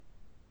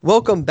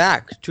Welcome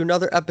back to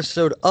another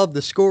episode of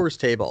the Scorers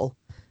Table.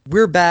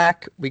 We're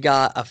back. We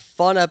got a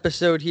fun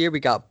episode here. We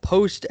got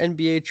post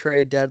NBA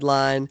trade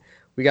deadline.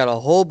 We got a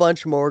whole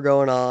bunch more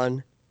going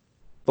on.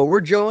 But we're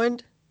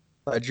joined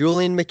by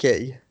Julien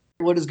Mckee.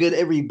 What is good,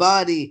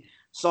 everybody?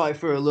 Sorry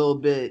for a little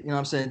bit,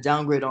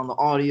 downgrade on the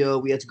audio.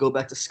 We had to go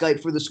back to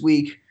Skype for this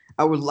week.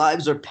 Our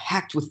lives are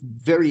packed with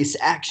various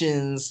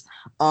actions.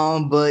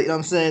 But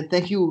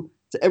thank you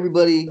to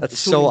everybody. That's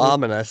so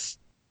ominous.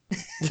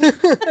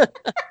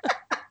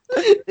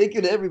 Thank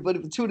you to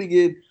everybody for tuning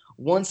in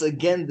once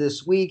again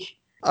this week.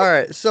 All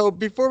right, so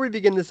before we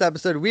begin this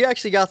episode, we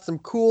actually got some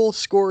cool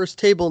Scorers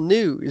Table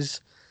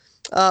news.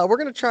 We're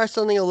going to try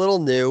something a little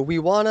new. We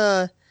want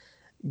to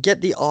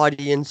get the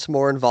audience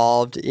more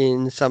involved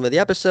in some of the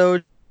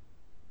episodes.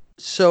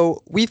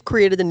 So we've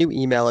created a new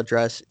email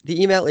address.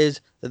 The email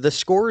is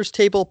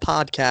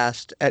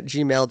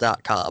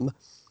thescorerstablepodcast@gmail.com.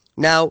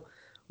 Now,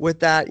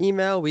 with that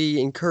email,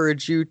 we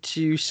encourage you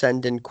to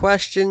send in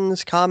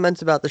questions,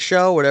 comments about the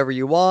show, whatever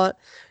you want.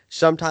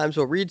 Sometimes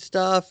we'll read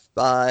stuff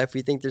if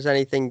we think there's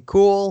anything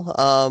cool.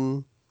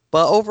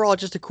 But overall,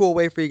 just a cool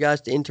way for you guys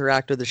to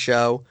interact with the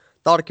show.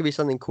 Thought it could be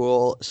something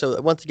cool.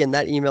 So once again,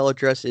 that email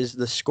address is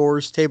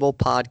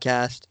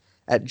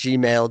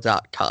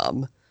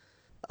thescorerstablepodcast@gmail.com.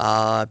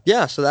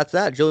 So that's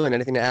that. Julien,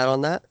 anything to add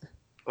on that?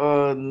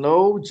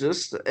 No,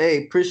 just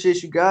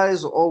appreciate you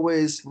guys.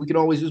 We can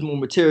always use more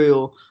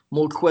material,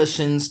 more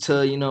questions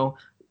to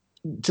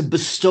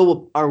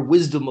bestow our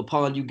wisdom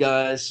upon you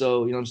guys.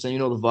 So you know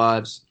the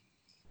vibes.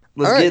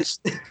 All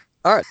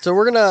right, so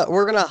we're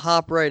gonna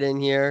hop right in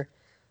here.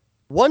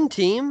 One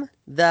team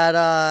that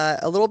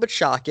a little bit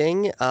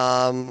shocking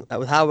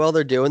with how well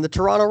they're doing, the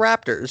Toronto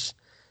Raptors.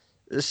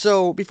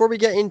 So before we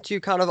get into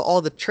kind of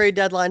all the trade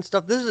deadline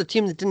stuff, this is a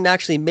team that didn't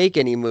actually make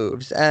any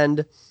moves,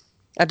 and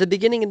at the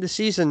beginning of the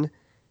season,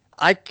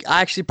 I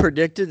actually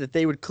predicted that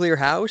they would clear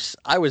house.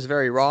 I was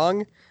very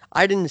wrong.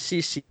 I didn't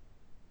see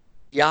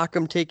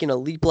Siakam taking a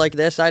leap like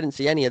this. I didn't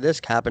see any of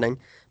this happening.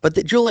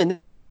 But Julien,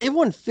 they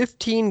won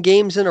 15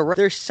 games in a row.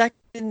 They're second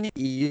in the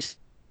East.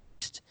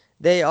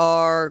 They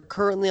are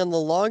currently on the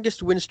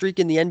longest win streak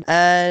in the NBA,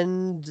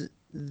 and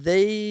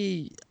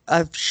they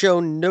have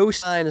shown no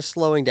sign of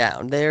slowing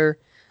down. They're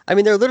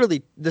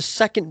literally the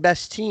second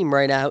best team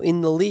right now in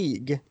the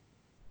league.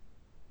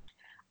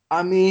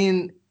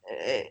 Wait.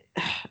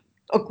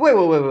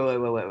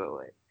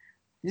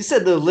 You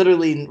said they're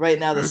literally right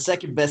now the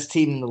second best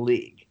team in the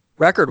league.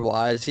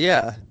 Record-wise,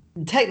 yeah.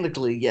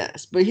 Technically,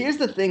 yes. But here's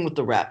the thing with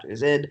the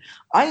Raptors. And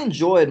I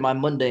enjoyed my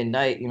Monday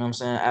night,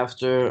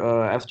 after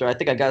I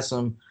think I had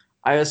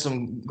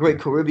some great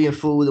Caribbean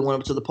food and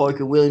went up to the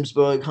park in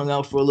Williamsburg, hung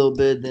out for a little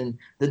bit, then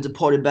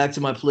departed back to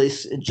my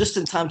place and just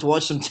in time to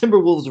watch some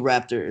Timberwolves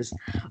Raptors.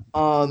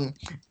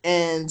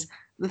 And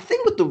the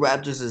thing with the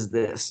Raptors is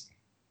this.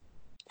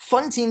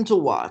 Fun team to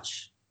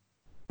watch,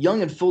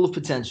 young and full of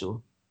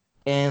potential.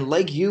 And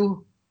like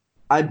you,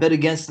 I bet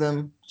against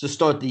them to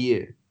start the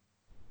year.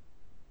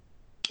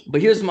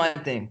 But here's my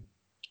thing.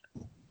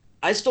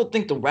 I still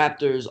think the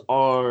Raptors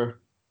are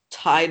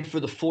tied for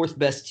the fourth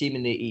best team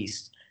in the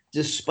East,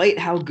 despite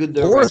how good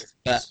their record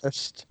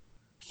is.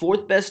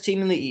 Fourth best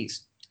team in the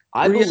East.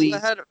 I believe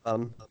ahead of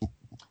them.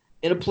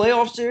 In a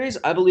playoff series,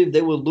 I believe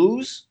they will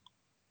lose.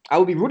 I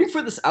would be rooting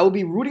for this. I would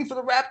be rooting for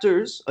the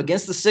Raptors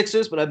against the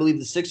Sixers, but I believe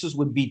the Sixers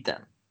would beat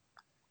them.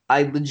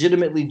 I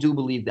legitimately do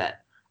believe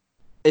that.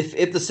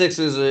 If the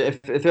Sixers,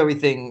 if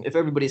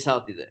everybody's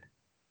healthy there,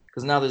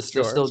 because now they're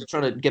still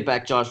trying to get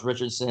back Josh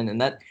Richardson, and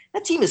that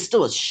team is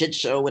still a shit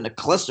show and a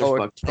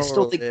clusterfuck. I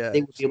still think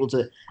they would be able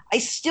to. I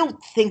still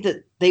think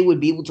that they would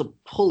be able to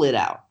pull it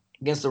out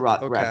against the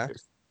Raptors. It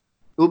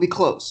would be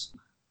close.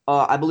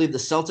 I believe the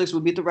Celtics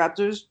would beat the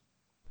Raptors.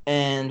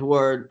 And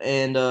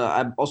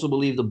I also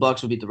believe the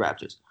Bucks would beat the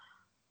Raptors.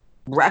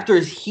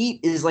 Raptors Heat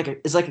is like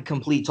a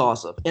complete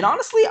toss up. And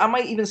honestly, I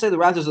might even say the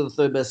Raptors are the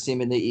third best team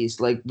in the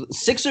East. Like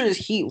Sixers,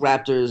 Heat,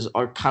 Raptors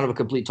are kind of a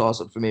complete toss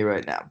up for me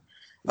right now.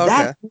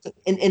 Okay.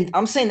 And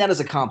I'm saying that as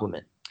a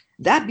compliment.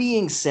 That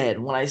being said,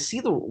 when I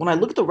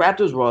look at the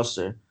Raptors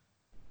roster,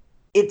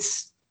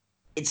 it's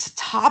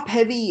top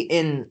heavy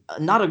in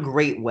not a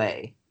great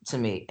way to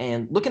me.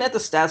 And looking at the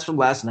stats from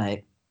last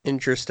night,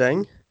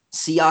 interesting.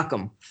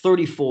 Siakam,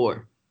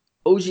 34.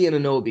 OG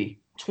Anunoby,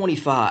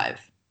 25.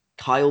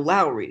 Kyle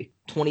Lowry,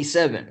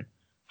 27.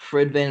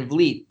 Fred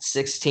VanVleet,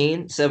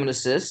 16, 7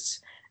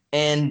 assists.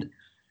 And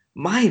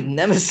my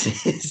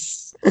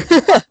nemesis,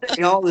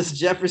 Hollis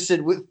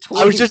Jefferson with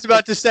 20. I was just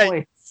about to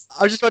say,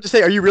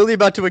 are you really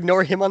about to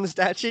ignore him on the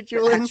stat sheet,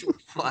 Julien?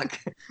 Fuck.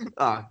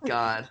 Oh,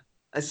 God.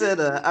 I said,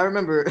 I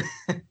remember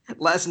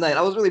last night,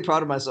 I was really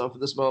proud of myself for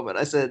this moment.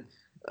 I said,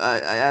 I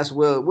asked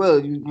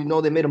Will, you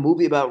know they made a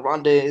movie about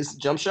Rondé's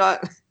jump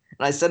shot? And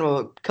I sent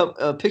him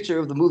a picture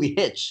of the movie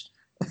Hitch.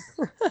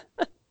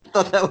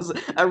 I thought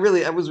I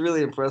was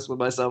really impressed with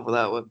myself with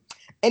that one.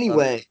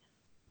 Anyway,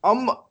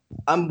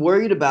 I'm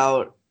worried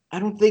about, I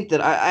don't think that,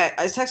 I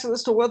texted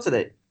this to Will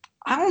today.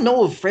 I don't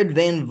know if Fred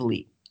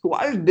VanVleet, who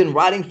I've been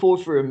riding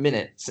for a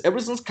minute, ever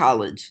since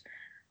college,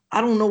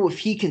 I don't know if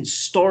he can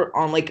start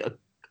on like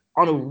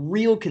on a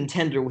real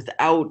contender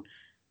without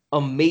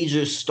a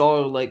major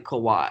star like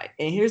Kawhi.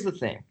 And here's the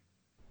thing.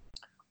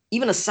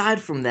 Even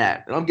aside from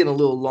that, and I'm getting a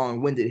little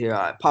long-winded here,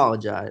 I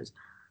apologize.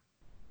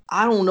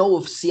 I don't know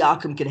if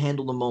Siakam can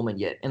handle the moment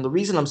yet. And the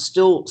reason I'm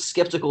still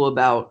skeptical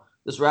about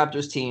this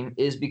Raptors team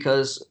is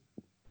because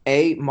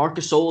Marc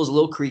Gasol is a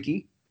little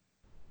creaky.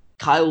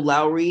 Kyle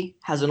Lowry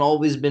hasn't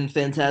always been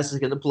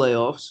fantastic in the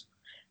playoffs.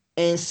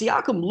 And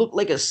Siakam looked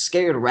like a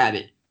scared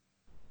rabbit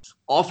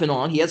off and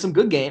on. He had some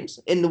good games.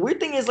 And the weird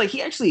thing is, like,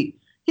 his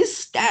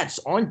stats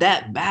aren't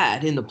that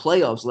bad in the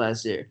playoffs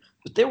last year.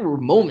 But there were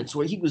moments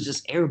where he was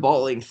just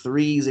airballing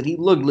threes and he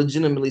looked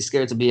legitimately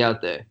scared to be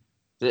out there.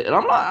 And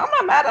I'm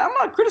not mad at, I'm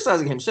not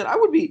criticizing him. Shit, I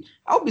would be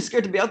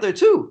scared to be out there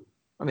too.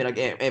 I mean, I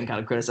am kind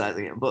of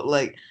criticizing him, but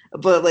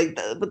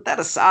that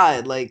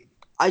aside, like,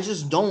 I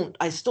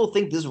still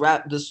think this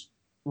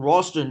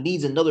roster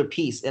needs another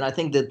piece, and I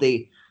think that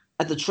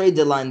at the trade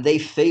deadline they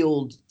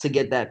failed to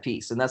get that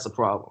piece, and that's a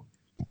problem.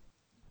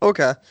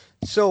 Okay,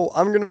 so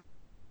I'm gonna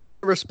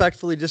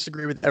respectfully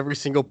disagree with every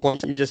single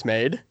point you just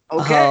made.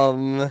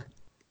 Okay.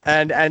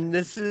 And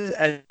this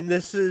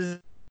is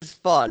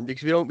fun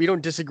because we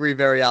don't disagree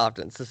very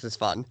often. So this is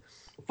fun.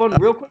 Fun,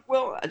 real quick,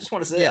 Will. I just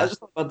want to say, I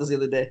just thought about this the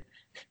other day.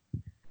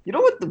 You know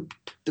what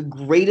the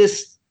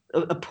greatest,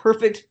 a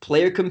perfect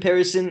player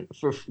comparison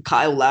for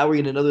Kyle Lowry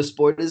in another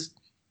sport is?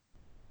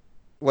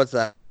 What's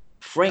that?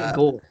 Frank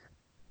Gore.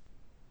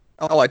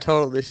 Oh, I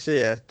totally see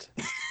it.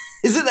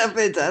 Isn't that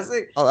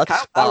fantastic? Oh, that's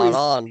Kyle spot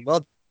on.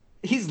 Well,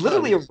 he's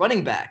literally a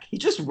running back. He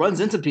just runs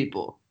into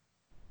people.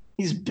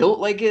 He's built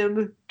like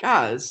him.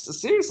 God,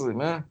 seriously,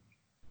 man.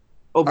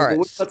 Oh, but what are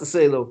you about to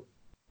say, though?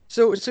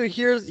 So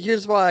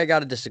here's why I got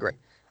to disagree.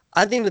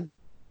 I think that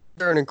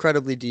they're an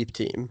incredibly deep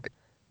team.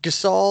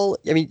 Gasol,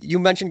 I mean, you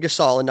mentioned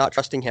Gasol and not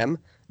trusting him.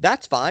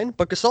 That's fine,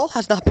 but Gasol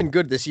has not been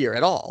good this year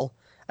at all.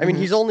 I mean,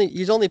 he's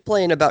only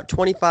playing about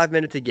 25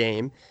 minutes a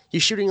game.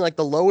 He's shooting like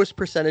the lowest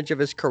percentage of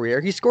his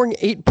career. He's scoring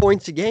 8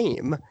 points a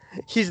game.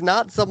 He's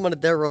not someone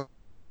that they're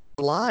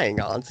relying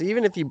on. So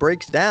even if he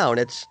breaks down,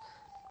 it's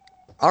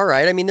all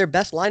right. I mean, their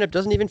best lineup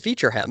doesn't even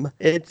feature him.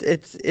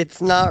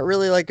 It's not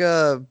really like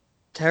a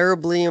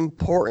terribly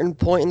important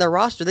point in their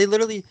roster.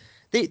 The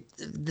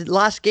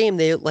last game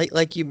they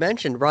like you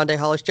mentioned, Rondae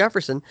Hollis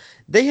Jefferson,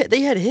 they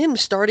had him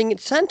starting at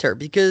center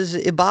because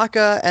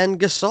Ibaka and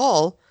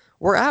Gasol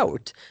were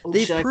out.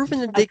 They've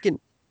proven that they can.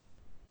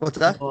 What's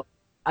that?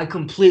 I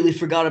completely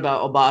forgot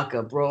about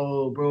Ibaka,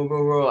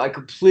 bro. I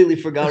completely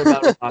forgot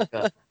about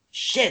Ibaka.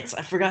 Shit,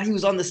 I forgot he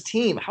was on this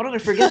team. How did I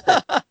forget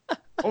that?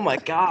 Oh my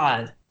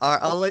god. All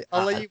right,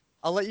 I'll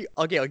let you.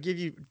 Okay, I'll give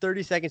you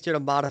 30 seconds here to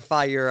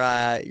modify your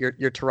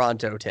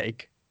Toronto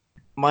take.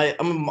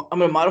 I'm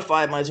gonna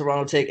modify my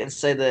Toronto take and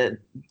say that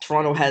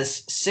Toronto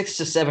has 6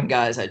 to 7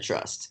 guys I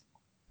trust.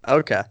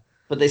 Okay.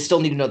 But they still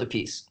need another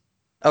piece.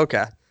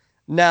 Okay.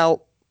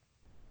 Now,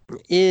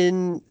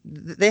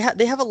 they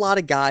have a lot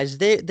of guys.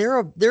 They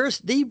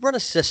run a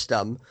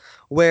system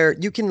where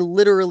you can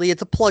literally,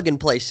 it's a plug and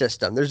play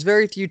system. There's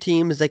very few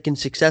teams that can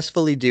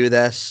successfully do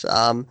this.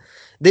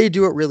 They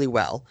do it really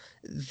well.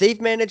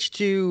 They've managed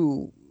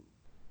to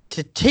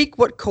take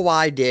what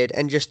Kawhi did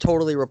and just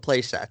totally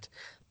replace it.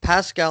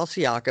 Pascal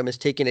Siakam has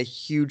taken a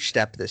huge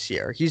step this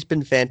year. He's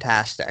been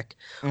fantastic.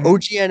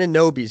 OG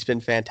Anunoby's been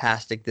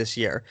fantastic this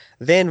year.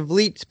 Van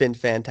Vliet's been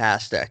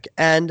fantastic.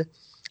 And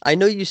I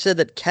know you said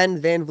that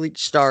can Van Vliet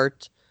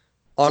start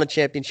on a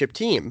championship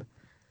team?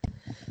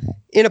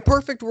 In a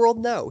perfect world,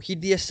 no.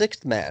 He'd be a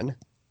sixth man.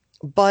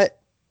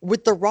 But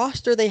with the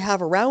roster they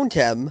have around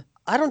him,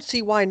 I don't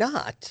see why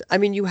not. I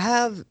mean,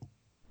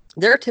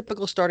 their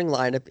typical starting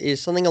lineup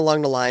is something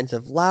along the lines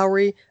of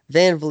Lowry,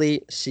 Van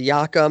Vliet,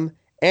 Siakam,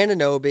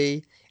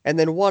 Anunoby, and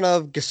then one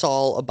of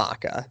Gasol,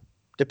 Ibaka,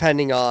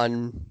 depending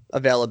on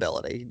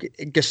availability.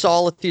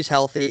 Gasol if he's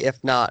healthy,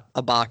 if not,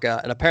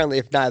 Ibaka, and apparently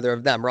if neither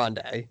of them,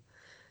 Rondae.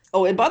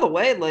 Oh, and by the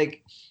way,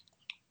 like,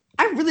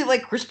 I really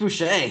like Chris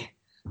Boucher.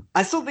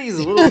 I still think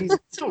he's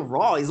still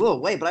raw. He's a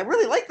little weight, but I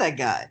really like that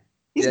guy.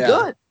 He's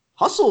good.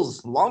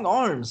 Hustles, long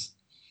arms.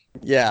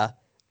 Yeah.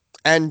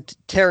 And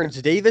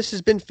Terrence Davis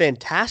has been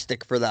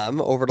fantastic for them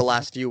over the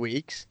last few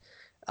weeks.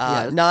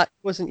 He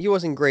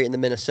wasn't great in the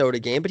Minnesota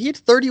game, but he had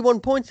 31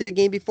 points in the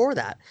game before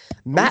that.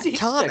 Matt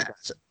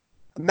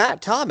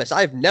Thomas,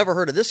 I've never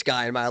heard of this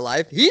guy in my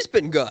life. He's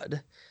been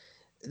good.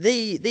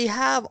 They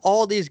have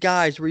all these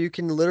guys where you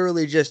can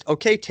literally just,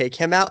 okay, take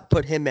him out,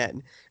 put him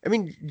in. I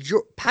mean,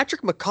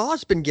 Patrick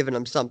McCaw's been giving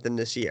them something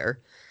this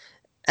year.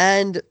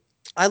 And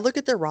I look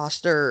at their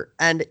roster,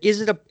 and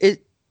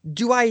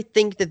do I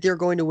think that they're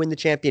going to win the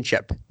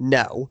championship?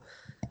 No.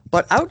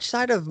 But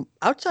outside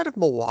of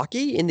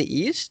Milwaukee in the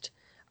East,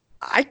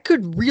 I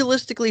could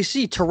realistically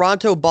see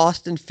Toronto,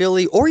 Boston,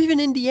 Philly, or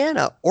even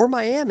Indiana or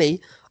Miami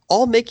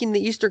all making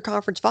the Eastern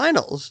Conference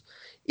Finals.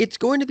 It's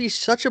going to be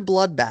such a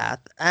bloodbath,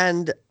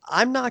 and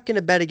I'm not going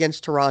to bet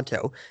against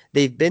Toronto.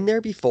 They've been there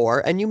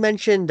before, and you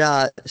mentioned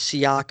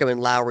Siakam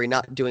and Lowry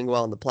not doing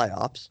well in the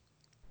playoffs.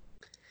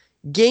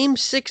 Game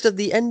 6 of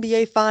the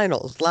NBA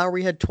Finals,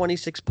 Lowry had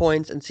 26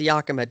 points and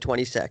Siakam had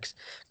 26.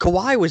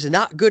 Kawhi was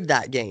not good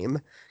that game.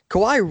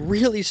 Kawhi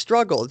really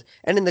struggled.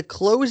 And in the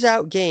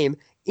closeout game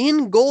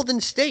in Golden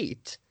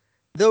State,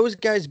 those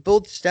guys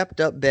both stepped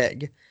up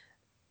big.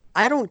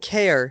 I don't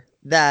care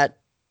that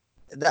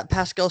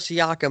Pascal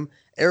Siakam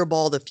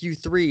airballed a few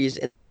threes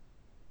in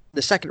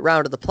the second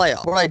round of the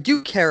playoff. What I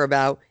do care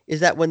about is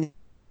that when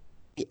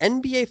the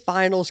NBA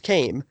Finals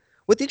came,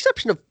 with the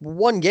exception of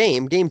one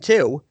game, Game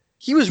 2,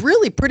 he was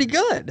really pretty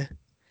good.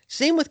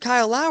 Same with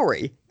Kyle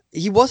Lowry.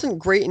 He wasn't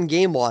great in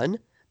Game 1,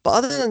 but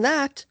other than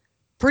that,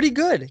 pretty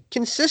good,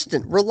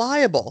 consistent,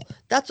 reliable.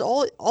 That's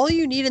all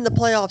you need in the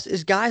playoffs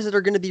is guys that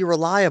are going to be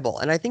reliable.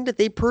 And I think that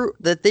they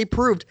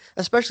proved,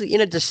 especially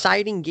in a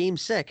deciding Game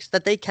 6,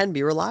 that they can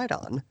be relied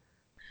on.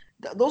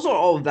 Those are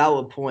all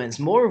valid points,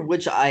 more of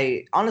which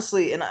I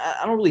honestly, and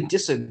I don't really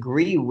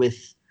disagree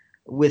with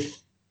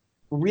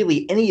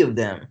really any of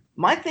them.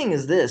 My thing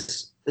is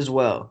this as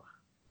well.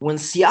 When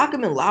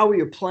Siakam and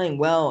Lowry are playing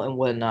well and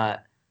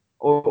whatnot,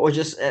 or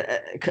just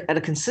at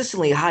a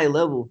consistently high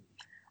level,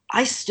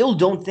 I still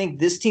don't think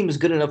this team is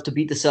good enough to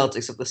beat the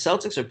Celtics if the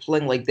Celtics are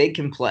playing like they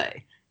can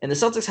play. And the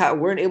Celtics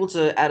weren't able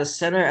to add a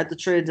center at the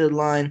trade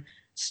deadline.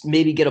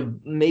 Maybe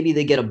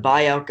they get a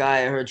buyout guy.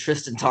 I heard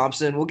Tristan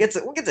Thompson. We'll get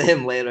to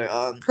him later.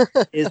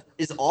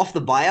 Is off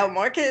the buyout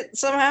market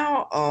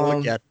somehow.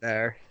 We'll get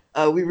there.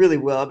 We really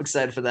will. I'm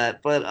excited for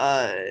that. But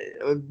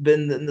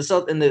the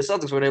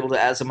Celtics weren't able to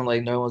add someone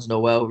like Nerlens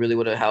Noel, who really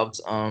would have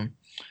helped.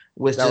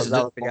 With that was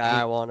the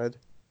guy I wanted.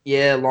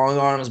 Yeah, long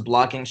arms,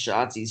 blocking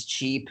shots. He's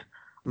cheap.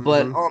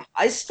 But bruh,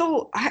 I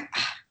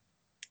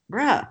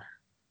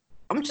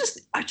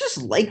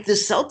just like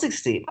this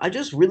Celtics team. I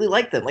just really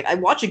like them. Like I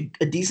watch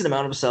a decent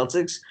amount of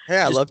Celtics.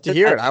 Yeah, I love to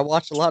hear it. I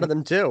watch a lot of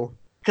them too.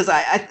 Because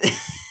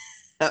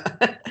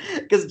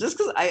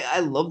because I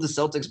love the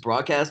Celtics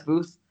broadcast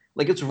booth.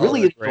 Like it's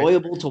really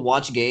enjoyable to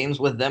watch games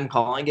with them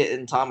calling it,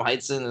 and Tom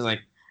Heitson is like,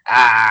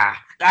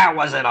 that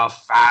wasn't a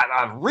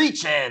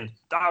reach in.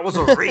 That was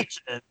a reach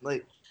in.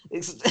 Like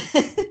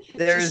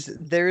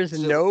there's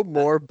no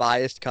more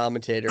biased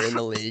commentator in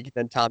the league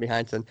than Tommy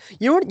Heinsohn.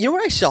 You know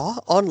what I saw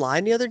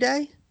online the other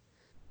day?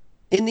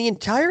 In the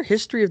entire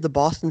history of the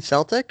Boston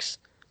Celtics,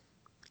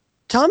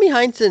 Tommy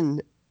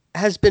Heinsohn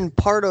has been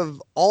part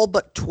of all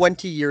but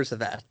 20 years of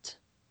that.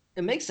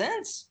 It makes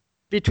sense.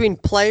 Between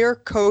player,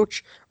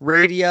 coach,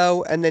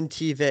 radio, and then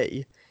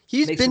TV.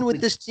 He's been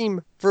with this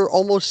team for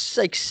almost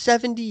like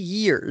 70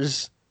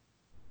 years.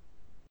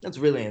 That's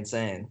really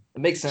insane.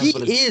 It makes sense.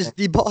 He is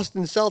the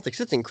Boston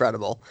Celtics. It's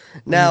incredible.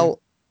 Now,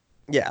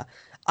 yeah,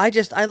 it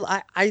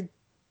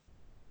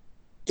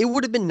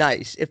would have been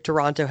nice if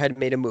Toronto had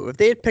made a move. If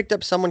they had picked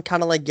up someone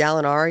kind of like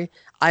Gallinari,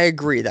 I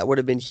agree that would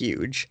have been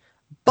huge.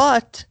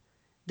 But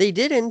they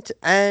didn't,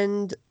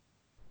 and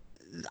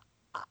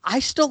I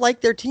still like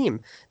their team.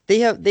 They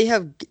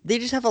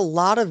just have a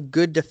lot of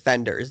good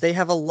defenders. They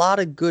have a lot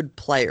of good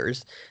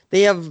players.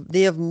 They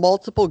have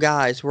multiple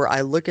guys where I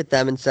look at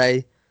them and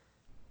say,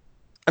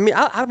 I mean,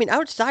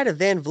 outside of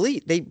Van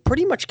Vliet, they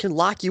pretty much can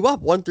lock you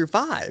up 1 through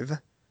 5.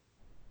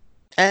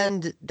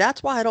 And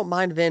that's why I don't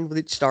mind Van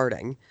Vliet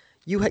starting.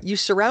 You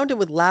surround him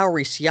with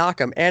Lowry,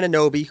 Siakam,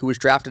 Anunoby, who was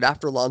drafted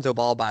after Lonzo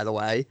Ball, by the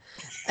way,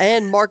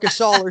 and Marcus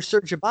Gasol or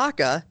Serge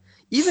Ibaka,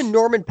 even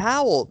Norman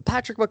Powell,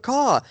 Patrick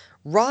McCaw,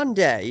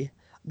 Rondé.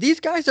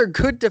 These guys are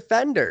good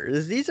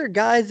defenders. These are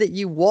guys that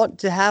you want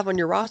to have on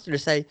your roster to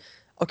say,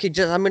 okay,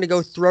 I'm going to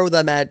go throw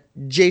them at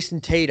Jason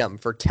Tatum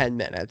for 10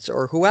 minutes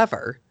or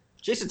whoever.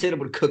 Jason Tatum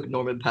would cook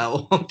Norman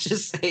Powell. I'm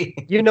just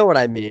saying. You know what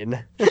I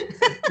mean.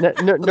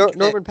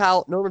 Norman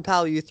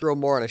Powell, you throw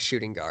more on a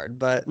shooting guard,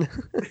 but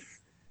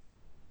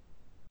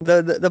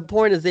the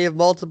point is they have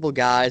multiple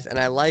guys, and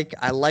I like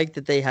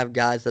that they have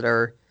guys that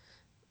are,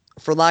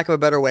 for lack of a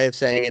better way of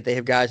saying it, they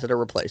have guys that are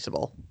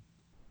replaceable.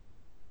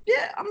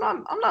 Yeah, I'm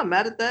not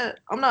mad at that.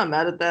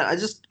 I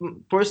just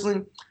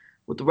personally,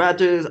 with the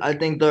Raptors, I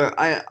think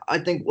I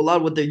think a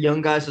lot with their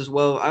young guys as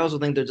well. I also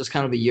think they're just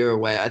kind of a year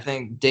away. I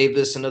think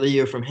Davis, another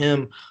year from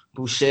him.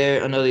 Boucher,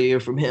 another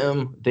year from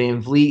him.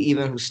 Van Vliet,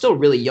 even, who's still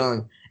really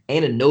young.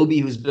 Anunoby,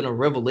 who's been a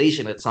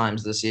revelation at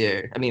times this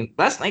year. I mean,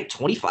 last night,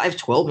 25,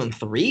 12, and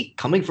 3,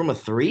 coming from a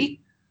 3.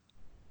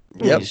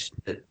 Yep.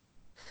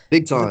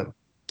 Big time.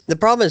 The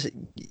problem is,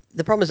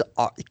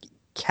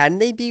 can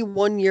they be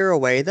 1 year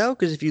away, though?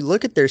 Because if you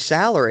look at their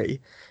salary,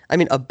 I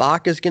mean,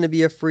 Ibaka's going to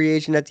be a free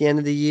agent at the end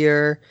of the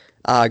year.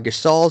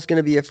 Gasol's going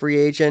to be a free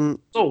agent.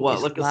 So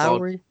what? Look at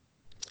Lowry.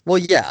 Well,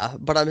 yeah,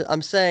 but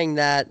I'm saying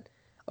that.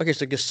 Okay,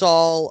 so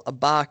Gasol,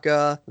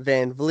 Ibaka,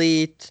 Van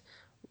Vliet,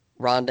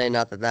 Rondé.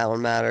 Not that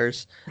one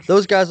matters.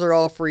 Those guys are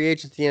all free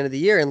agents at the end of the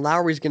year, and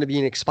Lowry's going to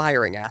be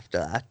expiring after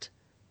that.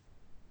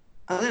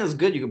 I think that's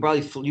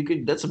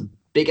good. That's a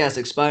big ass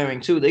expiring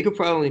too. They could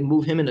probably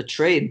move him in a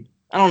trade.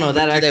 I don't know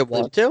that. Do they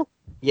want to?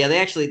 Yeah, they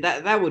actually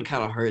that would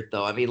kind of hurt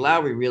though. I mean,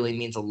 Lowry really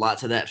means a lot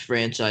to that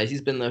franchise.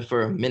 He's been there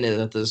for a minute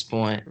at this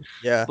point.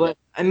 Yeah. But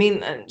I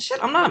mean,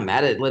 I'm not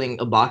mad at letting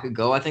Ibaka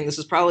go. I think this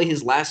is probably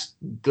his last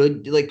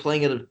good,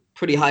 playing at a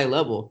pretty high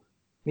level.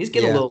 He's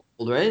getting a little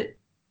old, right?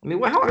 I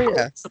mean, how old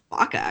is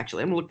Ibaka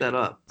actually? I'm gonna look that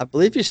up. I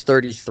believe he's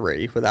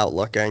 33 without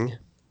looking.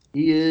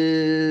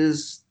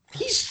 He's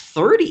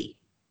 30.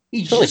 He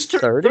He's only just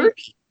turned 30?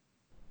 30.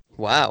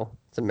 Wow,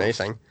 it's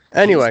amazing.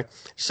 Anyway,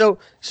 so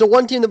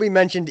one team that we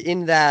mentioned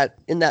in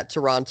that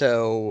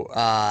Toronto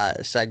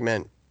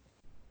segment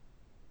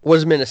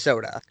was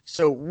Minnesota.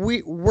 So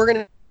we're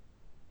gonna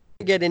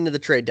get into the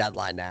trade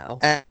deadline now,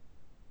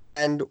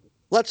 and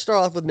let's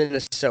start off with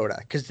Minnesota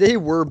because they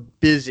were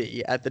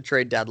busy at the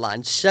trade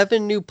deadline.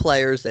 7 new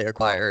players they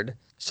acquired.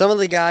 Some of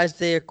the guys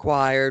they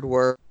acquired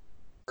were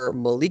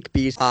Malik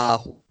Beast,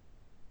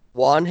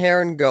 Juan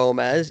Heron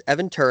Gomez,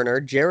 Evan Turner,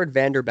 Jared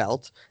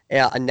Vanderbilt,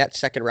 a net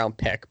second-round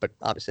pick, but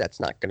obviously that's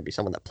not going to be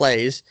someone that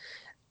plays,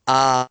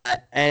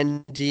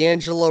 and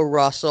D'Angelo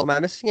Russell. Am I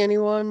missing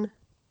anyone?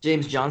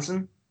 James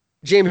Johnson.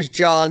 James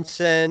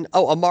Johnson.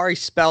 Oh, Amari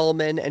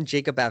Spellman and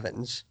Jacob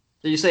Evans.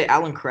 Did you say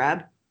Alan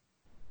Crabb?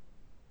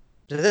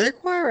 Did they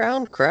acquire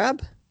Alan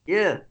Crabb?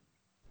 Yeah.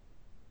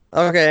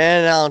 Okay,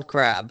 and Alan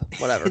Crabb.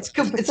 Whatever.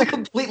 It's a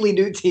completely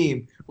new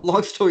team.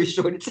 Long story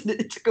short,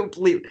 it's a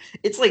complete.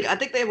 It's like I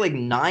think they have like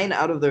 9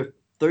 out of their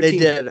 13. They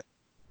did.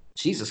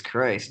 Jesus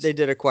Christ. They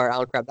did acquire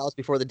Alan Crabb. That was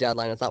before the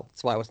deadline.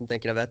 That's why I wasn't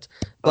thinking of it.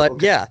 But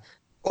okay. Yeah,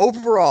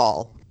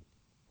 overall,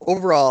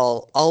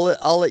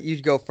 I'll let you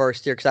go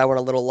first here because I went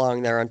a little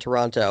long there on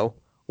Toronto.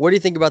 What do you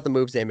think about the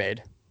moves they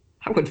made?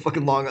 I went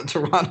fucking long on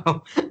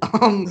Toronto.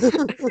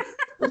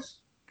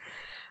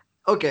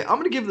 Okay, I'm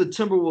gonna give the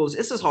Timberwolves.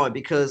 This is hard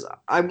because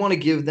I want to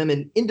give them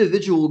an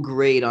individual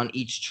grade on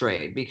each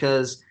trade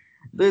because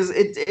there's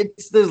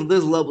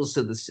levels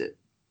to this shit.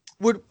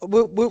 Would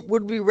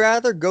we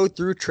rather go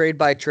through trade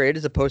by trade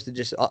as opposed to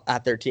just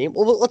at their team?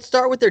 Well, let's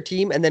start with their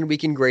team and then we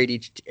can grade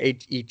each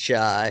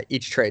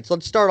trade. So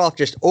let's start off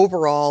just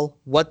overall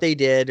what they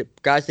did,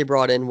 guys they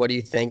brought in. What do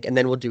you think? And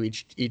then we'll do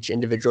each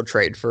individual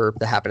trade for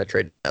the happen to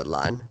trade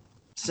deadline.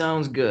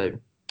 Sounds good.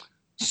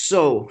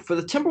 So for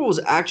the Timberwolves'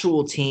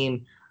 actual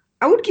team,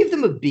 I would give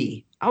them a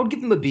B. I would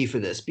give them a B for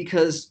this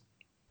because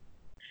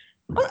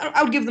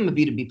I would give them a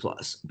B to B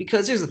plus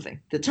because here's the thing: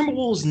 the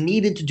Timberwolves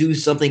needed to do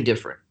something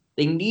different.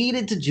 They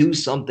needed to do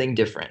something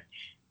different.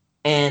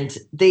 And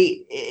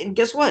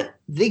guess what?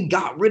 They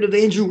got rid of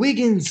Andrew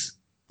Wiggins.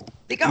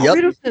 They got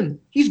rid of him.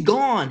 He's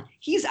gone.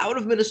 He's out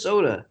of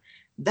Minnesota.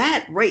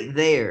 That right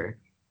there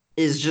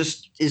is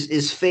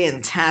is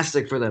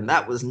fantastic for them.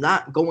 That was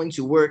not going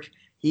to work.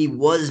 He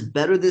was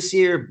better this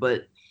year,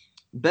 but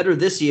better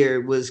this year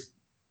was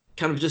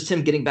kind of just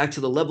him getting back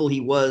to the level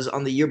he was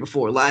on the year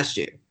before last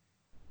year,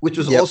 which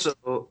was also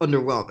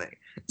underwhelming.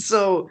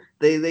 So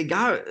they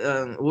got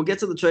we'll get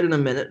to the trade in a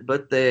minute,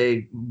 but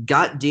they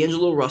got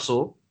D'Angelo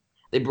Russell.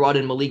 They brought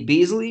in Malik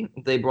Beasley.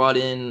 They brought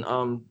in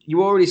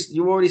you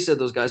already said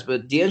those guys,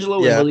 but D'Angelo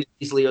and Malik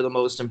Beasley are the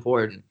most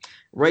important.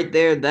 Right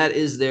there, that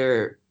is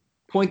their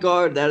point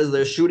guard, that is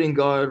their shooting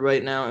guard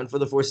right now, and for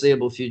the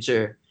foreseeable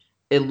future,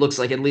 it looks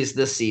like at least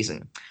this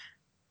season.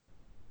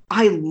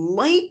 I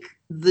like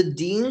the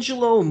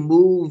D'Angelo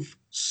move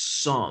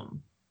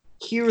some.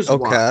 Here's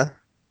why.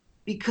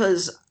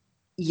 Because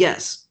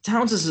yes,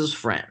 Towns is his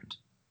friend.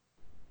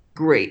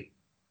 Great.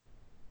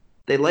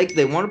 They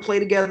want to play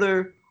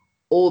together,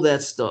 all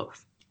that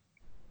stuff.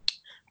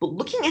 But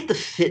looking at the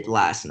fit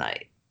last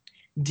night,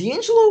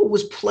 D'Angelo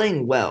was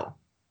playing well.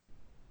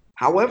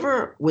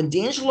 However, when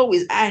D'Angelo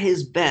is at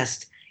his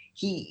best,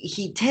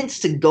 he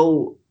tends to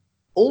go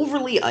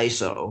overly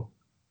ISO.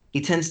 He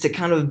tends to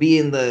kind of be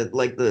in the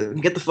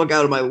get the fuck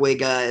out of my way,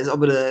 guys. I'm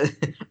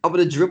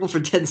gonna dribble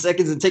for 10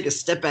 seconds and take a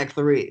step back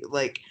three.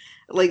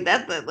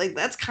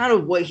 That's kind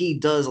of what he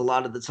does a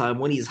lot of the time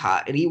when he's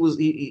hot, and he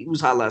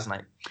was hot last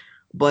night.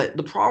 But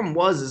the problem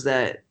is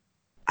that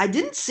I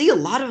didn't see a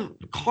lot of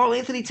Karl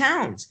Anthony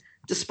Towns,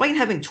 despite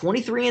having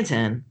 23 and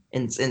 10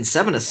 and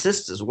 7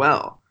 assists as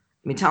well.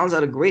 I mean, Towns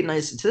had a great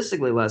night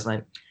statistically last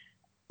night.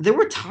 There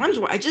were times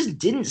where I just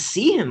didn't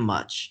see him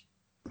much,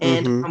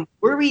 and I'm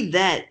worried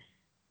that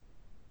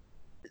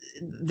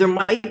there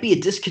might be a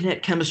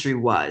disconnect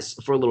chemistry-wise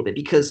for a little bit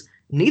because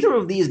neither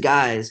of these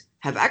guys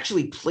have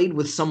actually played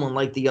with someone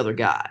like the other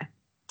guy.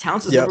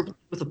 Towns has never played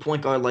with a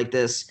point guard like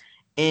this.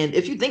 And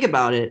if you think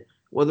about it,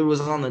 whether it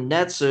was on the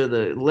Nets or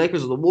the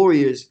Lakers or the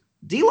Warriors,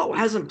 D'Lo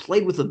hasn't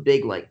played with a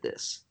big like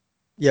this.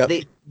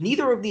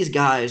 Neither of these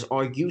guys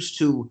are used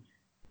to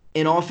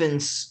an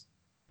offense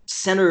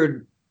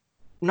centered,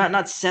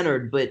 not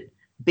centered, but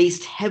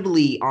based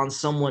heavily on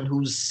someone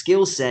whose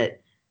skill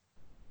set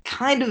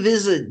kind of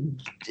is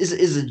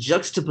a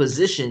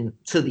juxtaposition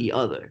to the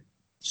other.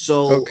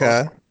 So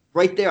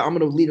right there, I'm going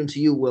to lead him to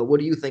you, Will. What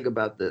do you think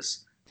about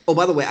this? Oh,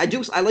 by the way, I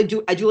do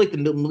like the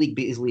Malik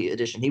Beasley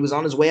edition. He was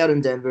on his way out in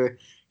Denver.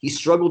 He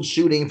struggled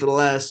shooting for the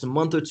last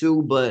month or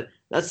two, but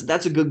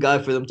that's a good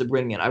guy for them to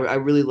bring in. I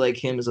really like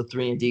him as a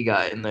 3-and-D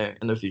guy in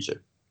their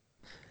future.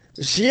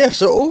 Yeah.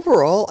 So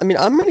overall, I mean,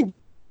 I'm going to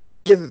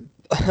give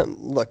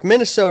look,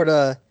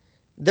 Minnesota.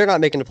 They're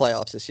not making the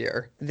playoffs this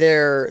year.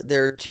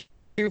 They're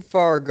too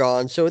far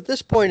gone. So at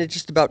this point, it's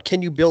just about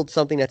can you build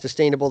something that's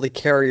sustainable to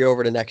carry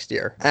over to next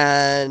year?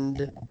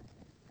 And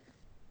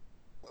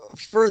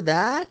for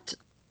that,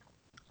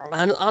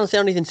 honestly,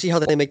 I don't even see how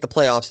they make the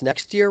playoffs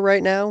next year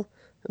right now.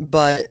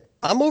 But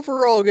I'm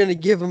overall going to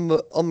give them.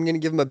 I'm going to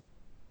give them a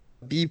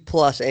B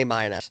plus, A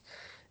minus.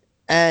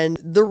 And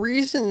the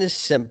reason is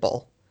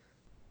simple.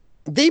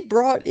 They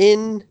brought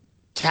in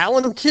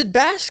talented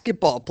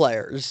basketball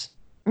players.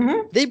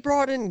 Mm-hmm. They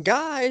brought in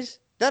guys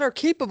that are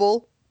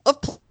capable of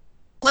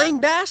playing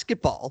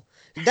basketball.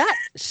 That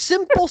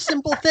simple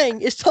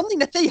thing is something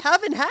that they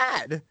haven't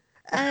had.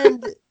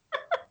 And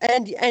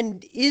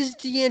and is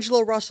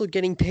D'Angelo Russell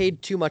getting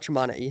paid too much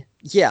money?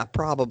 Yeah,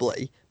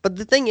 probably. But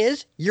the thing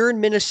is, you're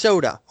in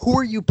Minnesota. Who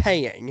are you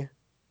paying?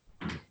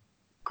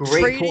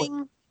 Great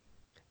point.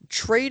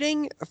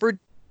 Trading for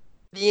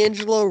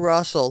D'Angelo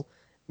Russell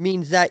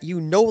means that you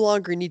no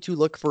longer need to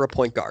look for a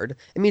point guard.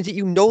 It means that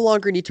you no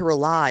longer need to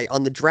rely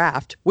on the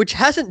draft, which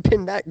hasn't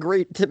been that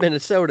great to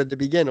Minnesota to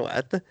begin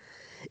with.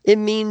 It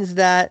means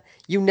that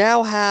you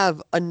now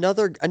have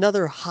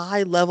another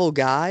high level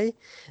guy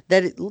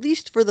that at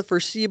least for the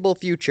foreseeable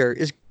future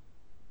is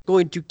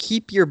going to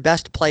keep your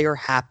best player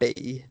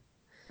happy.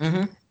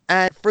 Mm-hmm.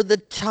 And for the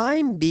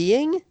time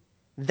being,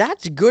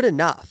 that's good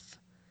enough.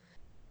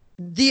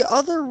 The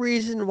other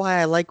reason why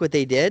I like what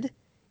they did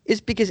is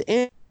because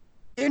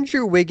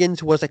Andrew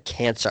Wiggins was a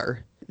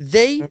cancer.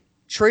 They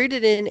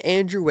traded in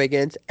Andrew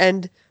Wiggins,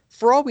 and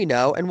for all we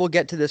know, and we'll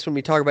get to this when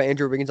we talk about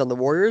Andrew Wiggins on the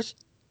Warriors,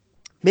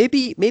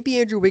 maybe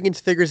Andrew Wiggins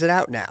figures it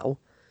out now.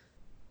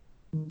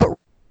 But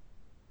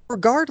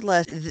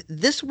regardless,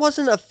 this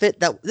wasn't a fit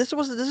that this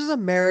is a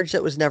marriage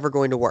that was never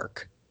going to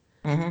work.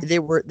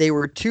 Mm-hmm. They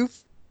were too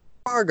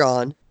far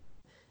gone,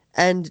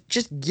 and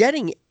just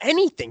getting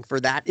anything for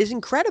that is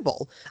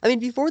incredible. I mean,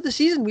 before the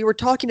season, we were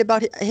talking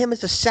about him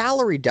as a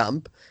salary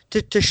dump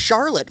to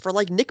Charlotte for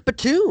like Nick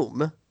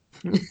Batum.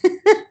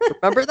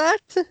 Remember that?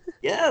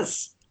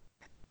 Yes.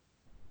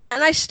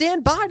 And I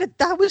stand by that.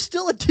 That was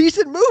still a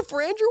decent move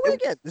for Andrew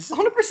Wiggins.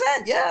 100%.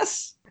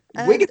 Yes.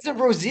 And Wiggins and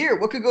Rozier.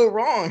 What could go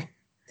wrong?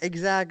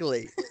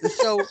 exactly.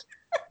 So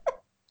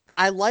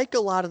I like a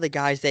lot of the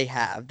guys they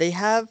have. They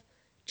have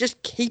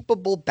just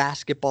capable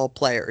basketball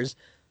players.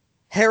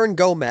 Hernan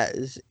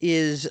Gomez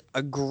is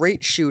a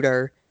great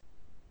shooter.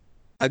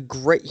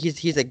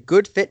 He's a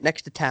good fit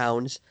next to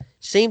Towns.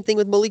 Same thing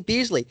with Malik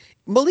Beasley.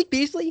 Malik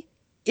Beasley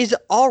is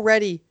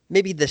already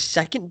maybe the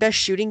second best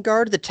shooting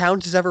guard that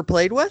Towns has ever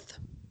played with.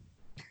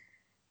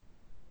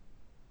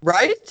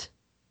 Right?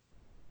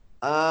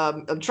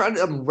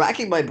 I'm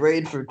racking my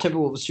brain for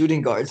Timberwolves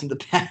shooting guards in the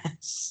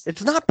past.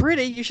 It's not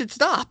pretty. You should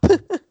stop.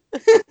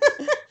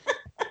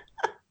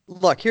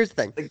 Look, here's the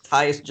thing. Like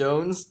Tyus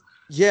Jones.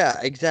 Yeah,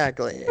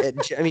 exactly.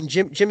 I mean,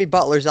 Jimmy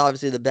Butler's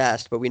obviously the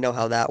best, but we know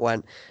how that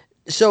went.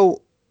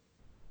 So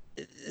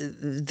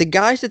the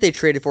guys that they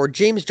traded for,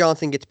 James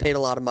Johnson gets paid a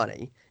lot of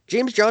money.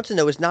 James Johnson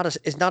though is not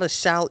a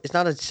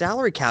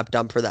salary cap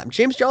dump for them.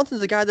 James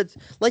Johnson's a guy that's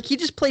like he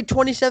just played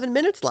 27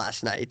 minutes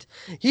last night.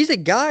 He's a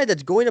guy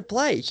that's going to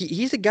play.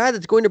 He's a guy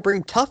that's going to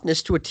bring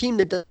toughness to a team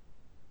that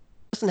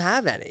doesn't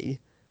have any.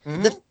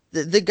 Mm-hmm.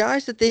 The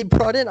guys that they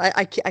brought in,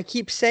 I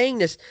keep saying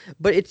this,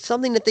 but it's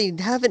something that they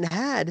haven't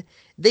had.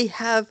 They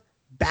have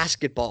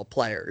basketball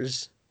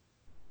players.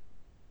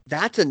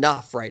 That's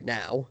enough right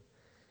now.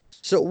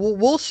 So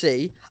we'll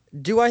see.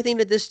 Do I think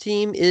that this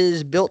team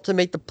is built to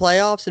make the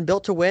playoffs and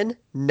built to win?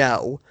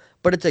 No.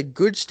 But it's a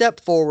good step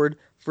forward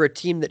for a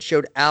team that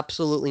showed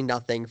absolutely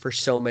nothing for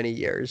so many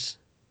years.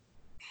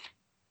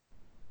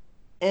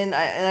 And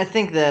I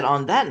think that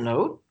on that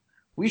note,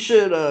 we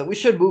should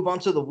move on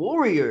to the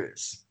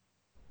Warriors.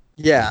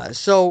 Yeah.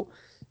 So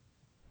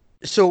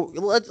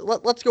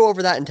let's go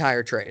over that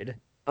entire trade.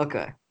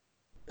 Okay.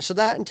 So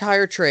that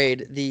entire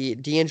trade, the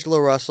D'Angelo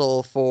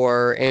Russell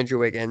for Andrew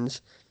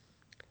Wiggins,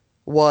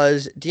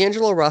 was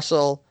D'Angelo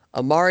Russell,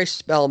 Amari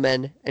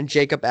Spellman, and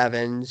Jacob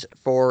Evans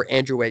for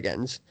Andrew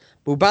Wiggins.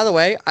 Who, by the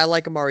way, I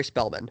like Amari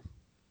Spellman.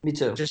 Me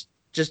too. Just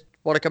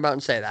want to come out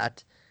and say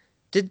that.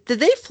 Did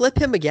they flip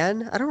him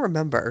again? I don't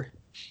remember.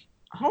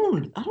 I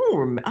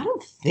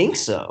don't think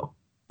so.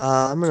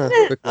 I'm gonna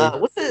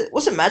quickly.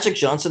 Wasn't Magic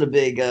Johnson a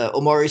big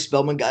Omari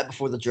Spellman guy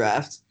before the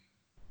draft?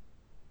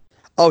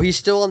 Oh, he's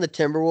still on the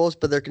Timberwolves,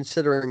 but they're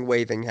considering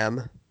waiving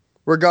him.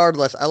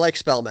 Regardless, I like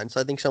Spellman,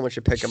 so I think someone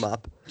should pick him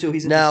up. So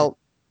he's now.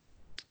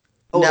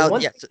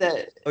 One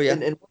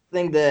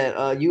thing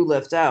that you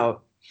left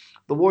out,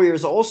 the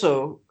Warriors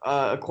also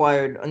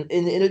acquired,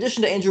 in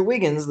addition to Andrew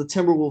Wiggins, the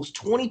Timberwolves'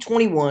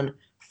 2021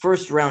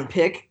 first-round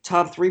pick,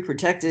 top 3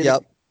 protected,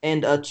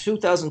 and a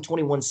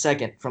 2021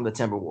 second from the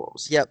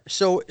Timberwolves. Yep.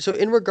 So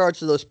in regards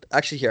to those,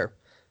 actually here,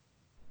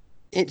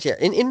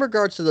 in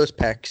regards to those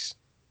picks,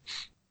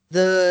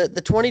 the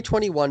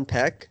 2021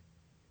 pick,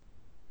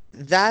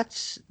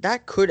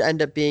 that could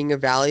end up being a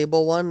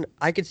valuable one.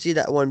 I could see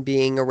that one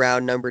being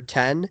around number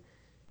 10.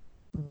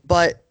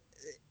 But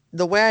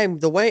the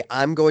way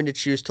I'm going to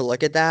choose to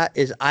look at that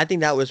is I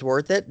think that was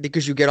worth it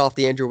because you get off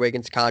the Andrew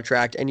Wiggins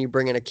contract and you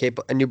bring in a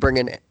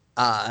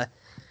guy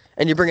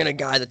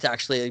that's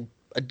actually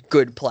a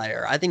good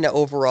player. I think that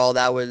overall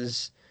that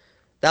was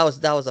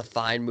a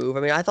fine move. I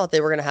mean, I thought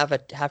they were going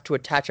to have to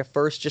attach a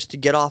first just to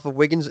get off of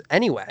Wiggins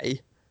anyway.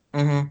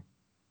 Mm-hmm.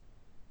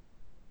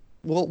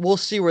 We'll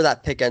see where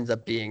that pick ends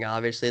up being,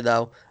 obviously,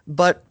 though.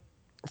 But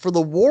for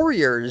the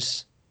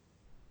Warriors,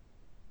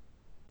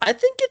 I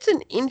think it's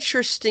an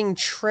interesting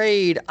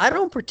trade. I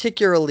don't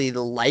particularly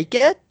like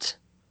it,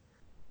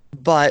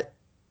 but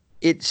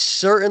it's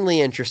certainly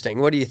interesting.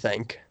 What do you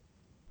think?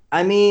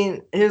 I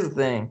mean, here's the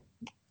thing.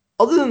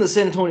 Other than the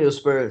San Antonio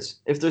Spurs,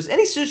 if there's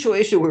any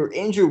situation where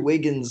Andrew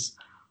Wiggins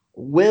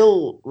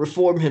will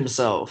reform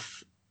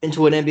himself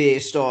into an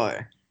NBA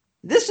star,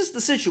 this is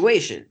the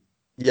situation.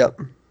 Yep.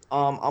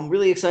 I'm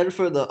really excited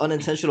for the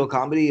unintentional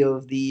comedy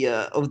of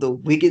the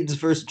Wiggins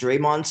versus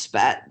Draymond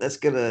spat that's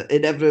gonna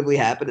inevitably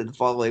happen in the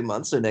following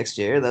months or next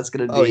year. That's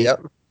gonna Oh, be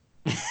yep.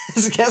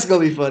 that's gonna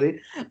be funny.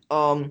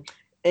 Um,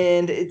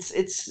 and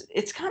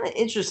it's kind of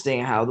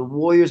interesting how the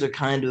Warriors are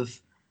kind of.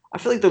 I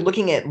feel like they're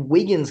looking at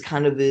Wiggins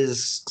kind of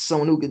as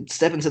someone who could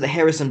step into the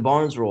Harrison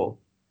Barnes role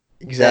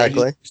that he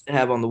Exactly. used to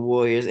have on the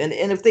Warriors. And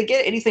if they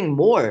get anything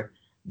more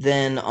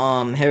than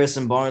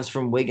Harrison Barnes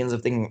from Wiggins,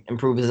 if they can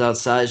improve his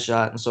outside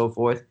shot and so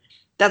forth,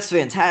 that's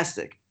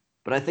fantastic.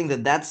 But I think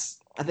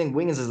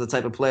Wiggins is the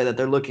type of player that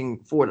they're looking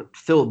for to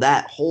fill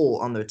that hole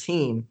on their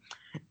team.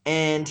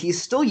 And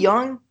he's still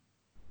young,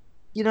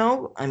 you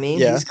know. I mean,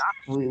 Yeah. he's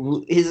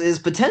got his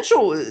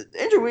potential.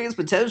 Andrew Wiggins'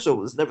 potential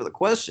was never the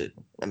question.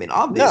 I mean, No,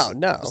 obviously,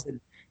 no. it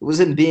was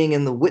him being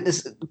in the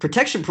witness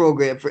protection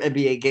program for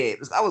NBA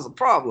games. That was a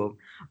problem.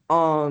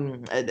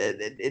 In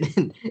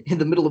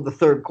the middle of the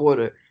third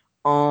quarter.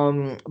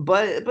 But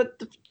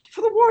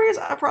for the Warriors,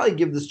 I'd probably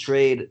give this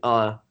trade.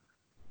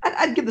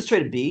 I'd give this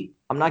trade a B.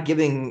 I'm not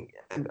giving.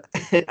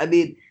 I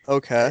mean,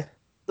 Okay.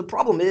 the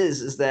problem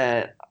is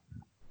that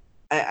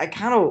I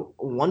kind of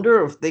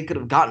wonder if they could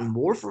have gotten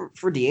more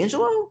for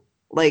D'Angelo.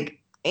 Like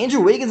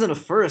Andrew Wiggins in a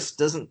first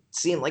doesn't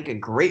seem like a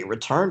great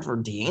return for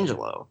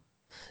D'Angelo.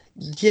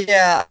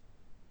 Yeah,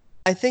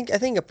 I think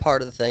a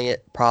part of the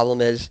problem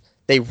is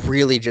they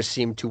really just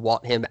seem to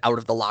want him out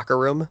of the locker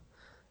room,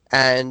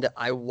 and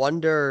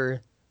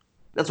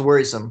That's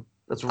worrisome.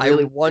 That's I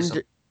really worrisome.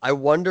 wonder, I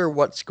wonder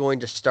what's going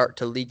to start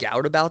to leak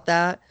out about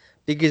that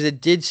because it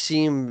did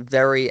seem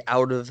very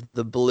out of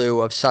the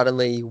blue of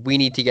suddenly we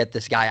need to get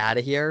this guy out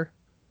of here.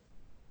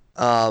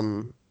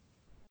 Um,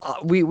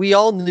 we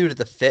all knew that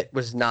the fit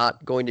was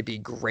not going to be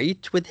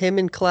great with him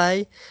and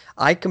Clay.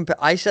 I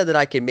said that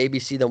I could maybe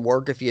see them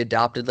work if he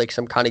adopted like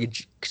some kind of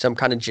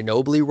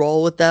Ginobili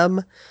role with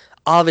them.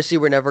 Obviously,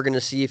 we're never going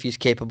to see if he's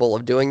capable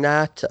of doing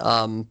that.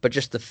 But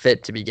just the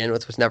fit to begin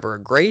with was never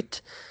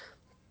great.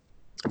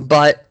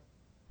 But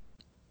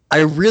I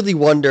really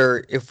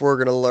wonder if we're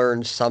going to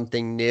learn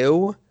something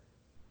new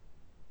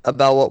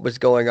about what was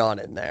going on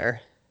in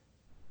there.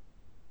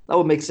 That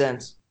would make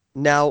sense.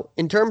 Now,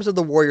 in terms of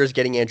the Warriors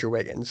getting Andrew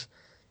Wiggins,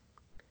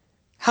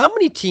 how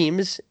many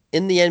teams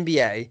in the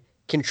NBA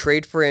can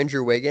trade for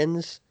Andrew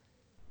Wiggins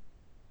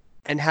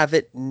and have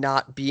it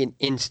not be an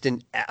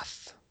instant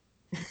F?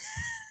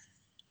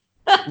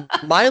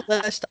 My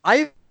list,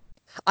 I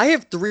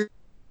have three on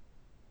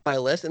my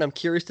list, and I'm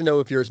curious to know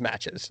if yours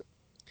matches.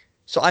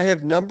 So I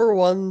have number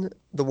one,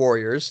 the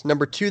Warriors,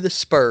 number two, the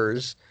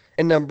Spurs,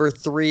 and number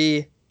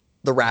three,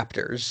 the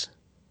Raptors.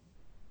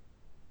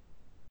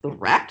 The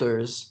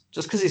Raptors,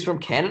 just because he's from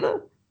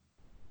Canada.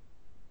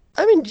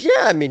 I mean,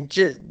 yeah, I mean,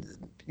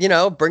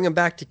 bring him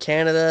back to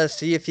Canada,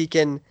 see if he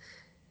can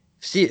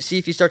see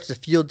if he starts to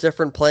feel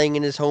different playing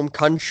in his home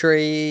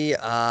country.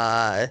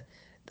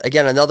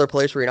 Again, another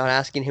place where you're not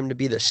asking him to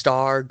be the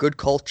star. Good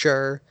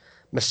culture.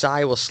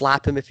 Masai will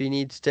slap him if he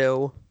needs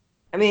to.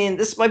 I mean,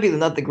 this might be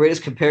not the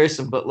greatest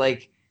comparison, but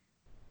like,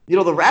 the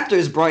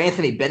Raptors brought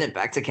Anthony Bennett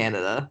back to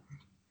Canada.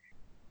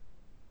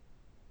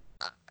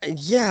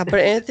 Yeah, but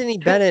Anthony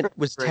Bennett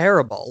was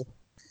terrible.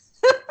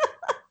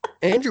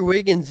 Andrew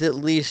Wiggins at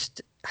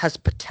least has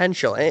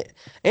potential.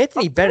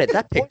 Anthony Bennett,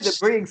 that Point that picks.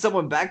 bringing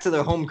someone back to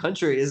their home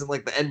country isn't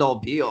like the end all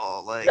be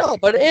all. Like, No,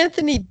 but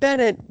Anthony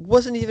Bennett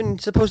wasn't even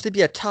supposed to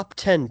be a top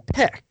 10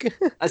 pick.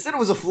 I said it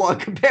was a flawed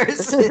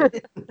comparison.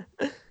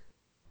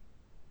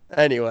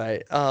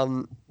 Anyway, I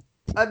mean,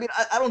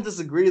 I don't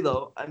disagree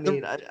though. I the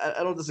mean, I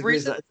don't disagree.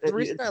 reason the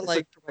reason I It's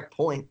like a correct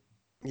point.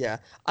 yeah,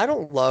 I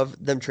don't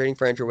love them trading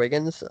for Andrew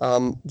Wiggins.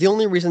 The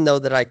only reason though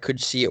that I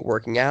could see it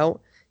working out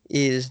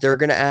is they're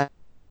going to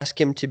ask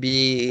him to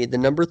be the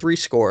number three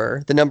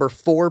scorer, the number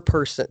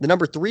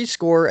three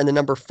scorer, and the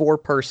number four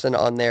person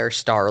on their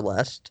star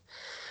list.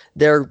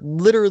 They're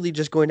literally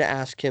just going to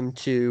ask him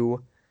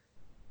to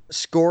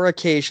score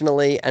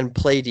occasionally and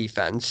play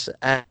defense,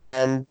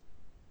 and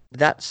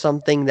that's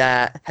something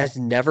that has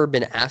never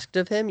been asked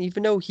of him,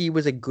 even though he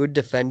was a good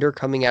defender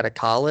coming out of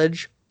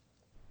college.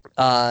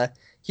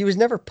 He was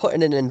never put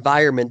in an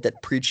environment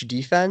that preached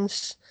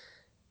defense.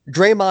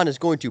 Draymond is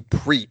going to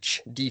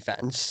preach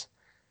defense.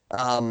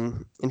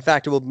 In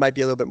fact, might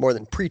be a little bit more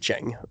than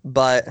preaching,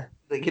 but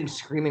Like him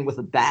screaming with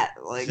a bat.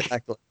 Like,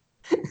 exactly.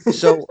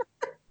 So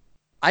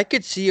I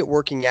could see it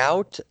working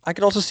out. I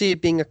could also see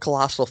it being a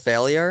colossal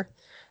failure.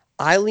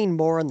 I lean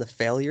more on the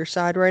failure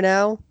side right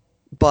now,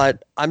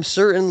 but I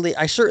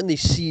certainly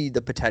see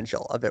the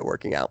potential of it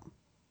working out.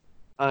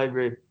 I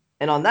agree.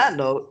 And on that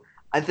note,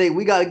 I think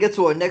we got to get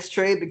to our next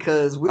trade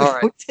because we're, All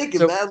right. we're taking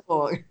So that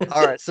long.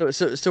 all right,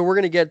 so we're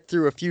gonna get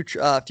through a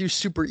few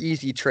super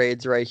easy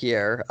trades right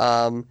here.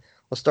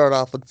 We'll start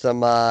off with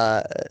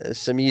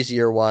some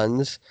easier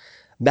ones.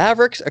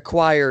 Mavericks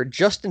acquire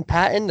Justin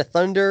Patton. The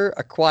Thunder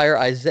acquire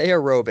Isaiah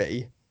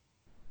Roby.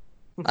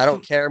 I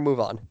don't care.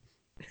 Move on.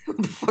 What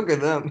the fuck are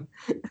them?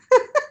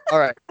 All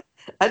right.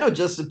 I know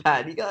Justin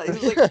Patton. He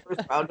was like the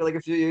first rounder like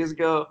a few years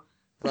ago.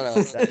 All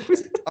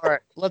right.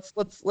 Let's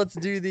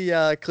do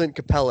the Clint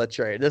Capella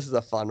trade. This is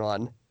a fun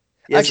one.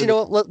 Yeah, Actually, you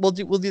know what? We'll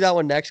do that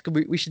one next.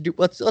 We should do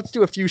let's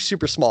do a few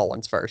super small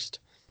ones first.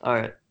 All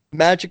right.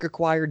 Magic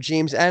acquire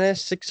James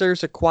Ennis.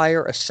 Sixers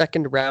acquire a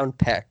second-round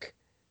pick.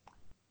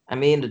 I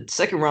mean, the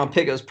second-round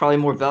pick was probably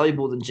more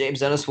valuable than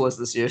James Ennis was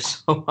this year.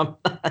 So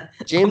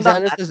James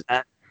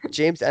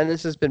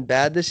Ennis has been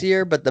bad this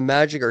year, but the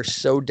Magic are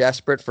so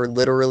desperate for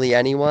literally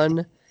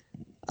anyone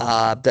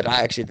that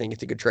I actually think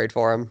it's a good trade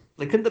for him.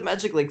 Like, couldn't the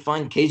Magic like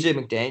find KJ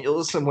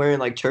McDaniels somewhere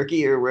in like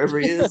Turkey or wherever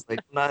he is?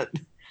 Like, not.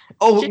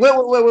 Oh, wait.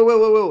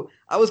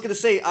 I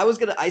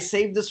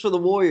saved this for the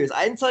Warriors.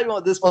 I didn't tell you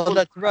about this before. Oh,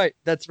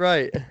 that's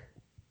right.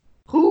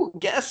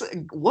 Guess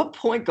what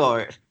point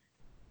guard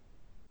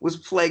was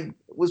playing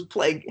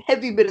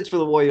heavy minutes for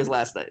the Warriors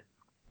last night?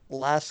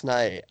 What's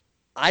that?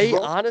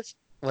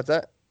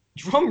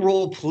 Drum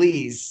roll,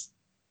 please.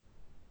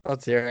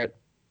 Let's hear it.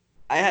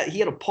 He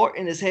had a part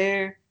in his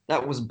hair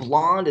that was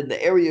blonde, and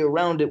the area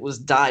around it was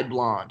dyed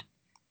blonde.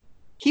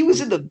 He was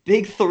in the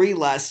Big Three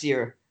last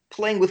year,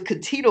 playing with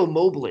Katito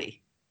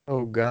Mobley.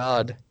 Oh,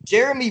 God.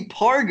 Jeremy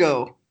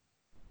Pargo.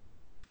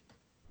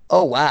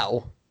 Oh,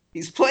 wow.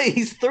 He's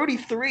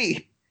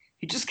 33.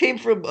 He just came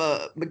from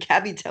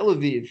Maccabi Tel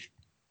Aviv.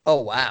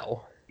 Oh,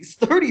 wow. He's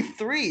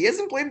 33. He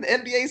hasn't played in the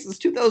NBA since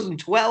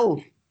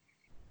 2012.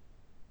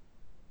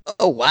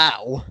 Oh,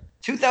 wow.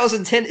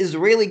 2010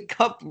 Israeli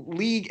Cup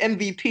League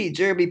MVP,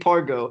 Jeremy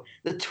Pargo.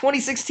 The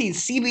 2016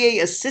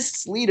 CBA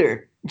assists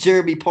leader,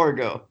 Jeremy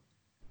Pargo.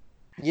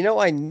 You know,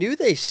 I knew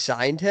they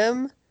signed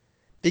him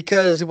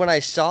because when I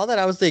saw that,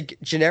 I was like,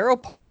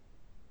 Gennaro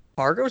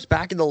Pargo's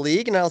back in the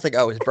league? And I was like,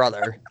 oh, his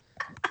brother.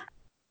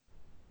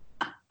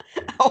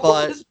 How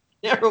old is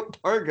Gennaro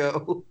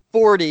Pargo?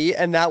 40,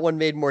 and that one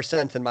made more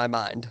sense in my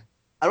mind.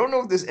 I don't know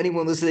if there's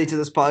anyone listening to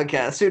this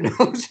podcast who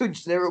knows who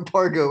Gennaro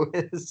Pargo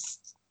is.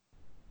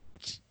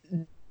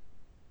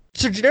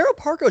 So Gennaro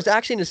Pargo is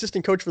actually an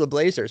assistant coach for the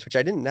Blazers, which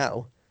I didn't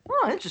know.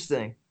 Oh,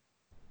 interesting.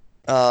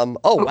 Okay.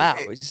 Wow.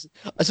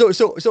 So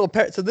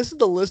this is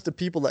the list of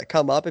people that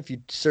come up if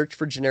you search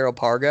for Gennaro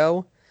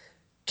Pargo.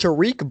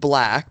 Tariq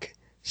Black,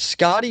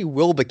 Scotty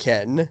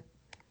Wilbekin,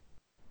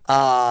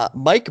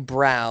 Mike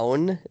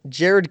Brown,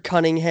 Jared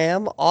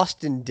Cunningham,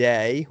 Austin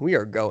Day. We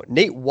are going.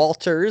 Nate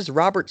Walters,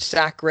 Robert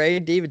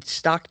Sacre, David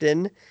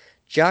Stockton,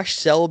 Josh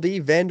Selby,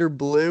 Vander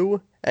Blue.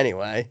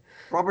 Anyway.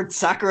 Robert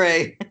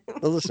Sacre.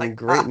 Those are some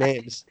great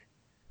names.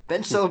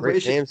 Bench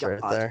celebration. Great names right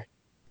there.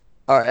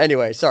 All right.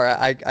 Anyway, sorry,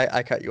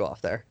 I cut you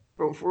off there.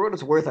 For what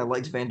it's worth, I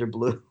liked Vander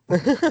Blue.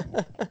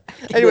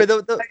 Anyway,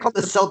 I called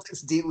the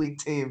Celtics D League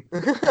team.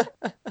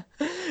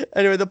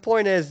 Anyway, the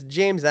point is,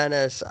 James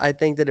Ennis, I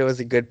think that it was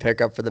a good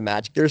pickup for the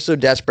Magic. They're so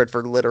desperate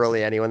for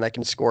literally anyone that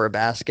can score a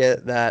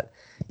basket that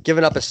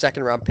giving up a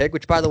second-round pick,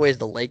 which, by the way, is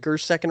the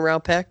Lakers'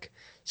 second-round pick,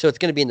 so it's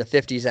going to be in the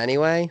 50s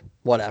anyway.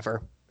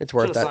 Whatever. It's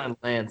worth it.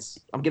 Lance.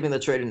 I'm giving the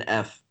trade an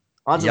F.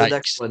 On to the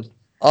next one.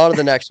 On to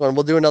the next one.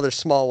 We'll do another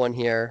small one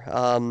here.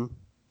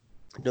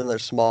 Another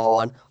small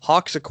one.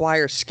 Hawks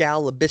acquire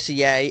Skal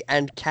Labissiere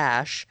and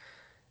cash.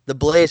 The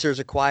Blazers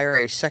acquire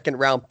a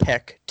second-round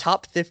pick,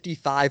 top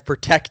 55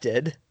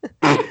 protected,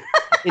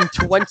 in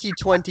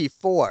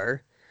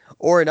 2024.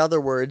 Or in other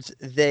words,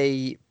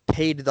 they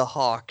paid the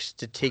Hawks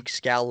to take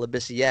Skal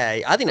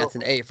Labissiere. I think that's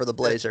an A for the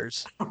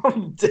Blazers.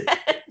 I'm dead.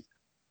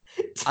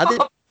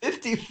 Top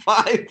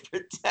 55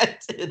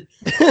 protected.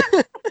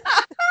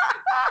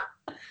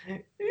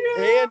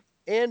 Yeah.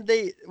 And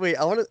they wait.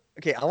 I want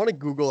to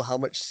Google how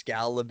much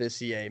Skal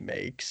Labissiere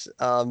makes.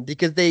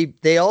 Because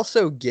they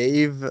also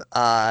gave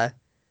them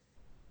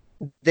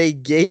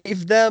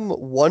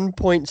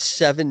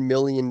 $1.7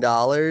 million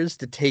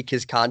to take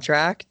his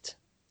contract.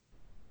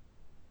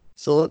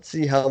 So let's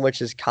see how much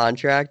his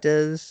contract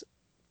is.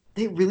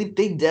 They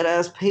dead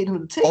ass paid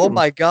him to take him. Oh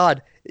my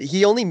God,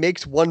 he only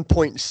makes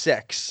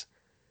 1.6.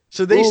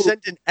 So they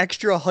sent an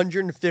extra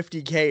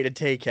 $150K to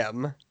take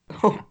him.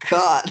 Oh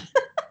God.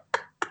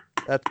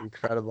 That's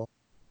incredible.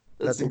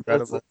 That's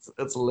incredible.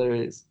 That's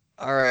hilarious.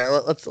 All right,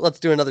 let's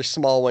do another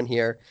small one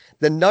here.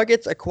 The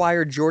Nuggets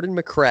acquire Jordan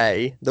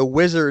McRae. The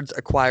Wizards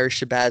acquire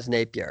Shabazz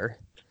Napier.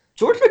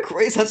 Jordan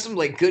McRae's had some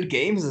good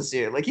games this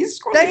year. He's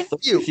scored a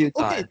few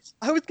times.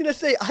 I was gonna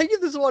say I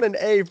give this one an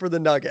A for the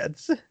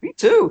Nuggets. Me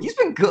too. He's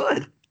been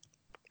good.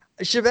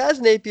 Shabazz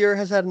Napier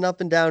has had an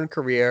up and down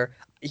career.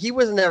 He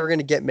was never going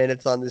to get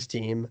minutes on this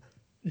team.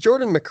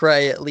 Jordan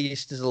McRae, at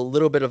least, is a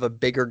little bit of a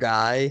bigger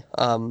guy.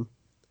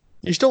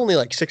 He's still only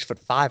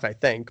 6'5", I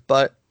think,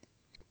 but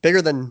bigger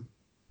than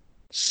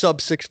sub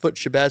 6 foot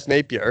Shabazz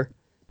Napier.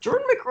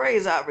 Jordan McRae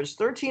has averaged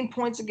 13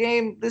 points a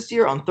game this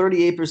year on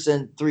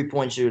 38%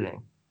 3-point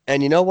shooting.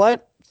 And you know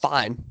what?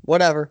 Fine.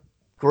 Whatever.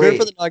 Good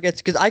for the Great.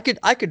 Nuggets because I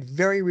could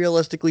very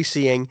realistically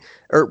see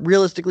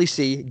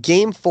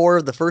Game 4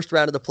 of the first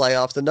round of the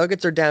playoffs. The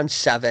Nuggets are down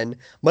 7.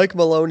 Mike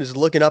Malone is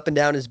looking up and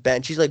down his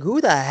bench. He's like,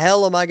 "Who the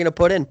hell am I going to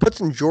put in?" Puts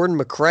in Jordan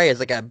McRae as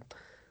like a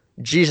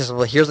Jesus.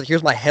 Well,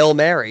 here's my Hail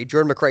Mary.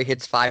 Jordan McRae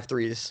hits 5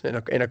 threes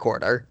in a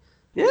quarter.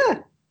 Yeah.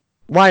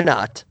 Why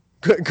not?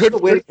 Good, Still good,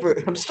 good. waiting for.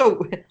 I'm still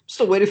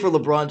waiting for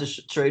LeBron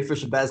to trade for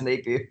Shabazz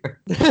Napier.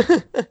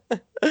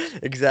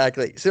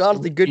 Exactly. So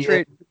honestly, good Yeah.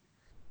 trade.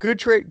 Good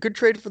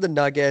trade for the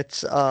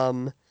Nuggets.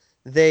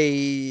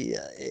 They,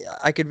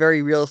 I could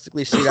very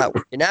realistically see that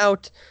working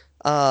out.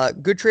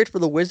 Good trade for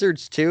the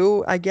Wizards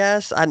too, I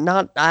guess. I'm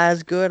not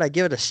as good. I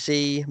give it a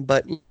C,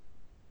 but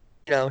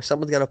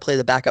someone's got to play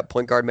the backup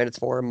point guard minutes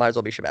for him. Might as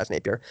well be Shabazz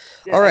Napier.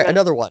 Yeah. All right,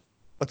 another one.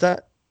 What's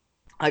that?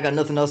 I got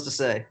nothing else to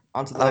say.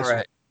 On to the All next one.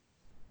 right.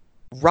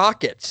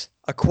 Rockets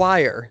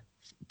acquire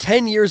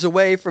 10 years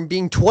away from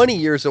being 20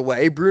 years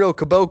away, Bruno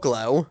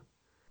Caboclo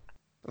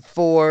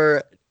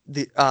for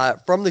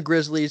from the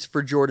Grizzlies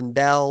for Jordan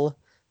Bell,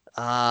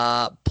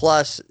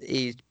 plus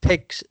a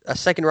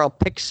second round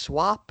pick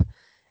swap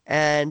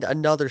and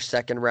another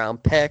second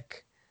round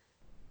pick.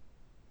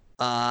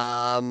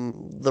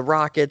 The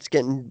Rockets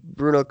getting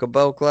Bruno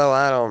Caboclo.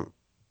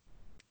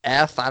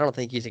 I don't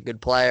think he's a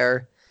good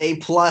player. A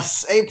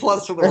plus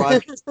for the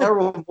Rockets.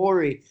 Daryl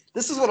Morey.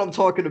 This is what I'm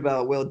talking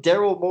about, Will.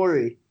 Daryl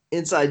Morey,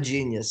 inside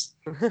genius.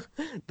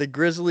 The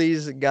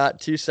Grizzlies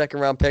got 2 second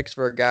round picks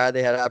for a guy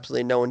they had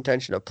absolutely no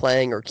intention of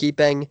playing or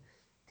keeping.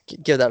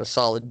 Give that a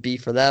solid B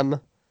for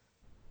them.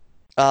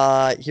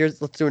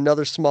 Let's do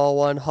another small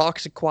one.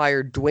 Hawks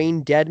acquired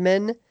Dwayne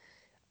Dedman,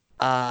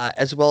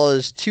 as well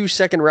as 2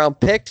 second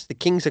round picks. The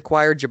Kings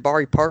acquired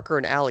Jabari Parker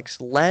and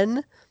Alex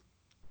Len.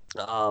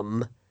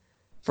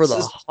 For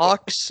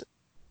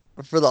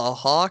the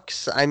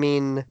Hawks, I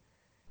mean,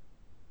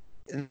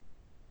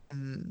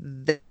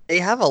 they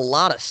have a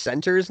lot of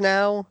centers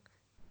now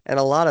and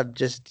a lot of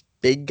just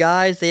big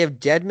guys. They have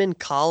Dedman,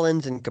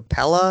 Collins, and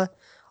Capella,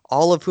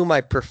 all of whom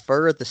I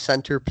prefer at the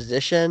center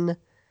position.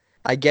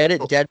 I get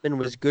it. Dedman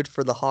was good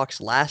for the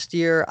Hawks last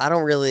year. I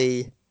don't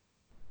really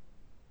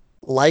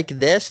like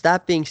this.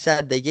 That being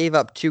said, they gave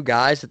up 2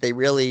 guys that they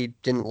really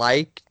didn't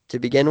like to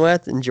begin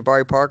with, and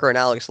Jabari Parker and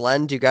Alex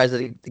Len, 2 guys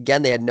that,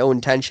 again, they had no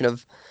intention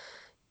of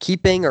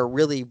keeping or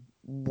really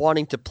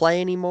wanting to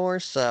play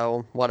anymore,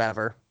 so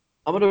whatever.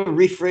 I'm gonna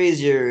rephrase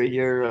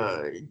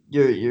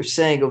your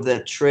saying of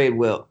that trade,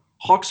 Will.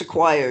 Hawks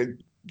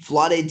acquired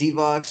Vlade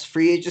Divac,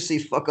 free agency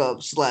fuck up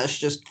 /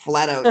 just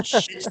flat out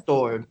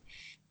shitstorm.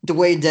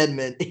 Dwayne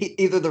Dedman,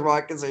 either the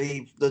Rockets or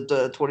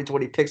the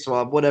 2020 pick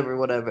swap,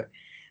 whatever.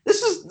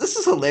 This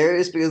is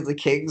hilarious because the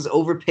Kings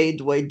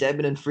overpaid Dwayne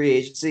Dedman in free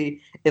agency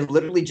and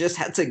literally just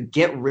had to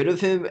get rid of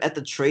him at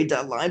the trade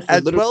deadline for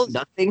literally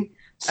nothing.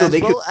 So as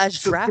they well could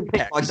as draft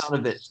pick picks.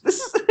 Bogdanovich.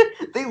 This is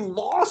they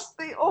lost.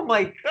 Oh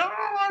my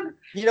god!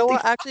 You know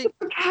what? They Actually,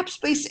 cap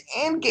space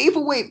and gave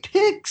away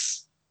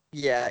picks.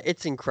 yeah,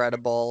 it's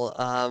incredible.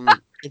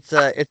 It's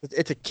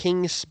a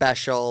King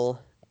special.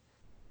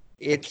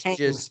 It's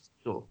just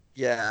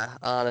yeah,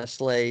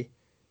 honestly,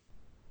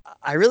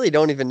 I really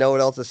don't even know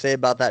what else to say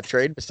about that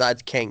trade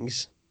besides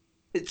Kings.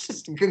 It's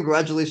just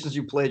congratulations,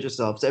 you played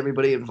yourself to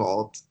everybody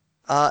involved.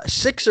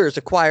 Sixers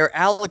acquire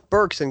Alec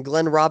Burks and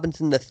Glenn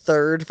Robinson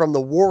III from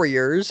the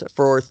Warriors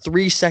for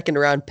 3 second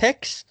round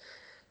picks.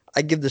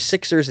 I give the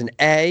Sixers an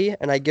A,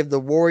 and I give the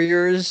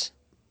Warriors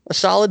a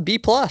solid B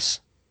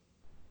plus.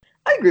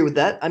 I agree with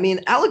that. I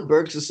mean, Alec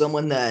Burks is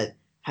someone that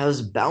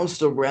has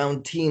bounced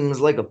around teams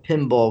like a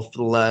pinball for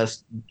the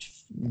last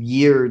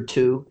year or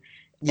two.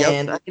 Yep.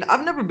 And I mean,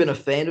 I've never been a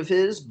fan of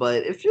his,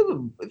 but if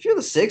you're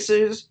the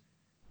Sixers,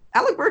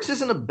 Alec Burks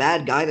isn't a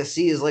bad guy to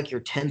see as like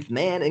your 10th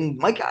man. And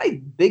my guy,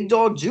 Big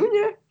Dog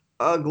Jr.,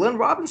 Glenn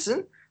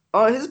Robinson,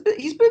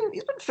 he's been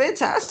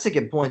fantastic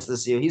at points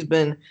this year.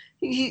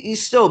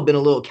 He's still been a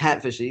little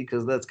catfishy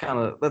because that's kind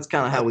of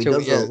how he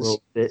does it a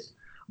little bit.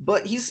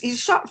 But he's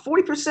shot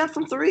 40%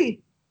 from 3.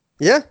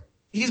 Yeah.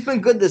 He's been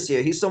good this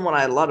year. He's someone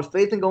I had a lot of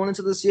faith in going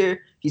into this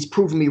year. He's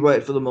proven me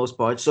right for the most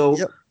part. So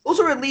those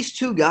are at least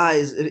 2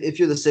 guys, if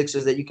you're the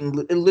Sixers, that you can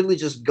literally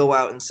just go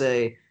out and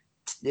say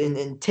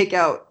and take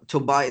out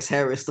Tobias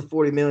Harris, the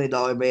 $40 million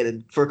man,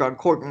 and Furkan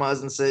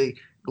Korkmaz and say,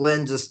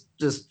 Glenn, just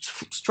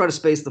try to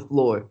space the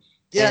floor.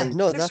 Yeah,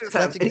 no, that's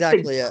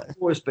exactly it.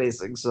 Floor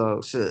spacing, so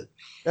shit.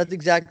 That's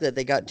exactly it.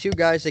 They got 2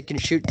 guys that can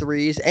shoot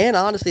threes, and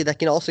honestly, that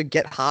can also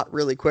get hot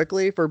really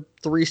quickly for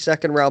 3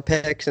 second round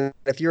picks. And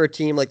if you're a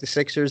team like the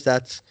Sixers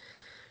that's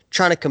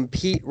trying to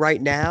compete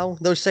right now,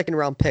 those second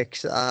round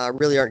picks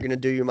really aren't going to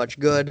do you much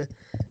good.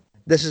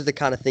 This is the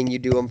kind of thing you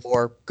do them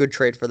for. Good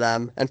trade for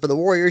them. And for the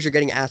Warriors, you're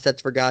getting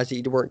assets for guys that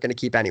you weren't going to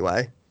keep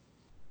anyway.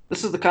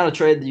 This is the kind of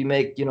trade that you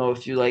make,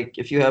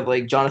 if you have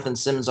like Jonathan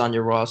Simmons on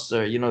your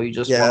roster, you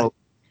just want to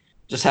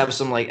just have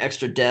some like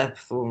extra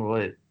depth or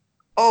like,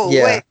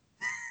 wait,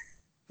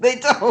 they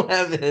don't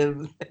have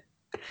him.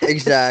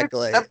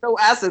 Exactly. They have no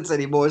assets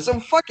anymore, so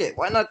fuck it.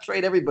 Why not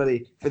trade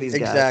everybody for these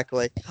guys?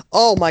 Exactly.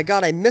 Oh my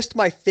god, I missed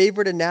my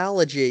favorite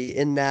analogy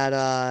in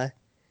that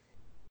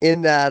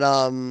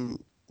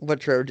What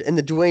trade? In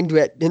the Dwayne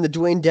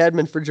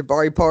Dedman for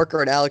Jabari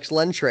Parker and Alex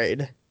Len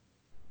trade.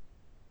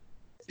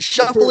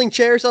 Shuffling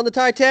chairs on the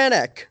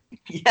Titanic.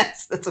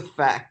 Yes, that's a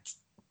fact.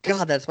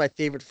 God, that's my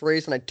favorite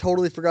phrase, and I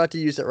totally forgot to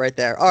use it right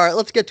there. All right,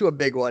 let's get to a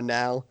big one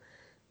now.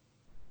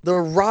 The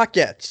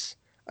Rockets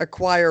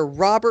acquire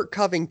Robert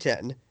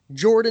Covington,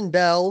 Jordan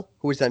Bell,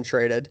 who was then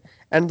traded,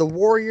 and the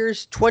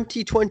Warriors'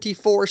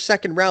 2024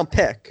 second-round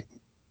pick.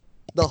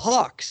 The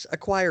Hawks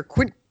acquire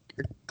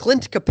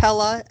Clint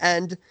Capella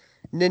and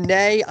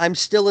Nene, I'm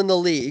still in the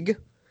league.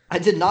 I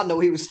did not know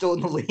he was still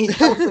in the league.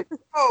 I was like,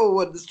 oh,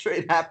 when this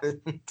trade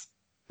happened.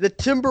 The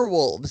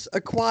Timberwolves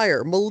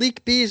acquire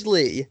Malik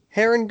Beasley,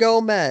 Hernan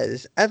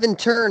Gomez, Evan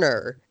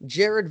Turner,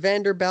 Jared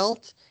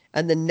Vanderbilt,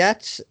 and the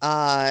Nets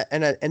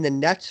and the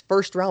Nets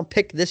first round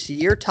pick this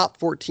year, top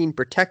 14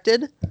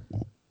 protected.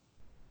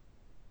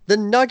 The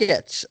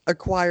Nuggets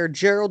acquire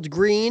Gerald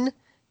Green,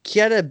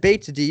 Keita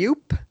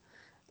Bates-Diop,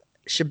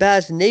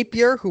 Shabazz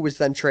Napier, who was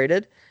then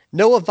traded,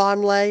 Noah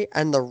Vonleh,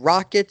 and the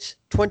Rockets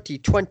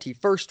 2020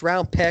 first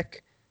round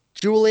pick,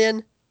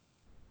 Julien.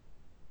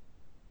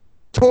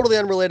 Totally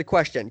unrelated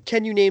question.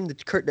 Can you name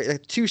the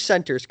two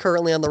centers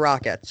currently on the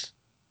Rockets?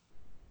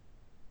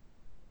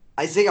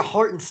 Isaiah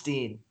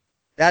Hartenstein.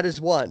 That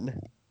is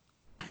one.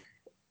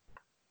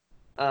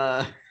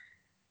 3,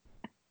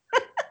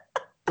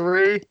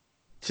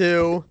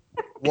 2,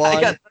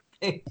 1.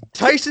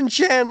 Tyson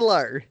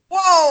Chandler.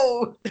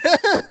 Whoa!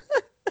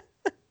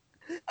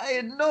 I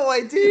had no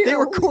idea. They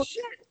were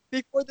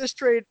before this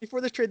trade.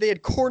 They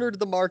had cornered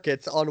the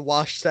markets on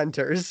wash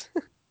centers.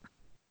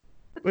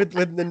 with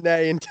Nene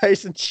and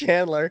Tyson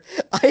Chandler.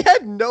 I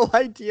had no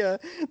idea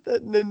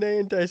that Nene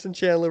and Tyson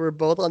Chandler were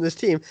both on this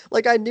team.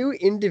 Like, I knew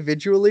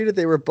individually that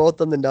they were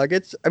both on the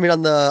Nuggets. I mean,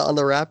 on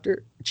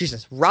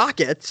the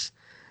Rockets.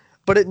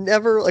 But it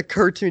never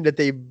occurred to me that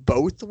they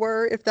both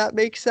were, if that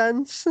makes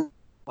sense.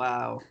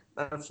 Wow,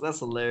 that's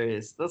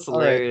hilarious. That's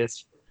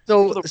hilarious.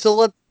 Right.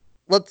 So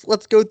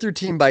let's go through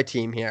team by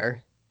team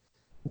here.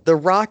 The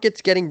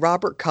Rockets getting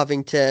Robert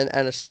Covington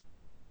and a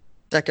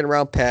second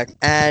round pick,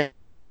 and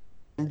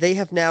they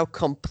have now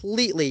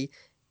completely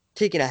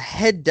taken a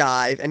head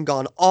dive and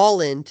gone all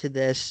into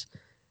this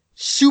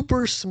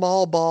super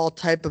small ball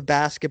type of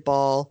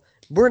basketball.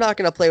 We're not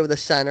going to play with a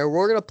center.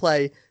 We're going to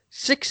play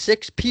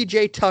 6'6"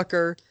 PJ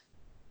Tucker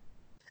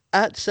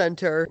at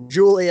center.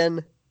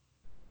 Julien.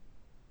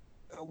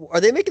 Are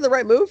they making the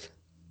right move?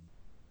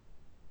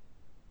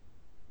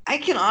 I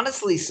can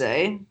honestly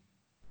say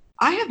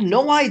I have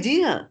no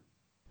idea.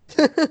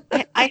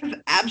 I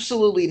have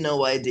absolutely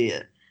no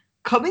idea.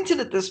 Covington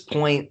at this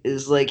point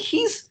is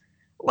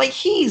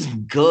he's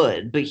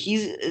good, but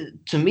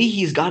to me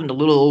he's gotten a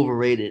little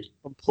overrated.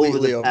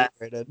 Completely over the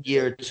overrated.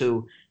 Year or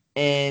two.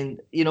 And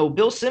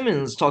Bill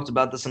Simmons talked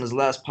about this in his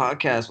last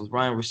podcast with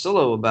Ryan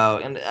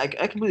Russillo and I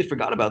completely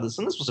forgot about this,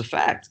 and this was a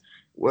fact.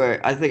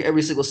 Where I think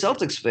every single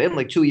Celtics fan,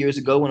 2 years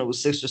ago when it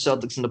was Sixers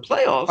Celtics in the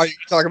playoffs. Are you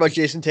talking about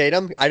Jason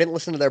Tatum? I didn't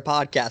listen to their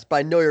podcast, but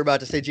I know you're about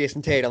to say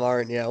Jason Tatum,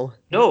 aren't you?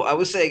 No, I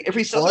was saying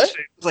every Celtics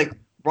fan was like,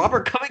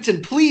 Robert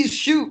Covington, please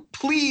shoot.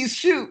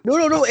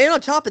 No. And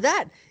on top of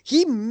that,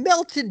 he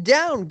melted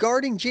down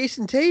guarding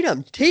Jason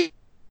Tatum.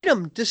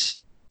 Tatum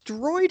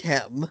destroyed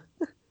him.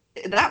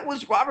 That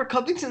was Robert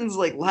Covington's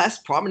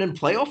last prominent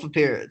playoff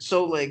appearance.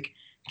 So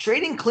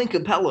trading Clint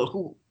Capella,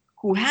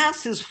 who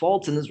has his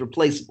faults and is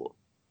replaceable.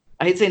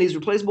 I hate saying he's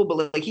replaceable,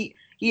 but he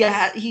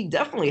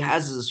definitely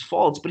has his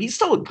faults, but he's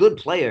still a good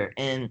player.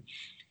 And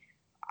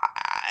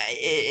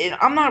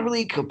I'm not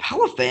really a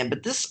Capella fan,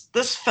 but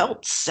this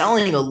felt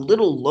selling a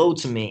little low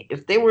to me.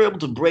 If they were able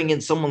to bring in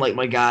someone like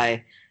my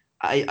guy,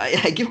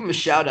 I give him a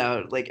shout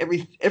out.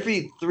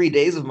 Every 3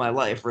 days of my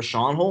life,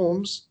 Rashawn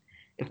Holmes.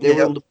 If they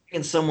were able to bring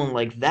in someone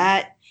like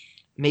that,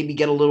 maybe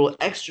get a little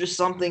extra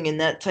something in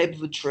that type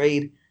of a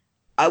trade,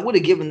 I would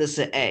have given this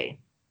an A.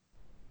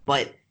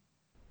 But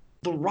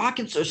the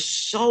Rockets are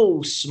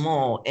so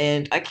small,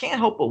 and I can't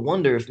help but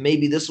wonder if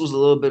maybe this was a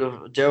little bit of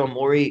Daryl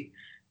Morey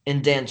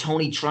and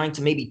D'Antoni trying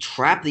to maybe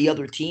trap the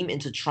other team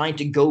into trying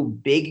to go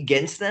big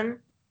against them.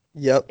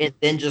 Yep. And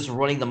then just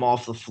running them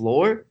off the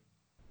floor.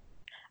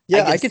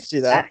 Yeah, I could see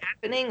that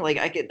happening.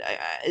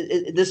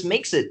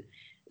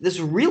 This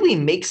really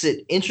makes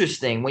it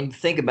interesting when you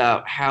think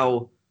about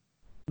how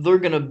they're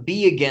going to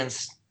be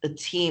against a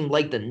team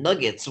like the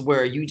Nuggets,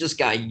 where you just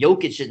got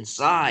Jokic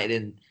inside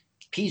and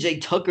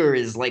PJ Tucker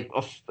is like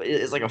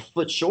a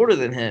foot shorter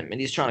than him, and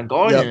he's trying to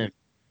guard him.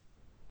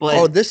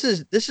 But this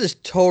is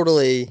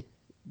totally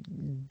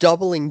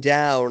doubling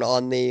down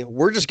on the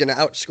we're just going to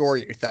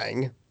outscore you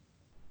thing.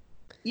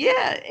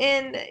 Yeah,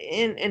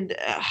 and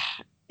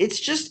it's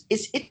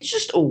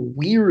just a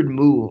weird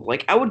move.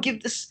 I would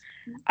give this.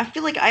 I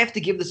feel like I have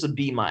to give this a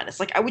B-.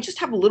 I would just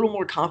have a little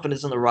more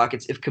confidence in the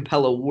Rockets if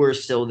Capella were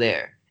still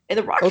there. And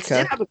the Rockets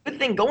did have a good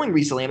thing going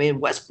recently. I mean,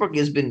 Westbrook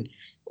has been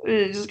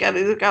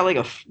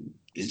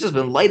he's just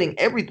been lighting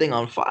everything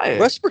on fire.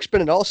 Westbrook's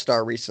been an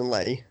all-star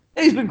recently.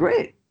 Yeah, he's been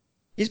great.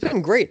 He's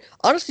been great.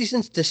 Honestly,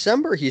 since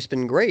December, he's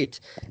been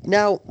great.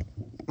 Now,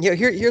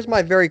 here's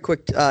my very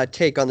quick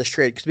take on this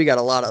trade, because we got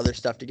a lot of other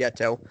stuff to get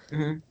to.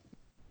 Mm-hmm.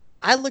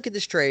 I look at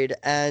this trade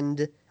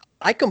and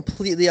I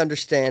completely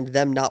understand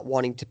them not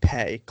wanting to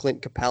pay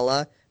Clint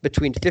Capella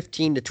between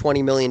 $15 to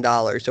 $20 million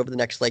over the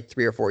next like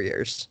 3 or 4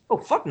 years Oh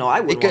fuck no, I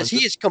wouldn't because want he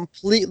to. is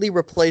completely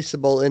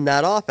replaceable in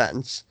that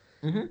offense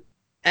Mm-hmm.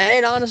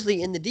 and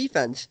honestly in the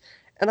defense.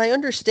 And I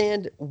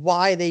understand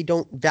why they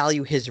don't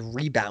value his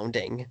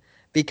rebounding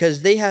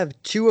because they have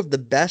two of the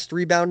best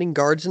rebounding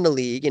guards in the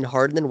league in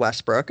Harden and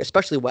Westbrook,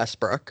 especially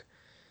Westbrook.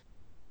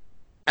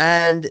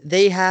 And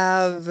they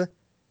have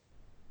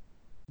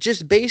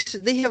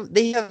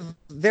they have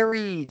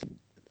very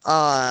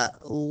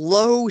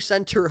low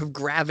center of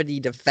gravity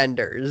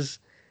defenders,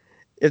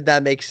 if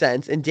that makes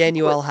sense. And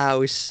Daniel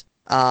House,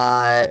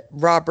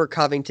 Robert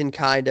Covington,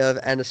 kind of,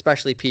 and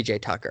especially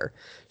PJ Tucker.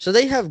 So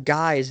they have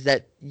guys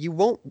that you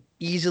won't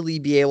easily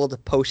be able to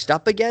post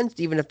up against,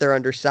 even if they're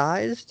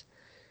undersized.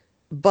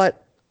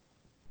 But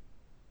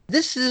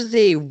this is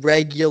a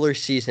regular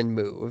season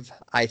move,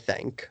 I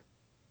think.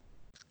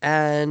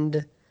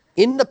 And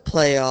in the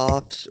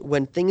playoffs,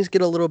 when things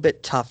get a little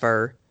bit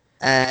tougher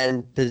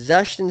and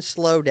possessions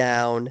slow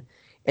down,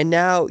 and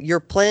now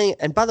you're playing.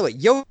 And by the way,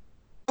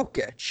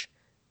 Jokic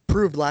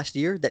proved last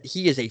year that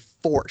he is a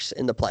force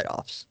in the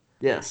playoffs.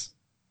 Yes.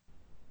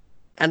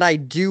 And I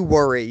do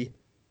worry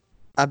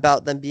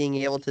about them being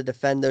able to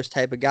defend those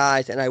type of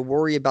guys, and I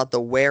worry about the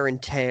wear and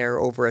tear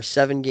over a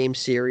 7-game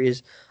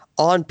series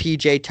on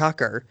PJ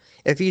Tucker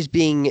if he's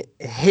being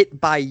hit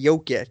by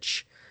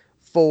Jokic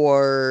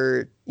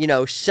for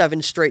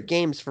 7 straight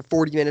games for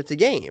 40 minutes a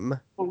game.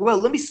 Well,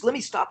 let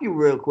me stop you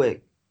real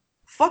quick.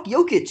 Fuck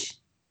Jokic.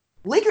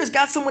 Lakers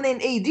got someone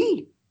named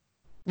AD.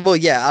 Well,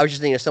 yeah, I was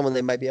just thinking of someone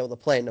they might be able to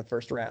play in the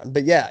first round,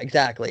 but yeah,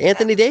 exactly,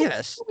 Anthony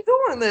Davis. What are we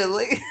doing there?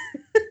 Like,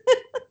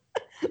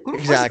 who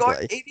the fuck's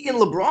guarding Exactly. AD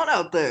and LeBron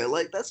out there?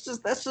 Like, it's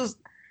just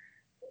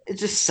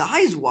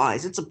size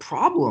wise, it's a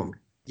problem.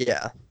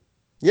 Yeah,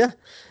 yeah.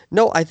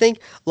 No, I think.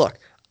 Look,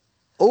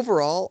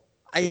 overall,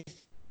 I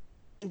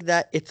think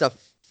that it's a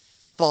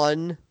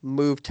fun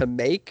move to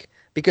make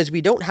because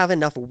we don't have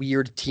enough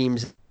weird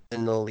teams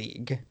in the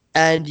league.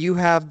 And you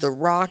have the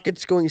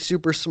Rockets going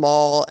super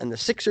small and the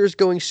Sixers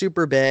going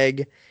super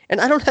big.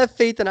 And I don't have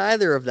faith in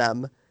either of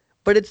them,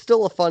 but it's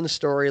still a fun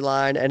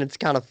storyline and it's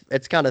kind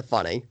of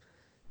funny.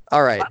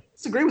 All I right.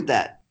 disagree with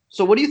that.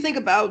 So, what do you think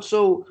about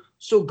so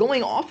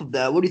going off of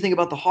that? What do you think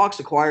about the Hawks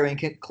acquiring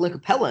Clint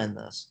Capella in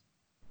this?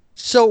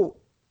 So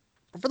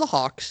for the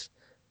Hawks,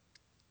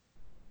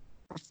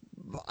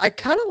 I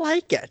kind of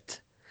like it.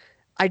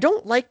 I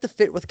don't like the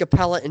fit with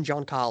Capella and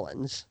John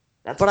Collins,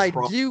 That's a but I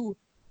problem. do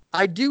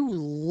I do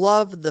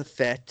love the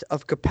fit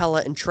of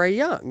Capella and Trey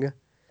Young.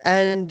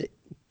 And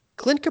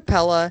Clint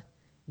Capella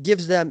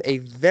gives them a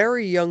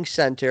very young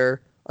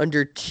center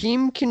under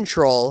team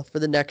control for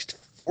the next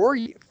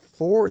 3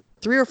 or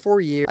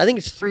 4 years. I think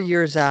it's 3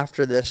 years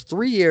after this.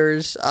 3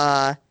 years,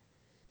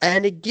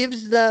 and it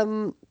gives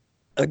them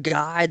a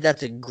guy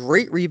that's a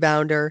great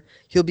rebounder.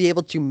 He'll be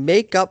able to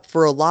make up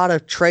for a lot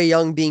of Trey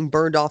Young being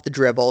burned off the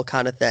dribble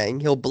kind of thing.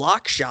 He'll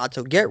block shots,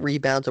 he'll get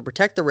rebounds, he'll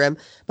protect the rim,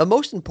 but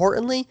most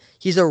importantly,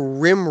 he's a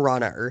rim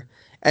runner.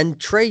 And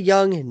Trey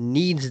Young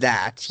needs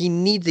that. He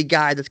needs a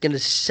guy that's going to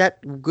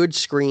set good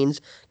screens.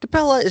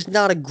 Capella is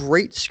not a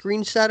great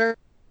screen setter,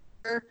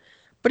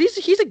 but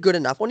he's a good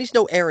enough one. He's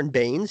no Aaron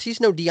Baines. He's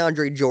no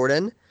DeAndre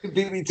Jordan. You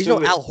beat me He's no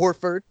to it. Al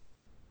Horford.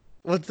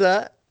 What's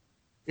that?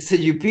 I said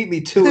you beat me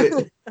to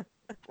it.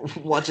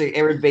 Watching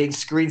Aaron Baines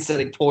screen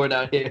setting porn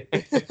out here.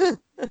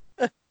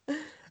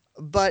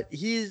 But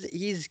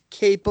he's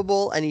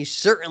capable and he's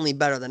certainly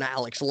better than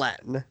Alex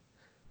Len.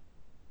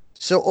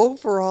 So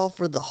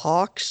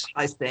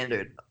High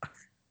standard.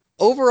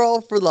 I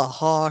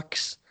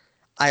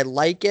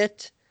like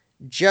it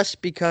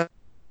just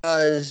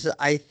because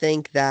I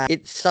think that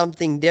it's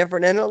something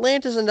different. And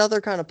Atlanta's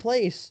another kind of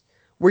place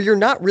where you're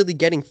not really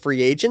getting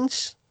free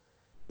agents.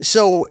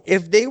 So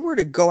if they were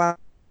to go out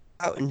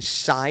and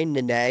sign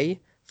Nene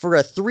for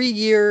a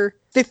 3-year,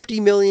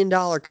 $50 million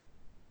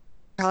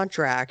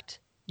contract,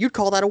 you'd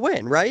call that a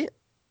win, right?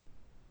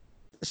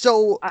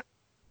 So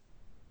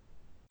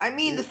I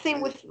mean, the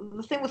thing with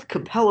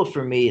Capella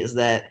for me is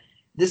that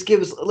this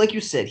gives, like you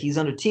said, he's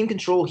under team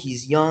control.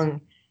 He's young.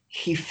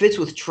 He fits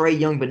with Trey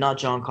Young, but not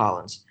John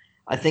Collins.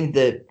 I think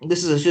that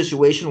this is a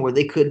situation where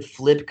they could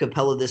flip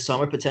Capella this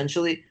summer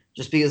potentially,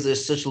 just because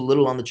there's such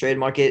little on the trade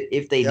market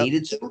if they yep.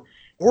 needed to.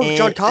 Or John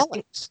And I think,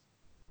 Collins.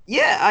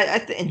 yeah,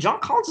 and John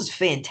Collins is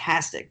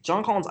fantastic.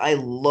 John Collins, I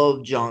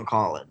love John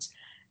Collins.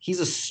 He's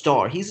a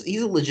star. He's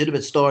a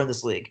legitimate star in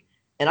this league.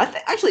 And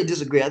actually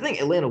disagree. I think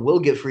Atlanta will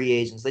get free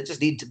agents. They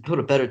just need to put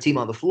a better team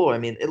on the floor. I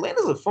mean,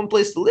 Atlanta's a fun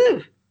place to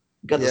live.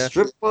 You got the Yeah.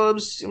 strip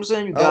clubs. You know what I'm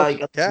saying? You got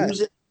the Okay.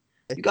 music.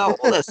 You got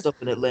all that stuff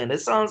in Atlanta.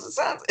 It sounds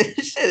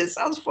shit. It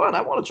sounds fun.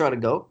 I want to try to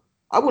go.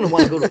 I wouldn't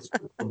want to go to a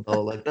strip club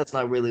though. Like that's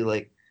not really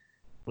like.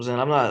 I'm saying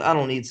I'm not. I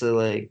don't need to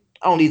like.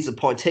 I don't need to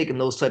partake in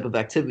those type of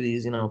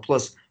activities.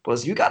 Plus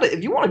you gotta.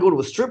 If you want to go to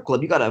a strip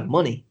club, you gotta have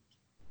money.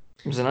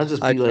 I'm saying I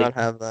just I be do like. not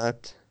have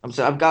that. I'm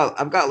saying I've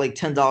got like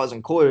 $10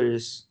 in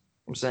quarters.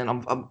 I'm saying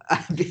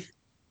I'd be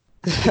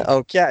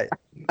Okay.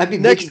 I'd be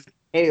Next making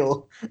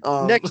hail.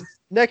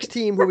 Next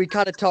team who we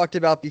kind of talked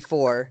about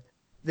before,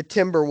 the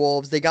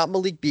Timberwolves. They got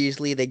Malik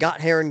Beasley, they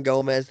got Hernan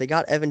Gomez, they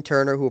got Evan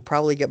Turner, who will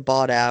probably get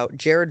bought out,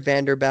 Jared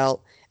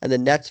Vanderbilt, and the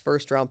Nets'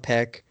 first-round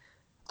pick.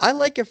 I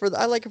like it for the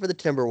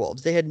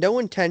Timberwolves. They had no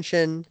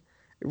intention.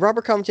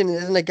 Robert Covington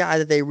isn't a guy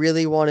that they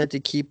really wanted to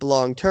keep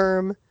long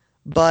term,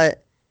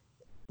 but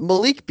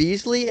Malik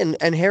Beasley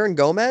and Hernan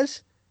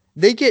Gomez,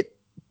 they get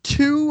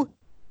two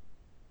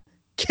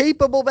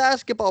capable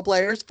basketball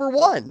players for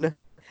one.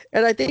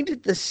 And I think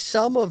that the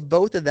sum of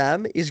both of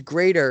them is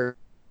greater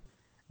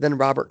than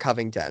Robert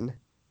Covington.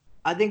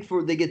 I think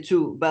they get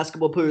two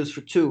basketball players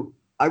for two.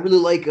 I really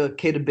like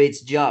Keita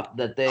Bates-Diop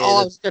that they.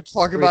 Oh, I was going to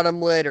talk about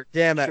him later.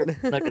 Damn it.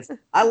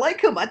 I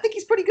like him. I think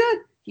he's pretty good.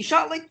 He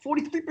shot like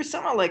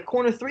 43% on like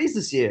corner threes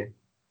this year.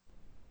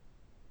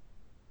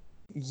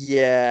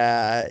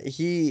 Yeah,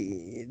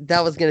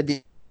 that was going to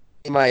be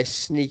my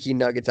sneaky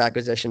Nuggets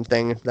acquisition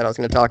thing that I was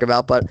going to talk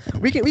about, but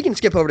we can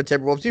skip over to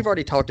Timberwolves. We've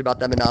already talked about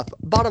them enough.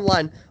 Bottom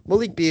line,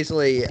 Malik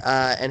Beasley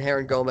and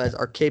Hernan Gomez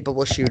are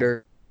capable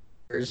shooters.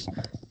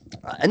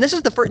 And this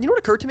is the first. You know what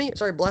occurred to me?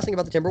 Sorry, blasting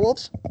about the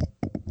Timberwolves.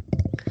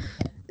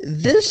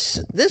 This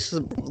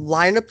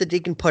lineup that they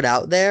can put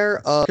out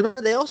there.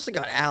 They also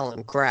got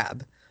Allen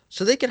Crabbe,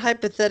 so they could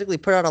hypothetically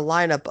put out a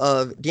lineup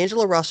of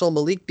D'Angelo Russell,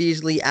 Malik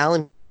Beasley,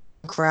 Allen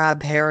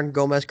Crabbe, Hernan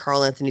Gomez,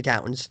 Karl Anthony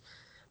Towns.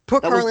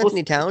 Put Karl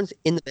Anthony Towns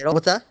in the middle.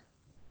 What's that?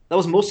 That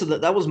was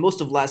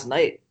most of last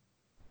night.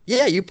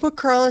 Yeah, you put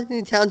Karl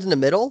Anthony Towns in the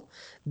middle.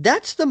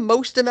 That's the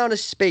most amount of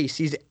space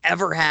he's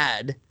ever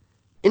had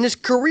in his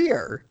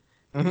career.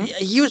 Mm-hmm.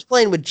 He was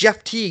playing with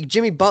Jeff Teague,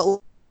 Jimmy Butler,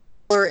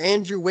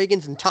 Andrew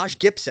Wiggins, and Taj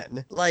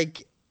Gibson.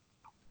 Like,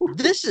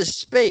 this is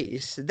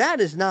space. That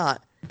is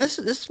not.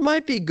 This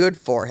might be good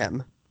for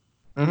him.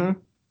 Mm-hmm.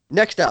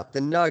 Next up,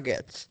 the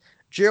Nuggets.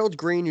 Gerald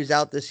Green, who's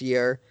out this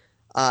year.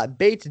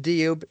 Bates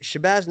Diop,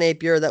 Shabazz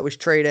Napier that was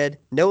traded,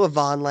 Noah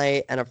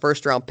Vonleh, and a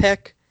first-round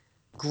pick.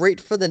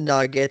 Great for the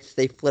Nuggets.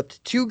 They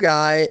flipped three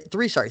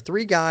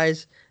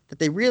guys that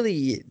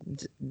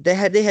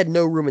they had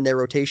no room in their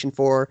rotation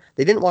for.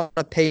 They didn't want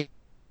to pay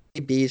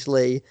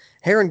Beasley.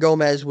 Hernan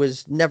Gomez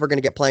was never going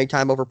to get playing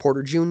time over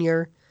Porter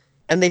Jr.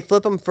 And they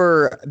flip him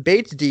for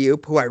Bates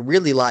Diop, who I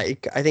really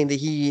like. I think that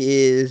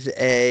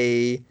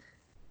he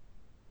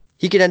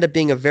could end up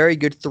being a very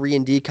good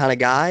 3-and-D kind of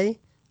guy.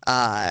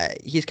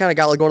 He's kind of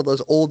got like one of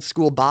those old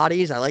school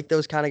bodies. I like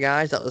those kind of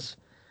guys. That was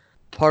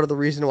part of the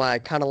reason why I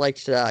kind of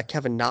liked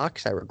Kevin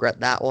Knox. I regret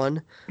that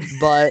one,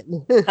 but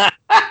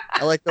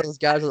I like those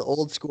guys with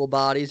old school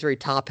bodies, very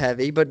top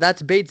heavy. But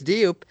that's Bates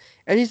Diop,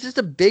 and he's just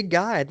a big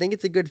guy. I think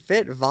it's a good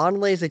fit.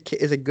 Vonleh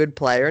is a good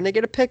player, and they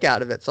get a pick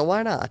out of it. So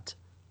why not?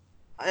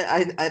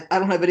 I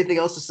don't have anything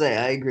else to say.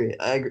 I agree.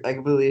 I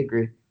completely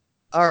agree.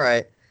 All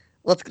right.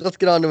 Let's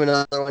get on to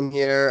another one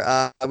here.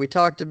 We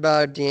talked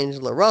about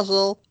D'Angelo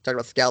Russell. Talked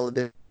about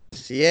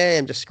Scalabicia.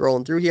 I'm just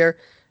scrolling through here.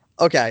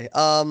 Okay.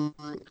 All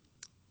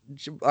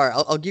right.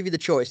 I'll give you the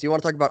choice. Do you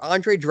want to talk about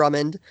Andre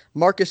Drummond,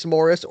 Marcus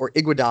Morris, or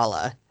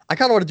Iguodala? I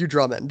kind of want to do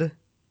Drummond.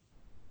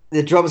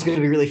 The Drummond's going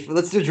to be really.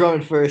 Let's do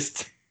Drummond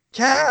first.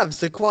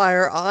 Cavs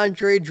acquire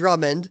Andre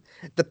Drummond.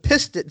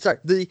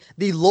 The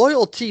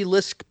loyalty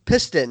list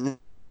Pistons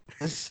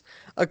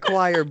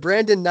acquire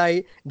Brandon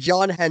Knight,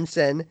 John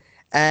Henson,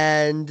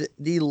 and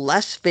the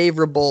less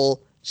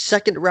favorable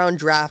second-round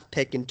draft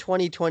pick in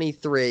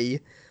 2023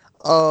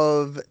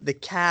 of the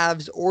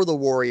Cavs or the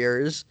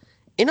Warriors.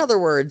 In other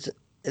words,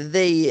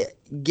 they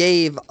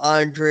gave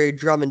Andre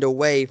Drummond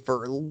away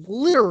for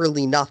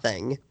literally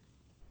nothing.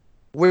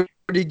 What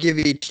do you give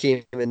each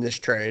team in this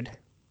trade?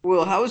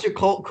 Well, how is your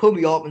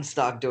Kobe Altman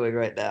stock doing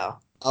right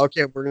now?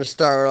 Okay, we're going to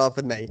start off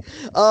with me.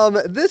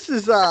 This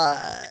is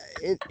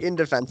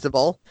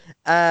indefensible,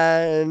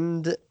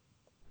 and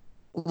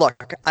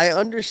look, I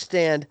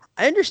understand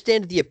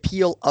the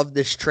appeal of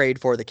this trade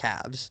for the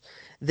Cavs.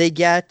 They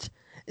get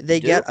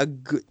a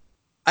good.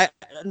 I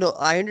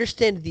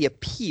understand the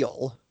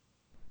appeal.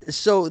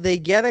 So they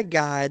get a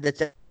guy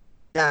that's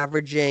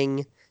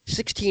averaging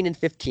 16 and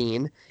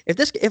 15.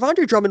 If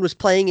Andre Drummond was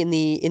playing in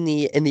the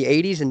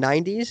 80s and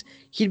 90s,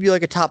 he'd be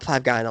like a top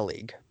 5 guy in the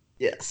league.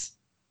 Yes.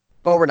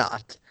 But we're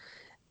not.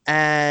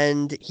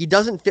 And he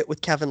doesn't fit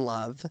with Kevin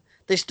Love.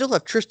 They still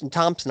have Tristan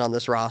Thompson on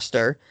this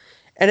roster.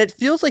 And it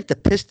feels like the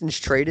Pistons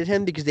traded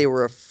him because they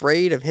were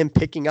afraid of him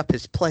picking up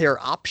his player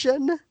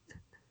option.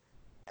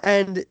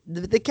 And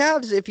the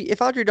Cavs,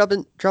 if Andre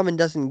Drummond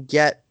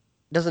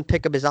doesn't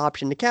pick up his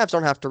option, the Cavs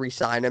don't have to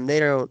re-sign him.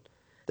 They're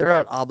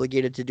not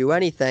obligated to do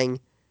anything.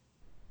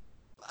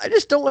 I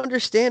just don't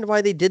understand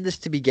why they did this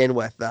to begin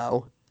with,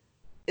 though.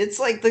 It's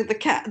like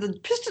the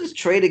Pistons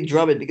trading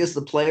Drummond because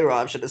of the player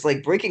option. It's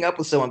like breaking up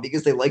with someone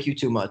because they like you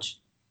too much.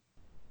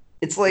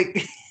 It's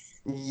like...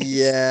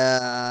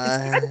 Yeah.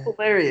 It's kind of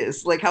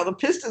hilarious. Like how the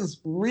Pistons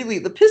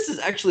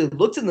actually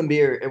looked in the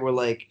mirror and were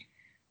like,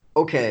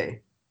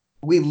 okay,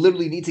 we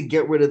literally need to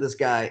get rid of this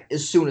guy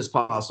as soon as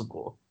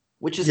possible.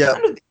 Which is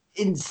kind of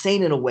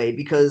insane in a way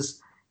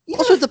because...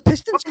 Also, the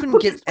Pistons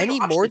couldn't get any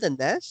more than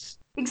this?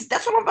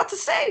 That's what I'm about to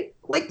say.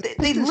 Like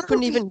they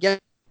couldn't even get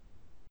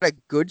a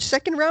good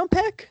second-round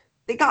pick?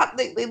 they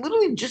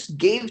literally just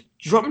gave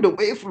Drummond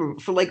away for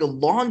like a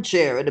lawn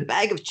chair and a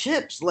bag of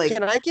chips. I'm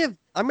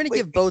gonna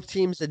give both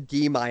teams a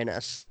D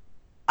minus.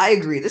 I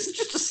agree. This is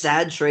just a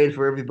sad trade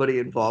for everybody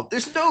involved.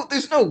 There's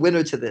no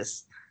winner to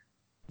this.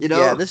 You Yeah,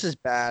 know, this is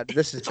bad.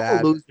 This is it's all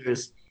bad.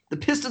 losers. The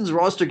Pistons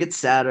roster gets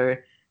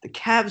sadder. The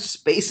Cavs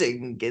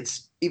spacing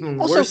gets even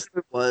Also, worse than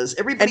it was. and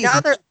Everybody's now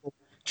they're miserable.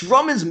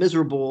 Drummond's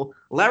miserable.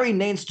 Larry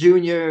Nance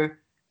Jr.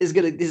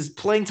 His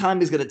playing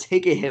time is gonna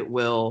take a hit.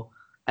 Will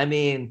I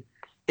mean,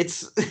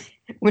 it's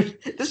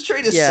this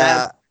trade is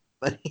yeah, sad.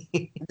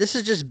 Buddy. this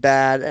is just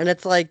bad. And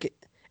it's like,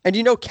 and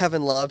you know,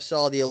 Kevin Love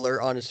saw the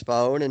alert on his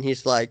phone, and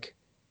he's like,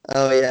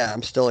 "Oh yeah,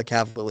 I'm still a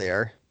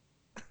Cavalier."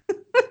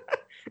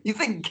 You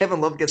think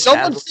Kevin Love gets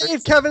Someone Cavs save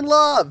alerts? Kevin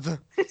Love.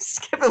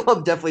 Kevin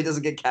Love definitely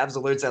doesn't get Cavs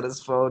alerts on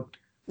his phone.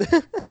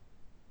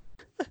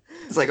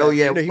 It's like, oh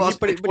yeah, No, we lost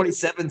by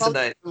 27 probably,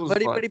 tonight. It was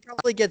fun. but he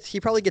probably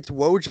gets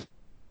Woj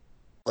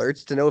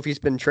alerts to know if he's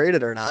been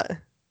traded or not.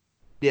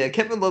 Yeah,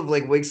 Kevin Love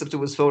like wakes up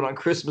to his phone on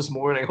Christmas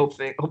morning,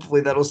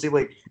 hopefully that'll see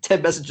like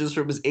 10 messages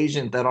from his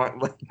agent that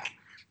aren't like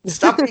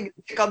stop being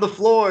a dick on the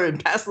floor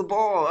and pass the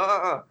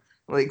ball.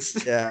 Like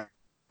Yeah.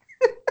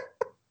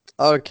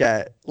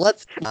 Okay,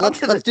 let's to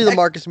the do the next-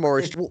 Marcus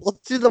Morris.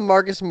 Let's do the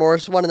Marcus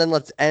Morris one, and then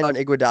let's end on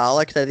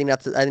Iguodala because I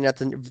think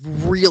that's a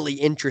really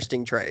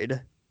interesting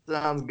trade.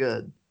 sounds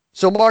good.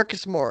 So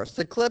Marcus Morris,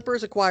 the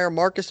Clippers acquire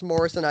Marcus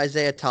Morris and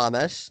Isaiah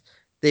Thomas.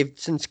 They've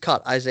since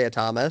cut Isaiah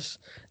Thomas.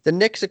 The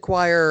Knicks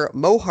acquire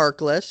Mo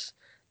Harkless,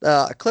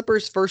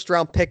 Clippers first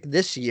round pick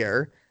this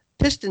year,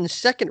 Pistons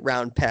second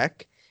round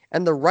pick,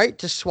 and the right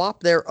to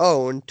swap their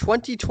own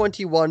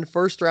 2021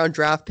 first round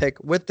draft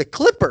pick with the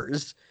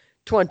Clippers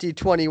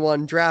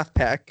 2021 draft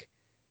pick.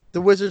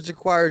 The Wizards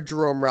acquired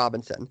Jerome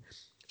Robinson.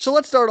 So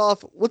let's start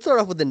off with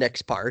the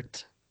Knicks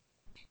part.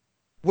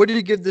 What do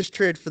you give this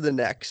trade for the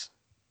Knicks?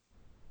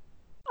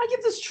 I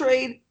give this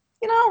trade,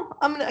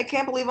 I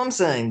can't believe I'm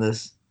saying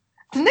this.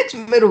 The Knicks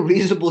made a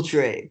reasonable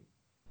trade.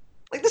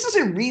 Like this is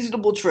a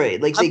reasonable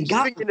trade. Like I'm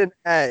giving it an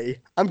A.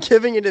 I'm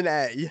giving it an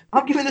A.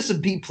 I'm giving this a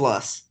B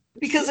plus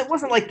because it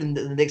wasn't like the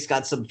Knicks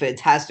got some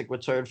fantastic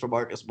return for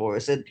Marcus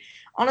Morris. And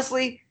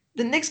honestly,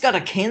 the Knicks got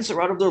a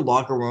cancer out of their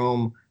locker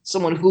room.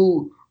 Someone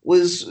who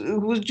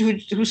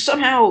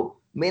somehow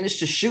managed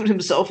to shoot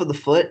himself in the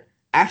foot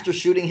after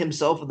shooting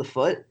himself in the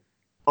foot.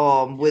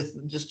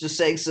 With just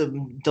saying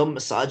some dumb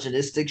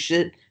misogynistic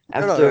shit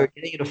after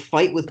getting in a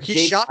fight with He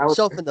Jake shot Crowder.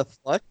 himself in the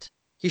foot.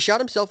 He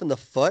shot himself in the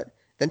foot,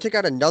 then took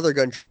out another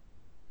gun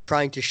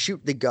trying to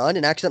shoot the gun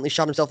and accidentally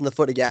shot himself in the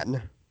foot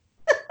again.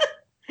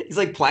 He's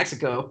like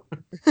Plaxico.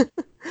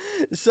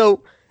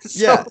 So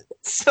yeah.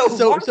 So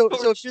long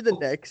if you're the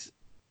Knicks,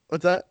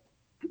 what's that?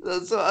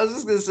 So I was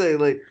just gonna say,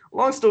 like,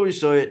 long story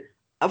short,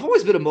 I've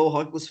always been a Mo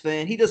Harkless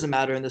fan. He doesn't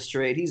matter in this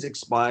trade. He's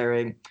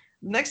expiring.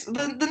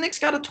 The Knicks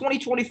got a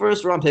 2020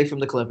 first round pick from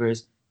the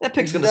Clippers. That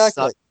pick's gonna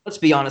suck. Let's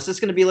be honest. It's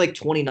gonna be like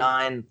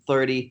 29,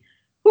 30.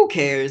 Who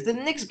cares? The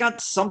Knicks got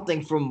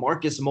something from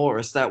Marcus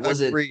Morris that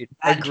wasn't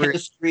bad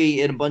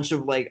chemistry and a bunch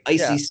of like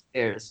icy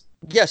stares.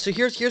 Yeah. So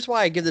here's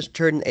why I give this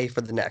trade an A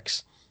for the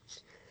Knicks.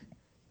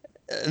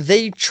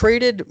 They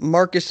traded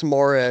Marcus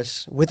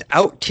Morris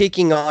without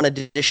taking on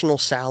additional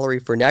salary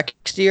for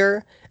next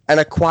year and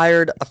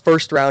acquired a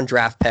first-round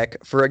draft pick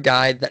for a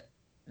guy that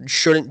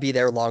shouldn't be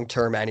there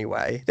long-term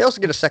anyway. They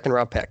also get a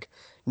second-round pick.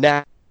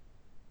 Now,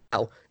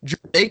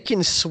 they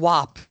can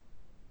swap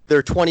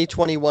their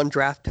 2021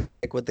 draft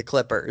pick with the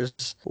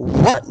Clippers.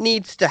 What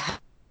needs to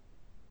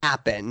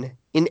happen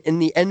in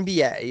the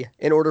NBA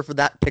in order for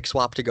that pick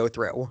swap to go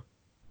through?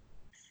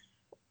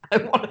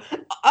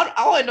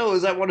 All I know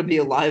is I want to be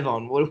alive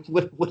on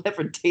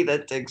whatever day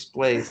that takes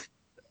place.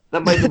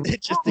 That might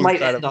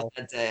end on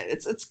that day.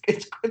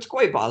 It's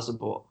quite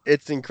possible.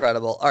 It's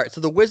incredible. All right, so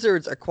the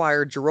Wizards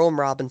acquired Jerome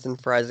Robinson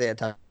for Isaiah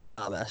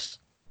Thomas.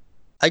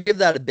 I give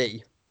that a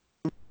B.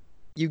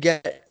 You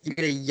get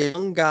a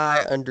young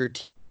guy under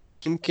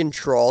team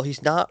control.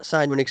 He's not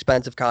signed to an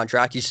expensive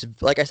contract. He's,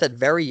 like I said,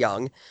 very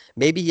young.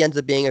 Maybe he ends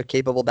up being a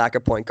capable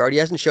backup point guard. He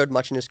hasn't showed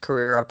much in his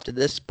career up to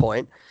this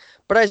point,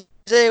 but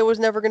Isaiah was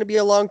never going to be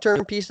a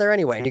long-term piece there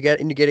anyway. And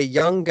you get a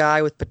young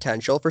guy with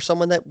potential for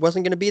someone that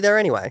wasn't going to be there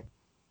anyway.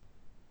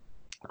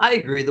 I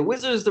agree. The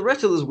rest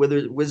of this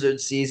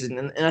Wizards season,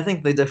 and I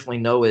think they definitely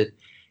know it,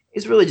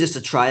 is really just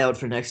a tryout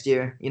for next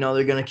year. They're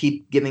going to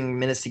keep giving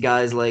minutes to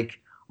guys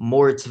like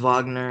Moritz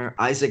Wagner,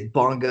 Isaac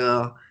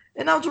Bonga,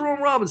 and now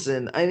Jerome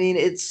Robinson. I mean,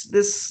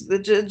 just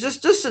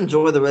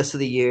enjoy the rest of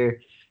the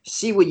year.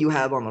 See what you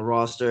have on the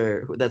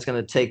roster that's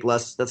going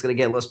to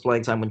get less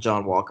playing time when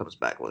John Wall comes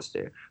back last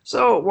year.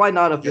 So why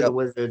not if you're the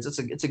Wizards?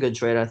 It's a good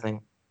trade, I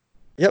think.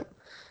 Yep.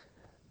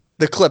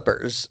 The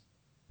Clippers.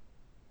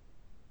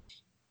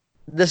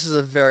 This is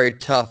a very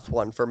tough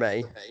one for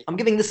me. I'm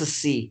giving this a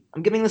C.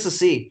 I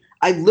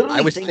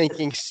was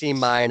thinking C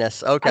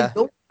minus. Okay.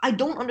 I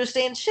don't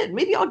understand shit.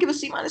 Maybe I'll give a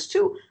C minus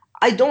too.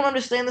 I don't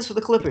understand this for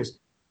the Clippers.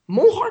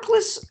 Mo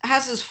Harkless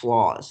has his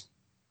flaws.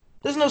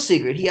 There's no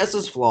secret. He has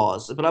his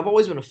flaws, but I've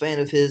always been a fan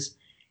of his.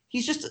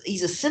 He's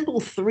a simple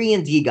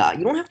 3-and-D guy.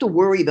 You don't have to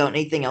worry about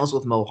anything else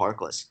with Mo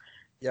Harkless.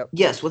 Yep.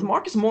 Yes, with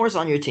Marcus Morris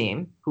on your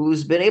team,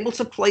 who's been able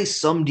to play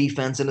some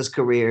defense in his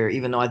career,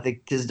 even though I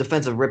think his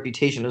defensive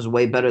reputation is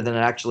way better than it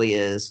actually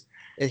is.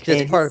 It's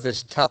And part of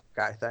his his tough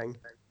guy thing.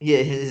 yeah,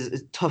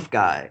 his tough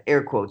guy,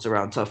 air quotes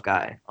around tough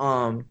guy.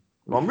 Well,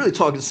 I'm really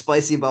talking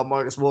spicy about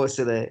Marcus Morris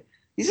today.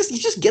 He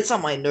just gets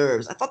on my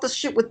nerves. I thought the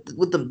shit with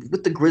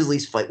the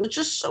Grizzlies fight was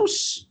just so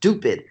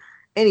stupid.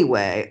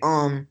 Anyway,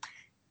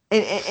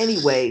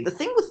 anyway, the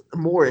thing with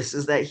Morris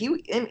is that he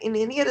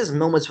had his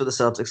moments for the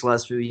Celtics the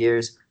last few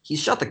years. He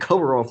shot the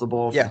cover off the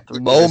ball from Yeah, three.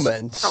 Shot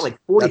moments. like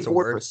That's a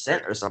word.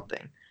 44% or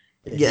something.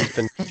 Yeah, Yeah. he's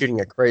been shooting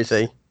it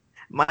crazy.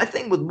 My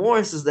thing with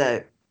Morris is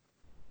that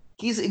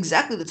he's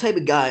exactly the type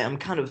of guy I'm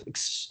kind of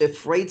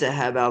afraid to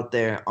have out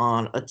there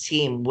on a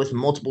team with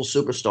multiple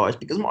superstars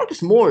because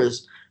Marcus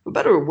Morris, for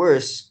better or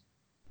worse,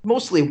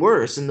 mostly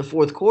worse in the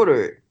fourth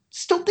quarter,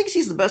 still thinks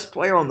he's the best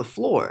player on the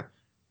floor.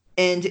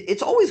 And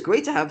it's always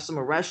great to have some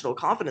irrational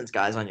confidence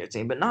guys on your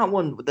team, but not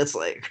one that's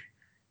like,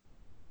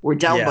 we're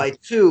down Yeah. by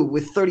 2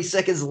 with 30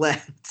 seconds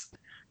left.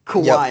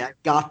 Kawhi, Yep. I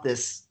got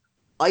this.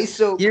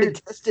 ISO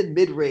contested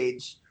mid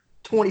range,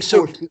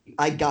 24 feet.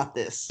 I got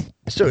this.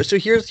 So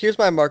here's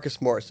my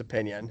Marcus Morris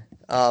opinion.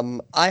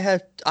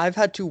 I've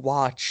had to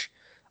watch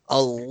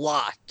a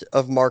lot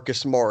of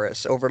Marcus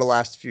Morris over the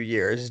last few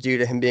years due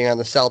to him being on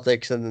the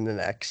Celtics and then the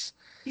Knicks.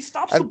 He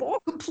stops the ball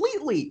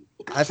completely.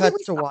 I've had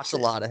to watch a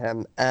lot of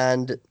him,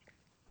 and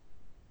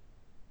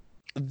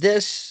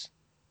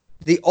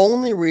the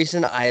only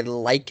reason I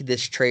like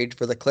this trade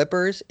for the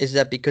Clippers is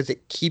that because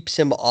it keeps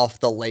him off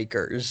the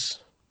Lakers.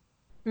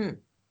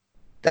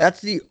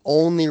 That's the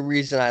only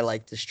reason I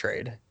like this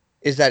trade,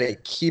 is that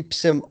it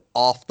keeps him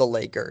off the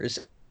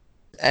Lakers.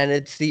 And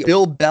it's the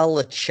Bill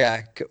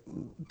Belichick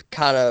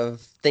kind of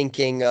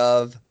thinking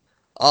of,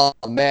 oh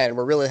man,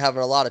 we're really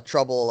having a lot of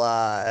trouble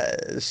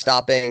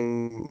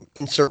stopping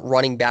insert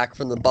running back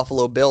from the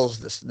Buffalo Bills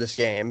this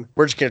game.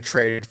 We're just going to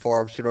trade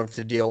for him so we don't have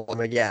to deal with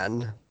him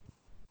again.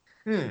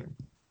 And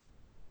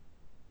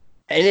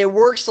it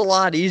works a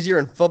lot easier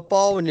in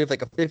football when you have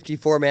like a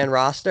 54-man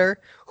roster.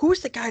 Who was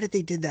the guy that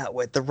they did that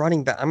with? The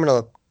running back. I'm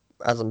going to,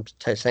 as I'm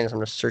saying this, I'm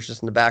going to search this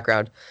in the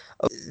background.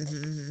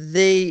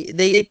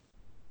 They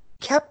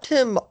kept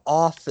him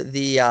off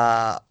the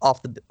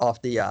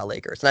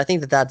Lakers, and I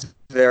think that's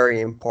very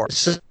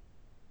important.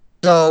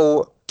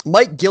 So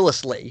Mike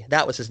Gillislee,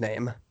 that was his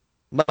name.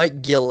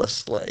 Mike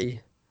Gillislee.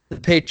 The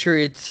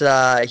Patriots,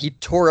 he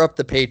tore up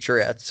the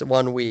Patriots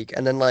 1 week,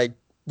 and then like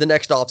the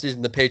next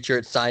offseason, the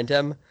Patriots signed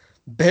him,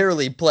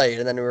 barely played,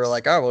 and then we were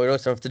like, oh, well, we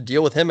don't have to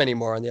deal with him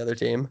anymore on the other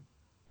team.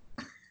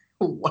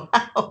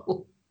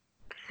 Wow.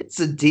 It's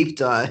a deep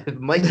dive.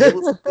 Mike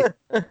Gillislee.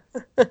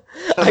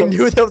 I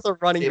knew that was a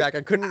running back.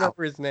 I couldn't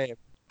remember his name.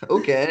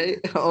 Okay.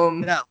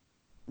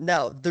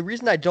 Now, the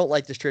reason I don't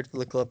like this trade for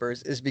the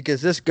Clippers is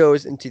because this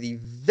goes into the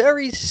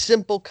very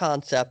simple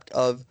concept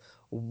of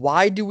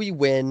why do we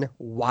win?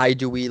 Why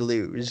do we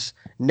lose?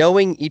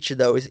 Knowing each of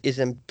those is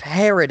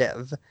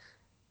imperative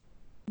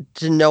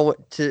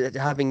to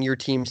having your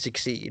team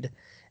succeed.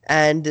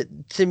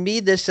 And to me,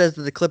 this says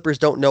that the Clippers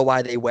don't know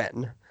why they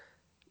win.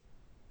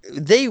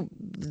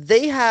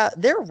 They have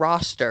their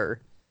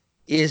roster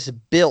is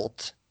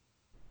built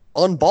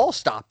on ball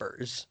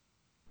stoppers.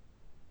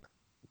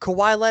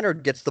 Kawhi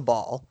Leonard gets the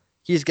ball.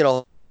 He's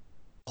going to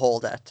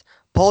hold it.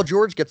 Paul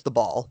George gets the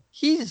ball.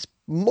 He's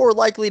more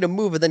likely to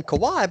move it than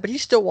Kawhi, but he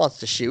still wants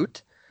to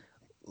shoot.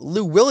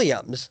 Lou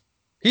Williams,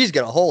 he's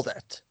going to hold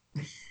it.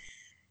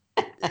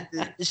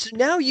 So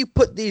now you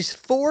put these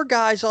 4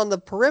 guys on the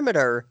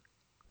perimeter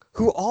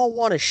who all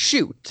want to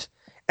shoot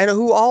and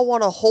who all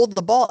want to hold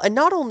the ball and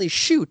not only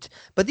shoot,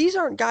 but these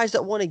aren't guys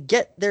that want to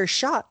get their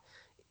shot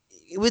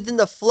within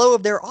the flow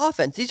of their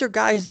offense. These are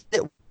guys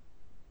that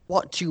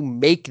want to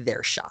make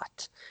their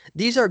shot.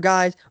 These are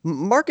guys.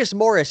 Marcus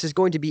Morris is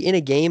going to be in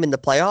a game in the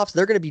playoffs.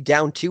 They're going to be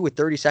down 2 with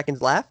 30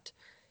 seconds left.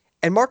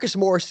 And Marcus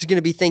Morris is going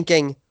to be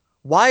thinking,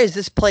 why is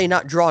this play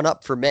not drawn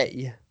up for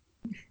me?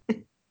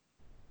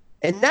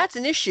 And that's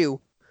an issue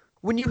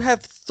when you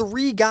have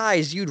 3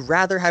 guys you'd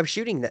rather have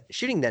shooting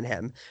than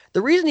him.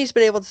 The reason he's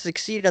been able to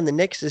succeed on the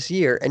Knicks this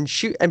year and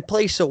shoot and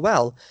play so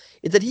well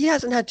is that he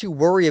hasn't had to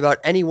worry about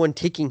anyone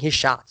taking his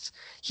shots.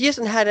 He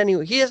hasn't had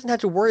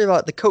to worry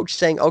about the coach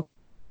saying,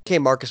 okay,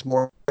 Marcus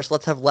Morris,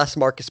 let's have less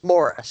Marcus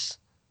Morris.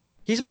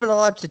 He's been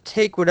allowed to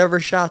take whatever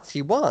shots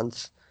he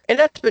wants. And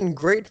that's been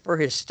great for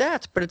his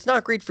stats, but it's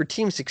not great for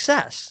team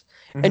success.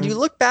 Mm-hmm. And you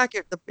look back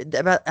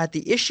at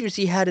the issues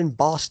he had in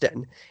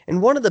Boston,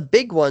 and one of the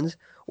big ones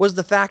was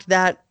the fact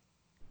that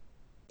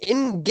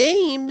in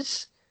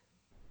games,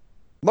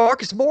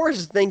 Marcus Morris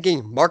is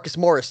thinking, Marcus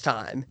Morris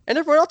time. And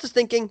everyone else is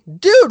thinking,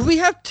 dude, we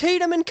have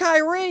Tatum and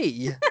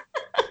Kyrie.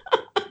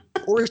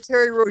 Or as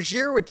Terry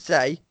Rozier would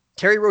say,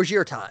 Terry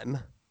Rozier time.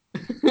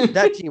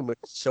 That team was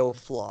so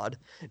flawed.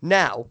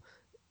 Now,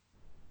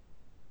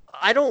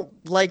 I don't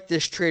like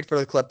this trade for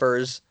the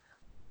Clippers.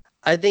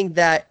 I think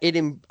that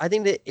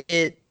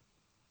it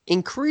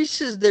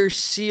increases their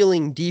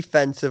ceiling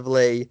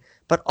defensively,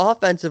 but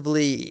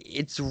offensively,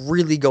 it's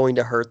really going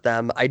to hurt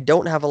them. I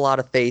don't have a lot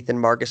of faith in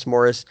Marcus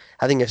Morris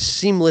having a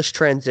seamless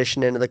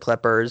transition into the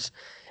Clippers.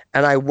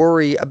 And I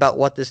worry about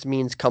what this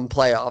means come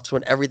playoffs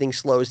when everything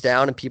slows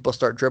down and people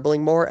start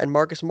dribbling more and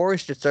Marcus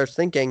Morris just starts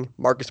thinking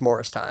Marcus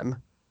Morris time.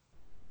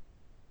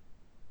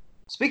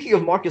 Speaking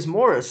of Marcus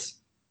Morris,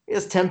 he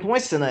has 10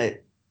 points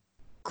tonight.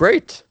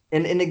 Great.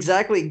 And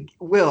exactly,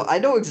 Will, I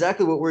know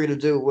exactly what we're going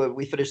to do when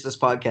we finish this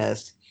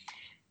podcast.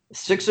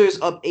 Sixers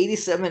up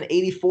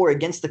 87-84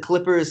 against the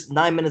Clippers,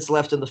 9 minutes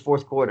left in the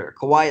fourth quarter.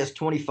 Kawhi has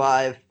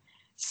 25,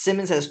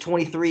 Simmons has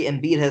 23,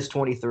 and Embiid has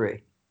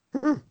 23.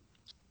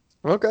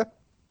 Okay.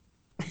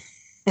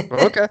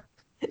 Okay.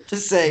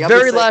 Just saying.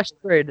 Very last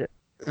trade.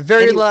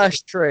 Very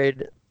last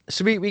trade.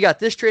 So we got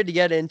this trade to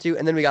get into,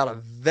 and then we got a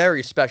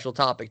very special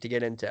topic to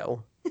get into.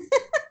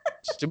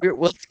 So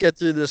let's get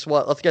through this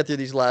one. Let's get through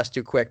these last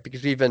two quick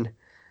because we've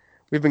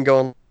been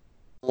going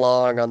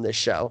long on this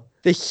show.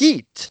 The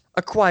Heat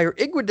acquire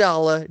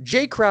Iguodala,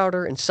 Jay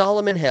Crowder, and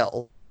Solomon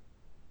Hill.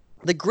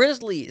 The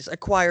Grizzlies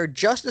acquire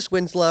Justice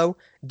Winslow,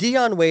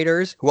 Dion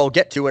Waiters, who I'll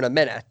get to in a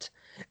minute,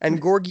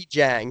 and Gorgie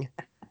Jang.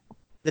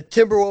 The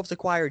Timberwolves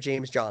acquire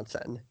James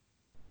Johnson.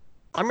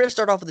 I'm going to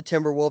start off with the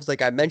Timberwolves,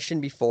 like I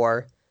mentioned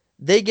before.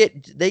 They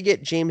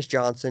get James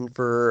Johnson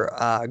for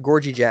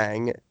Gorgie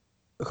Jang,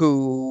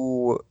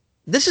 who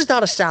this is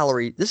not a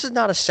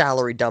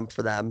salary dump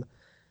for them.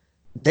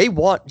 They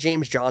want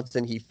James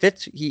Johnson. He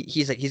fits.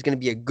 He's going to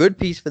be a good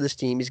piece for this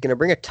team. He's going to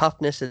bring a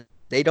toughness that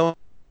they don't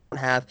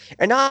have,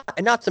 and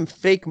not some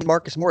fake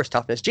Marcus Morris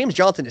toughness. James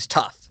Johnson is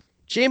tough.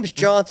 James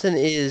Johnson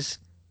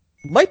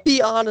might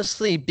be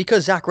honestly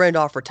because Zach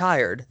Randolph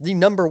retired, the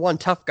number one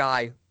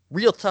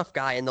real tough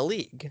guy in the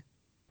league.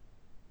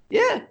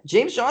 Yeah,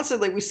 James Johnson,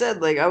 like we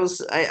said, like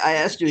I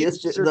asked you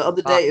yesterday, the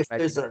other day if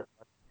there's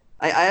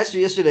I asked you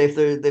yesterday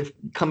if they've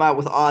come out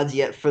with odds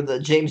yet for the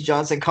James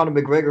Johnson Conor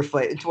McGregor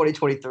fight in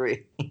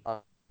 2023.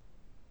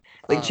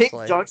 Like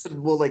James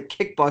Johnson will like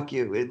kickbuck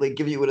you and like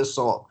give you an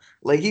assault.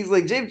 Like he's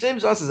like James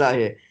Johnson's out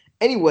here.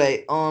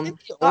 Anyway, I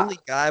think the only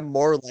guy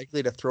more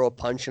likely to throw a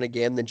punch in a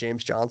game than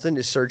James Johnson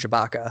is Serge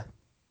Ibaka.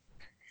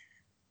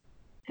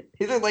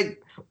 Either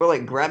like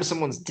grab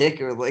someone's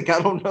dick or like I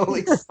don't know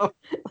like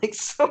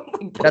some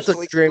that's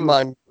what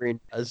Draymond Green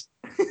does.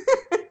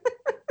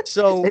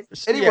 So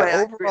anyway,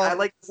 yeah, overall, I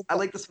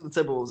like this for the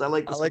Timberwolves. I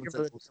like this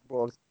for the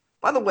Timberwolves.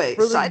 By the way,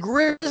 for the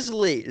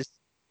Grizzlies,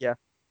 yeah,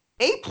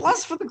 A+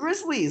 for the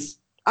Grizzlies.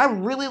 I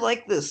really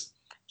like this.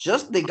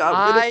 Just they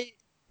got rid of.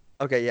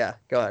 Okay, yeah,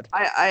 go ahead.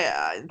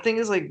 I thing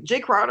is like Jay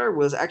Crowder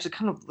was actually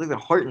kind of like the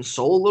heart and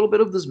soul a little bit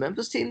of this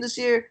Memphis team this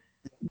year.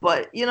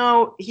 But, you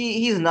know,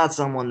 he's not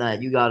someone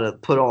that you got to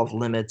put off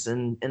limits,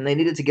 and they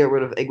needed to get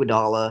rid of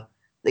Iguodala.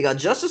 They got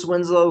Justice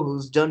Winslow,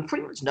 who's done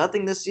pretty much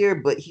nothing this year,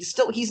 but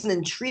he's an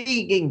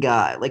intriguing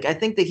guy. Like, I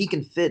think that he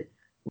can fit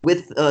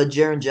with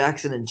Jaren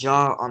Jackson and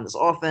Ja on this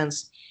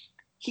offense.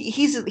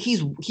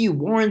 He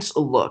warrants a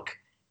look.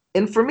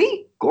 And for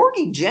me,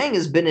 Gorgie Jang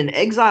has been in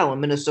exile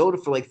in Minnesota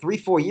for like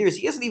 3-4 years.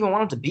 He hasn't even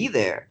wanted to be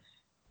there.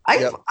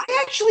 I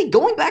actually,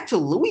 going back to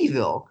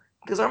Louisville,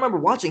 because I remember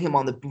watching him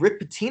on the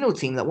Rick Pitino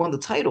team that won the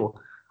title.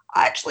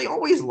 I actually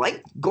always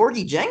liked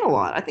Gorgie Jang a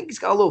lot. I think he's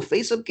got a little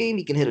face-up game.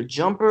 He can hit a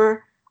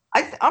jumper.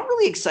 I'm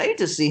really excited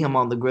to see him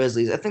on the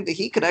Grizzlies. I think that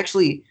he could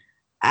actually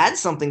add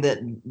something that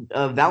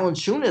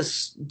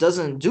Valanciunas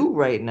doesn't do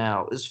right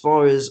now as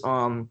far as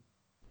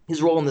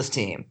his role in this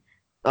team.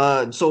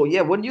 So,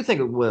 yeah, what do you think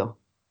of Will?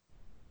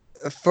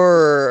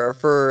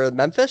 For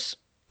Memphis?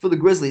 For the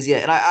Grizzlies, yeah.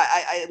 And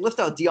I lift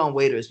out Dion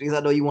Waiters because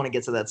I know you want to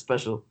get to that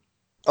special.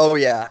 Oh,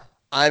 yeah.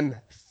 I'm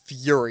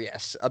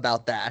furious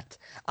about that.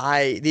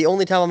 The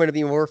only time I'm going to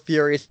be more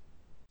furious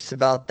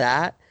about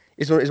that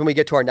is when we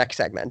get to our next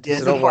segment. Yeah,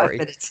 so don't worry.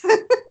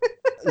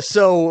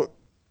 So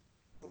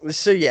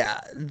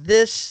yeah,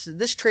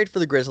 this trade for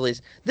the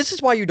Grizzlies, this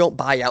is why you don't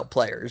buy out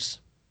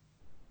players.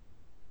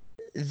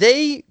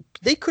 They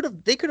could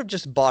have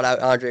just bought out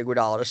Andre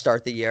Iguodala to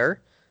start the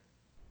year.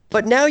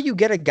 But now you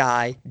get a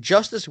guy,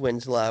 Justice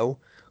Winslow,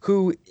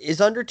 who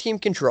is under team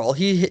control.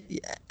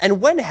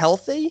 And when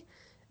healthy,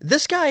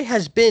 this guy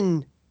has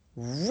been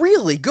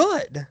really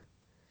good.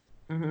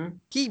 Mm-hmm.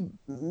 He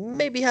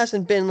maybe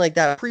hasn't been like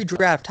that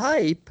pre-draft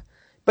hype,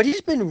 but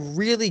he's been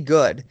really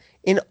good.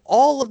 In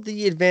all of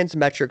the advanced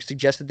metrics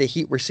suggest that the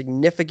Heat were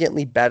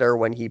significantly better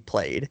when he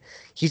played.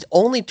 He's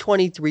only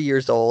 23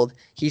 years old.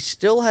 He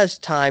still has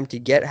time to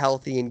get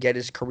healthy and get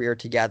his career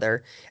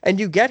together. And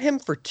you get him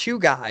for two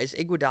guys,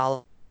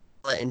 Iguodala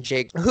and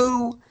Jake,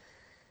 who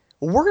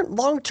weren't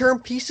long-term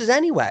pieces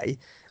anyway.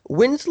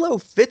 Winslow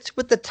fits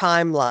with the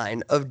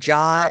timeline of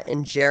Ja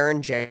and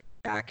Jaren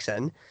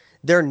Jackson.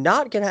 They're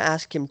not going to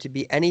ask him to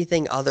be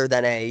anything other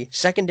than a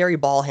secondary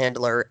ball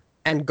handler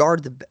and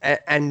guard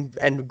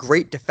and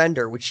great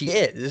defender, which he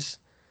is.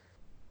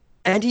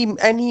 And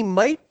he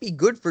might be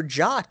good for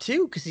Ja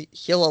too, because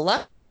he'll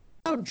allow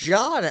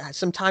Ja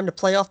some time to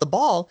play off the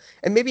ball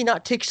and maybe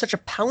not take such a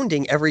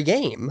pounding every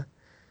game.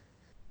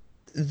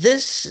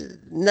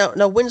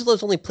 Now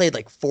Winslow's only played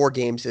like 4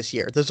 games this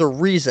year. There's a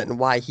reason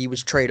why he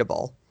was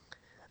tradable.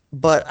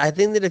 But I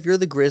think that if you're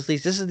the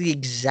Grizzlies, this is the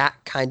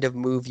exact kind of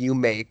move you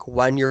make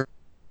when you're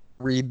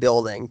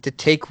rebuilding to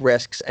take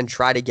risks and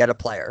try to get a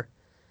player.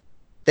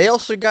 They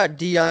also got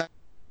Dion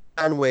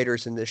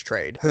Waiters in this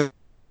trade,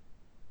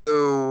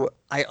 who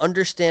I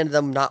understand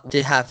them not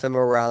to have him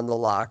around the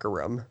locker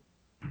room,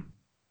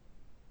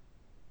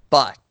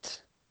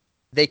 but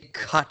they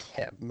cut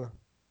him.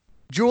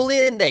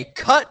 Julien, they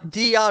cut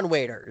Dion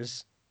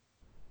Waiters.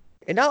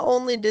 And not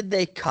only did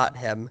they cut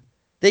him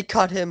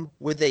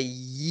with a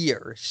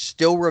year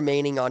still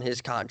remaining on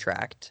his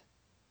contract.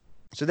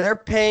 So they're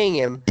paying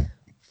him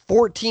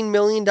 $14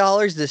 million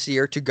this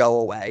year to go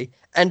away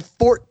and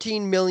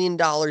 $14 million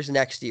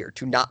next year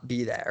to not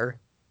be there.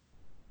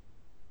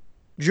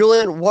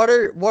 Julien, what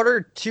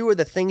are two of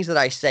the things that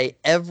I say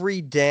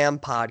every damn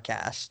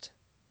podcast?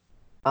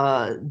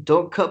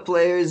 Don't cut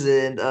players,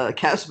 and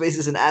cap space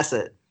is an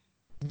asset.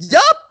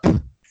 Yup!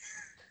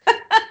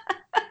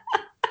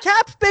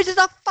 Cap space is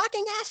a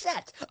fucking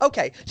asset.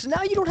 Okay, so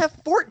now you don't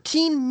have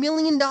 $14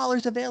 million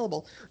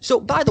available. So,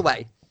 by the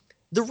way,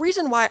 the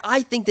reason why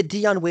I think that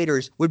Dion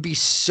Waiters would be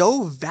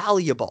so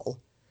valuable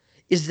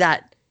is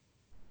that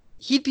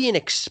he'd be an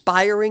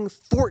expiring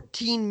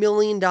 $14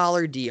 million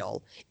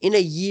deal in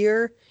a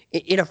year,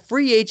 in a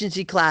free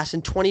agency class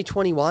in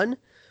 2021,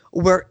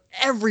 where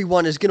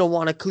everyone is going to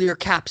want to clear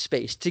cap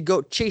space to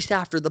go chase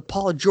after the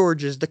Paul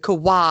Georges, the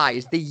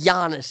Kawhis, the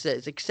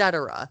Giannis's,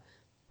 etc.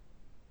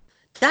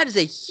 That is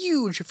a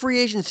huge free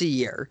agency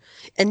year.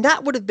 And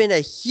that would have been a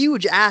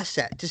huge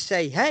asset to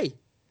say, hey,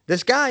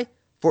 this guy,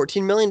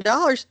 $14 million,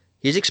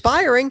 he's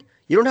expiring.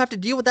 You don't have to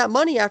deal with that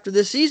money after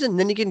this season.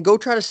 Then you can go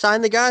try to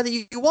sign the guy that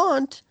you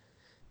want.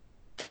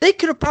 They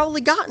could have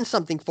probably gotten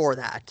something for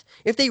that.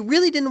 If they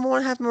really didn't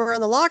want to have him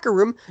around the locker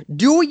room,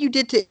 do what you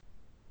did to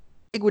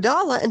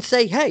Iguodala and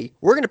say, hey,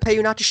 we're going to pay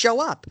you not to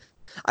show up.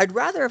 I'd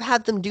rather have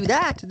had them do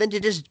that than to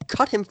just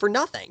cut him for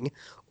nothing.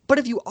 But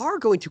if you are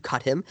going to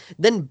cut him,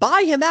 then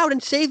buy him out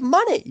and save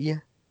money.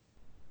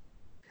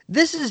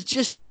 This is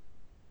just,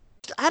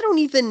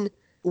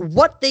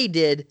 what they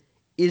did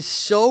is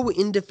so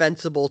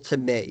indefensible to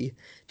me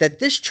that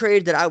this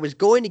trade that I was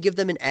going to give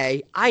them an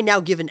A, I now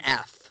give an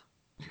F.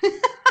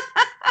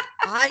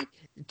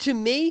 To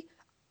me,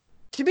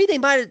 they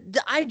might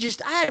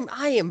have,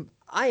 I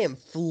am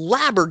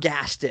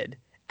flabbergasted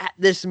at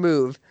this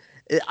move.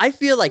 I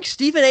feel like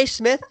Stephen A.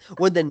 Smith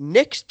when the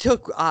Knicks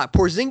took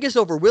Porzingis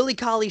over Willie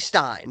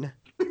Cauley-Stein.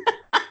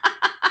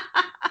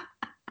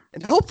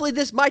 And hopefully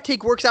my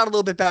take works out a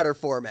little bit better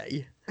for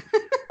me.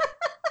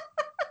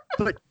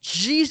 But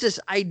Jesus,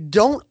 I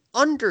don't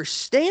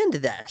understand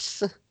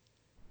this.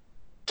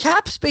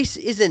 Cap space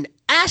is an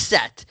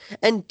asset,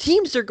 and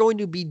teams are going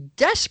to be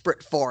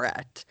desperate for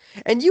it.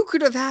 And you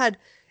could have had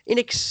an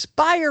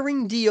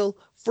expiring deal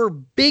for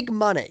big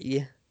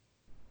money.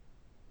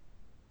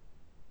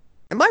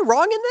 Am I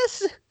wrong in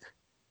this?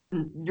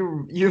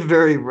 You're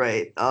very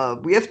right.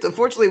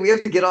 Unfortunately we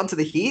have to get onto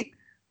the Heat.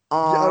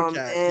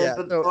 I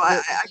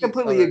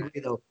completely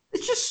agree though.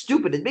 It's just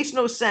stupid. It makes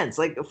no sense.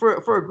 Like for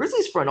a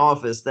Grizzlies front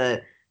office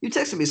that you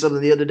texted me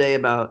something the other day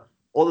about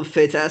all the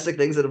fantastic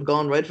things that have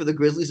gone right for the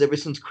Grizzlies ever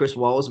since Chris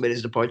Wallace made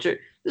his departure.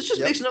 This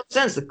just makes no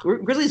sense. The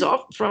Grizzlies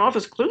front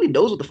office clearly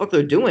knows what the fuck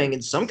they're doing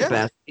in some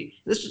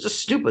capacity. This is just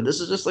stupid. This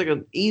is just like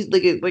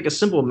a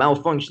simple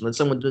malfunction that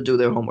someone didn't do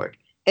their homework.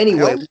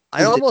 Anyway,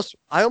 I almost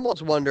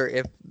wonder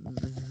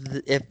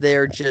if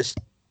they're just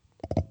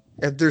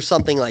if there's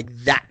something like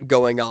that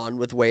going on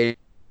with waiters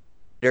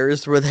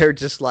where they're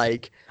just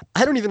like,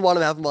 I don't even want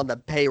to have him on the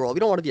payroll. We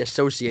don't want to be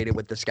associated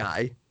with this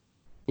guy.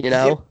 You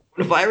know?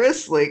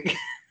 Virus? Like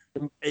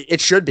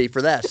it should be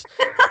for this.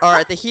 All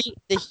right, the Heat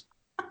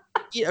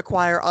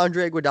acquire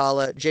Andre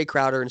Iguodala, Jay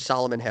Crowder, and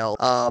Solomon Hill.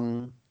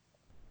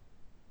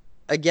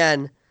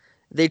 Again,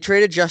 they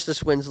traded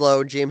Justice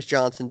Winslow, James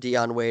Johnson,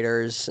 Dion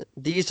Waiters.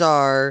 These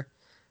are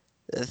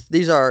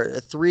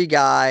three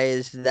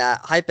guys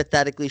that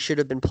hypothetically should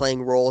have been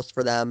playing roles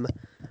for them.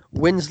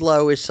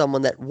 Winslow is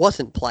someone that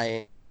wasn't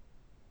playing.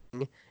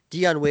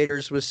 Dion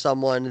Waiters was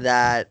someone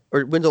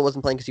or Winslow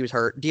wasn't playing because he was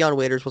hurt. Dion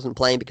Waiters wasn't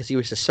playing because he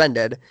was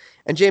suspended.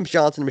 And James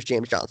Johnson was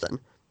James Johnson.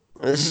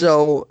 Mm-hmm.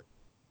 So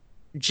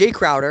Jay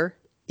Crowder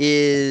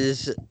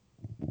is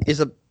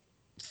a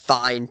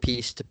fine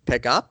piece to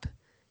pick up.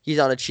 He's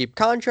on a cheap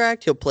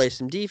contract. He'll play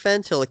some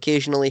defense. He'll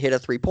occasionally hit a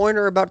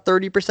three-pointer about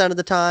 30% of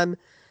the time.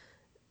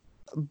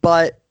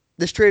 But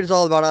this trade is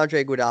all about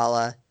Andre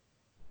Iguodala.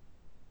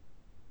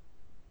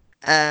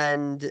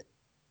 And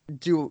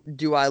do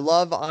I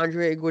love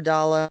Andre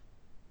Iguodala?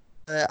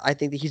 I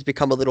think that he's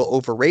become a little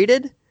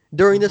overrated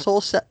during this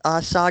whole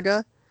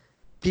saga.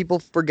 People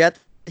forget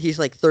he's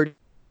like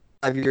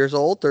 35 years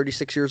old,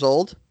 36 years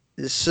old.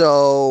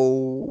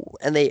 So,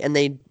 and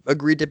they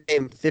agreed to pay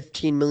him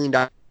 $15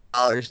 million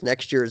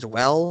next year as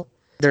well.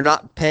 They're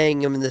not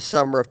paying him in the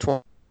summer of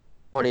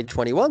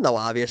 2021 though,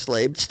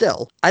 obviously, but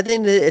still. I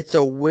think that it's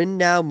a win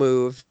now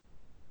move.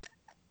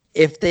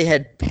 If they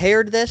had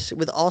paired this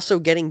with also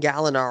getting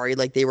Gallinari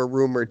like they were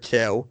rumored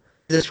to,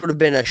 this would have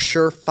been a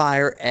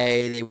surefire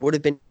A. They would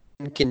have been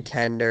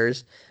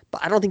contenders,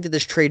 but I don't think that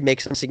this trade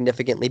makes them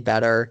significantly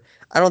better.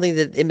 I don't think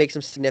that it makes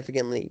them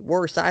significantly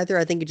worse either.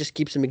 I think it just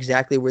keeps them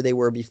exactly where they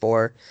were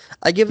before.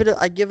 I give it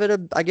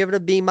a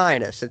B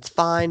minus. It's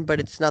fine, but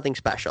it's nothing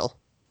special.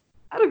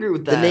 I'd agree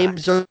with The that.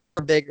 names are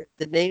bigger.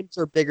 The names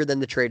are bigger than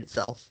the trade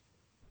itself.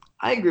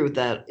 I agree with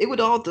that.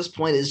 Iguodala at this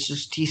point is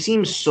just he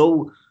seems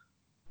so.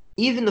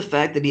 Even the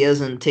fact that he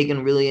hasn't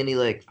taken really any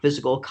like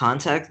physical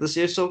contact this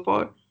year so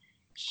far,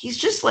 he's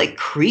just like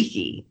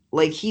creaky.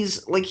 He's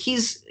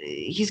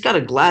got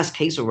a glass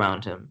case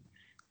around him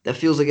that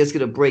feels like it's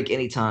gonna break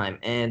anytime.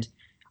 And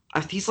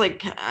he's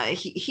like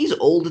he's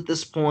old at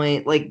this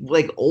point, like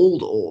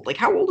old. Like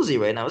how old is he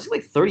right now? Is he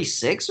like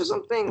 36 or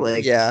something?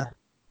 Like Yeah.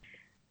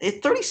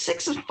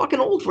 36 is fucking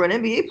old for an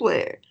NBA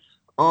player.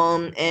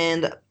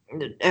 And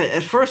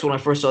at first, when I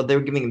first saw it, they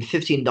were giving him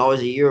 $15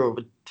 a year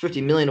over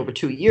 $50 million over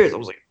 2 years, I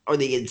was like, are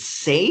they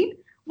insane?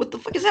 What the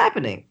fuck is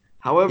happening?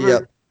 However,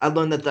 Yep. I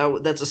learned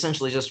that's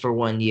essentially just for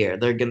 1 year.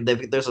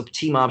 There's a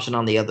team option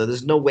on the other.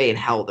 There's no way in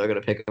hell they're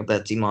gonna pick up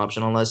that team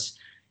option unless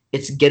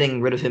it's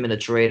getting rid of him in a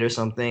trade or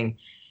something.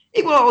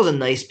 Iguodala is a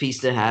nice piece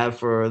to have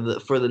for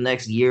the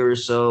next year or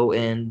so,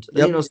 and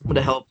Yep. someone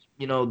to help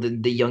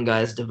the young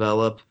guys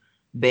develop.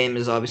 Bam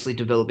is obviously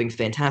developing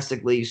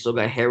fantastically. You still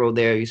got Harrow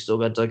there. You still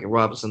got Duncan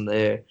Robinson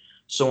there,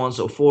 so on and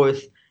so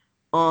forth.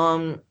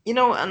 And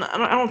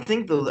I don't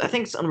think I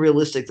think it's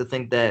unrealistic to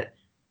think that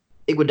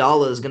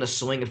Iguodala is going to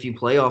swing a few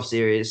playoff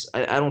series.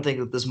 I don't think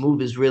that this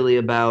move is really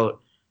about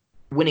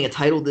winning a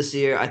title this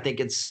year. I think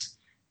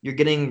you're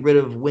getting rid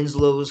of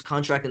Winslow's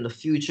contract in the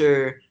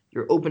future.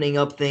 You're opening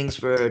up things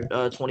for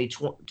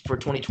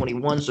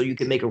 2021, so you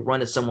can make a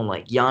run at someone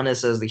like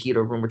Giannis, as the Heat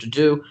are rumored to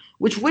do,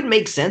 which would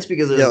make sense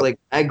because there's Yep. like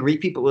I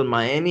Greek people in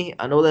Miami.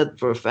 I know that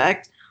for a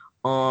fact.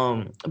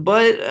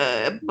 But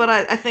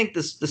I think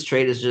this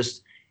trade is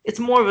just it's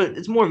more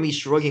of me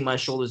shrugging my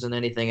shoulders than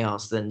anything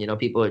else than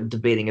people are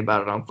debating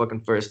about it on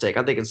fucking First Take.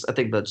 I think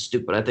that's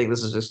stupid. I think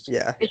this is just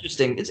Yeah.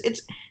 interesting.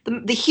 It's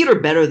the Heat are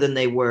better than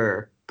they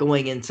were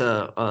going into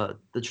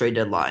the trade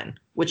deadline,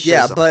 which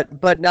Yeah, says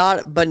but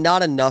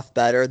not enough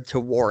better to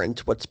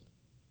warrant what's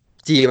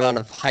the amount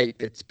of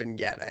hype it's been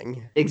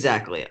getting.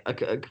 exactly. I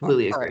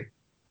completely All agree. right.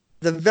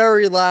 The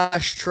very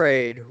last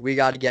trade we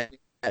got to get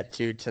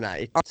to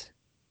tonight.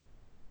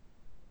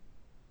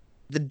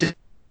 The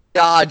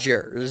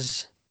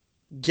Dodgers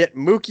get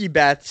Mookie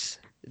Betts,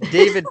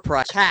 David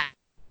Price,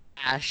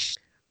 Cash,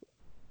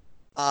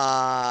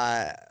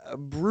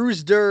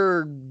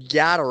 Brewster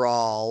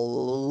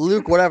Gatterall,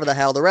 Luke, whatever the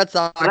hell. The Red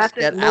Sox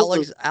get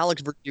Alex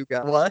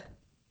Verdugo. What?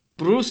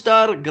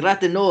 Brewster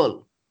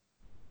Gratinol.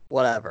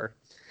 Whatever.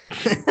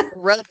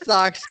 Red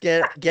Sox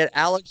get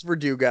Alex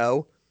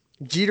Verdugo,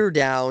 Jeter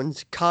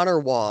Downs, Connor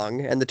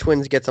Wong, and the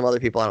Twins get some other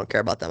people. I don't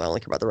care about them. I only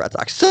care about the Red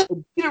Sox. So,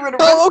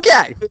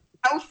 okay.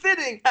 How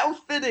fitting. How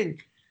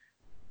fitting.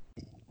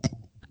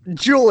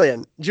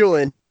 Julien.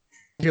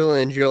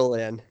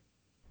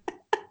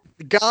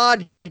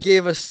 God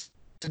gave us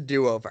a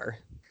do-over.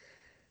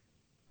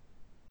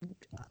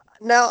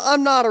 Now,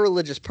 I'm not a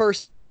religious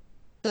person.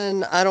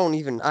 I'm not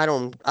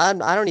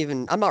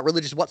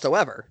religious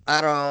whatsoever.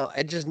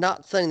 It's just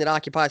not something that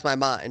occupies my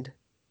mind.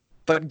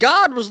 But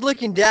God was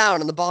looking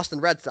down on the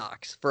Boston Red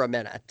Sox for a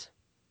minute.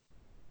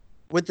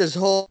 With this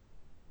whole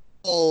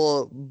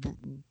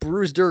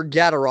Brewster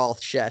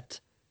Gatterall shit.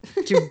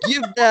 To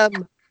give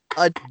them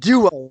a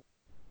duo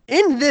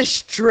in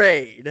this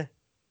trade.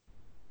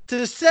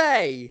 To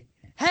say,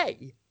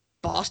 hey,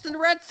 Boston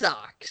Red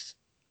Sox,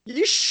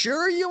 you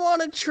sure you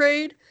want to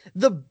trade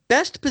the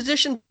best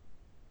position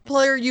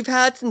player you've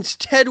had since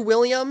Ted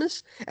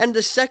Williams and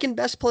the second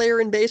best player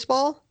in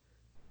baseball?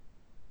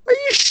 Are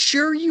you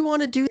sure you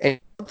want to do that? And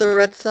the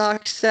Red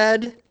Sox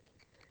said,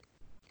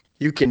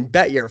 you can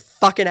bet your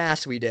fucking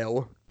ass we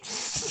do.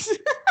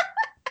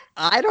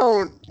 I'm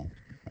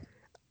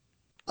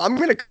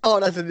going to call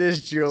it as it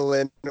is,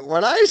 Julien.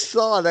 When I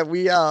saw that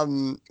we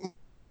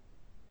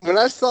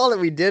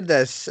did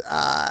this,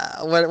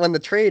 when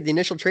the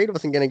initial trade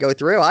wasn't going to go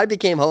through, I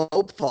became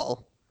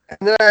hopeful. And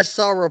then I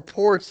saw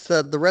reports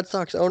that the Red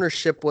Sox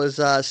ownership was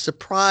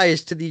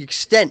surprised to the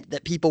extent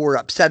that people were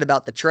upset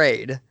about the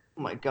trade.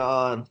 Oh my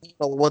God. I don't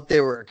know what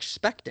they were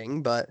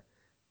expecting, but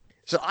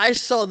so I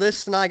saw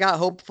this and I got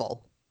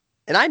hopeful.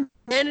 And I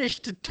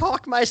managed to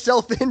talk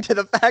myself into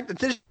the fact that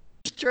this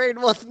trade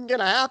wasn't going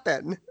to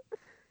happen.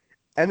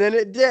 And then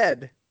it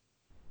did.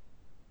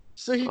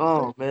 So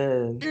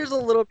here's a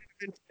little bit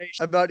of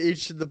information about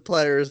each of the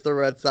players the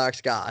Red Sox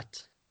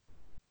got.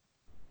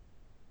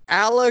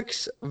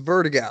 Alex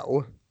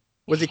Verdugo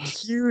was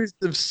accused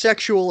of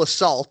sexual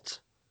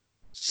assault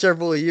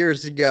several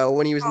years ago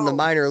when he was in the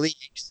minor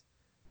leagues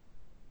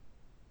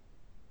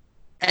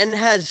and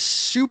has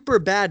super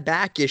bad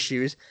back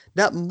issues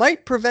that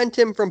might prevent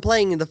him from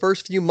playing in the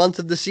first few months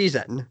of the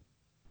season.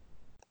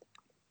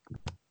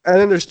 And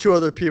then there's two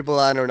other people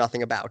I know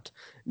nothing about.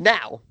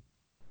 Now,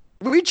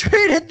 we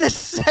traded the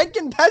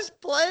second best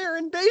player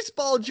in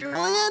baseball,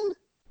 Julien.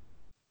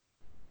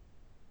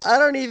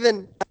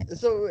 Anyway,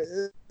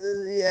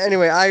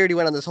 I already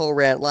went on this whole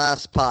rant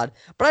last pod,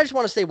 but I just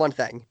want to say one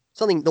thing.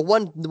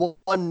 the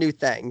one new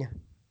thing.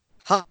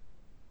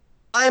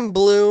 I'm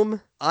Bloom.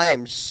 I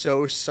am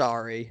so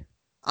sorry.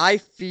 I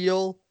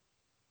feel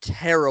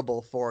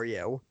terrible for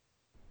you.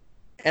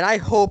 And I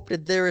hope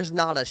that there is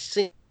not a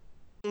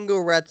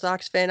single Red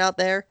Sox fan out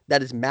there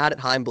that is mad at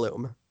Chaim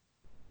Bloom.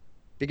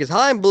 Because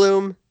Chaim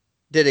Bloom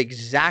did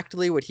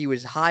exactly what he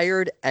was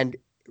hired and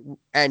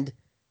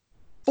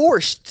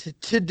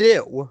forced to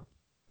do.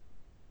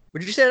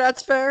 Would you say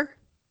that's fair?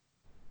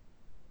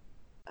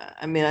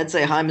 I mean, I'd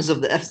say Chaim is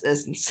of the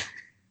essence.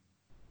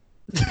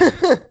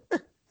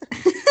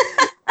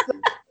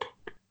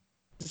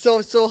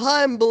 So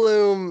Chaim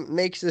Bloom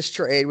makes this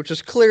trade, which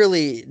was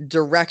clearly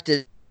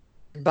directed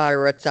by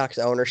Red Sox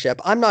ownership.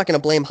 I'm not going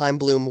to blame Chaim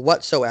Bloom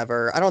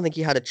whatsoever. I don't think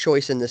he had a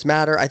choice in this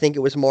matter. I think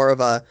it was more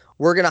of a,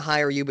 we're going to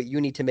hire you, but you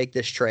need to make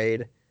this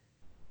trade.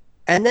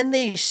 And then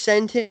they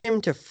send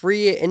him to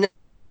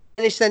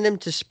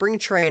spring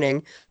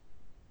training.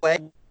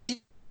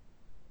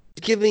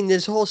 Giving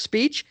this whole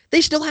speech,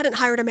 they still hadn't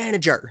hired a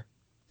manager.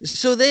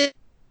 So they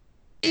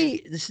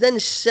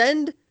then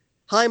send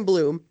Chaim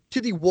Bloom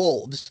to the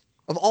wolves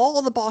of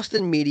all the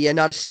Boston media,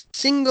 not a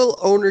single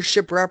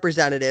ownership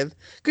representative.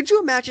 Could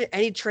you imagine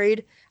any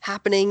trade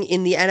happening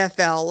in the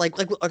NFL? Like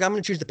I'm going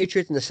to choose the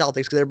Patriots and the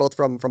Celtics because they're both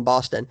from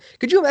Boston.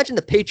 Could you imagine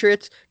the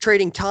Patriots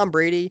trading Tom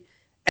Brady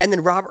and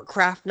then Robert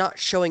Kraft not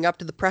showing up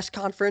to the press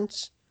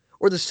conference?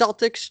 Or the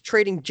Celtics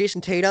trading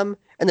Jason Tatum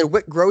and then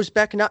Whit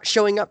Grosbeck not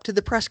showing up to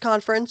the press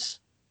conference?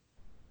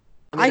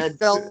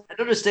 I'd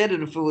understand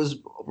it if it was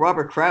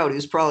Robert Kraut. He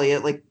was probably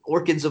at like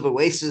Orchids of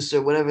Oasis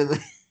or whatever.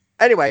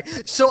 Anyway,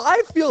 so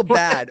I feel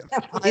bad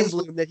for Chaim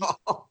Bloom that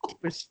he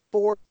was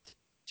forced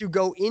to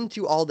go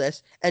into all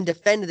this and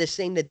defend this,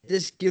 saying that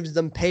this gives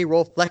them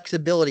payroll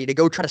flexibility to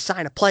go try to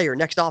sign a player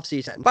next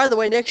offseason. By the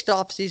way, next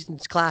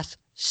offseason's class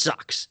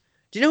sucks.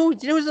 Do you know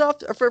who's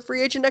for a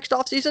free agent next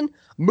offseason?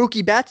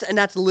 Mookie Betts, and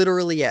that's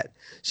literally it.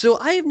 So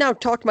I have now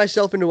talked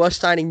myself into us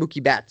signing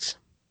Mookie Betts.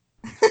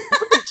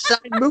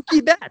 Sign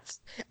Mookie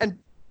Betts. And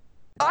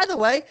by the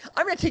way,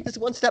 I'm going to take this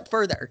one step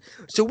further.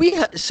 So we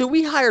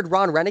hired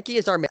Ron Renneke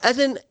as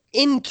an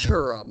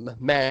interim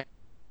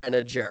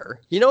manager.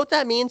 You know what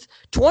that means?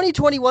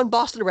 2021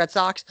 Boston Red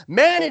Sox,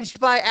 managed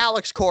by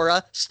Alex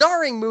Cora,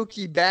 starring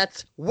Mookie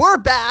Betts. We're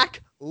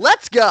back.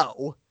 Let's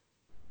go.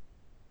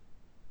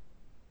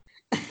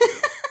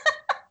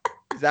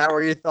 Is that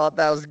where you thought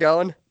that was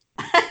going?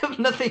 I have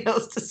nothing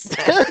else to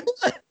say.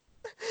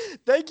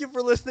 Thank you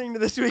for listening to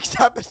this week's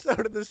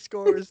episode of the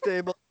Scorer's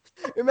Table.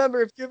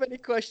 Remember, if you have any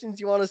questions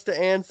you want us to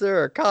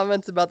answer or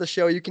comments about the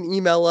show, you can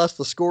email us,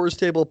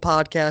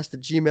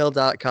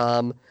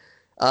 thescorerstablepodcast@gmail.com.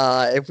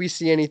 If we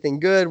see anything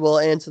good, we'll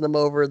answer them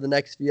over the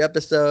next few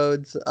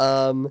episodes.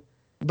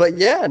 But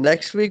yeah,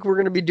 next week we're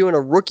going to be doing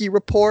a rookie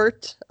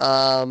report.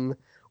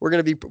 We're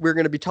gonna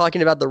be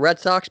talking about the Red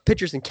Sox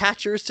pitchers and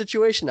catchers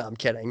situation. No, I'm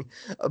kidding,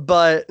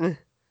 but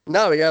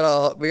no, we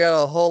got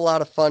a whole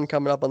lot of fun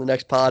coming up on the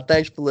next pod.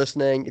 Thanks for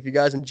listening. If you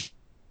guys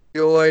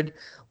enjoyed,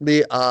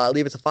 leave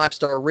us a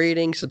 5-star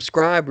rating,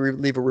 subscribe,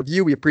 leave a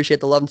review. We appreciate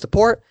the love and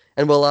support,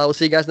 and we'll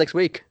see you guys next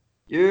week.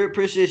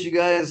 Appreciate you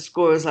guys.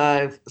 Scores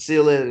high. See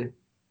you later.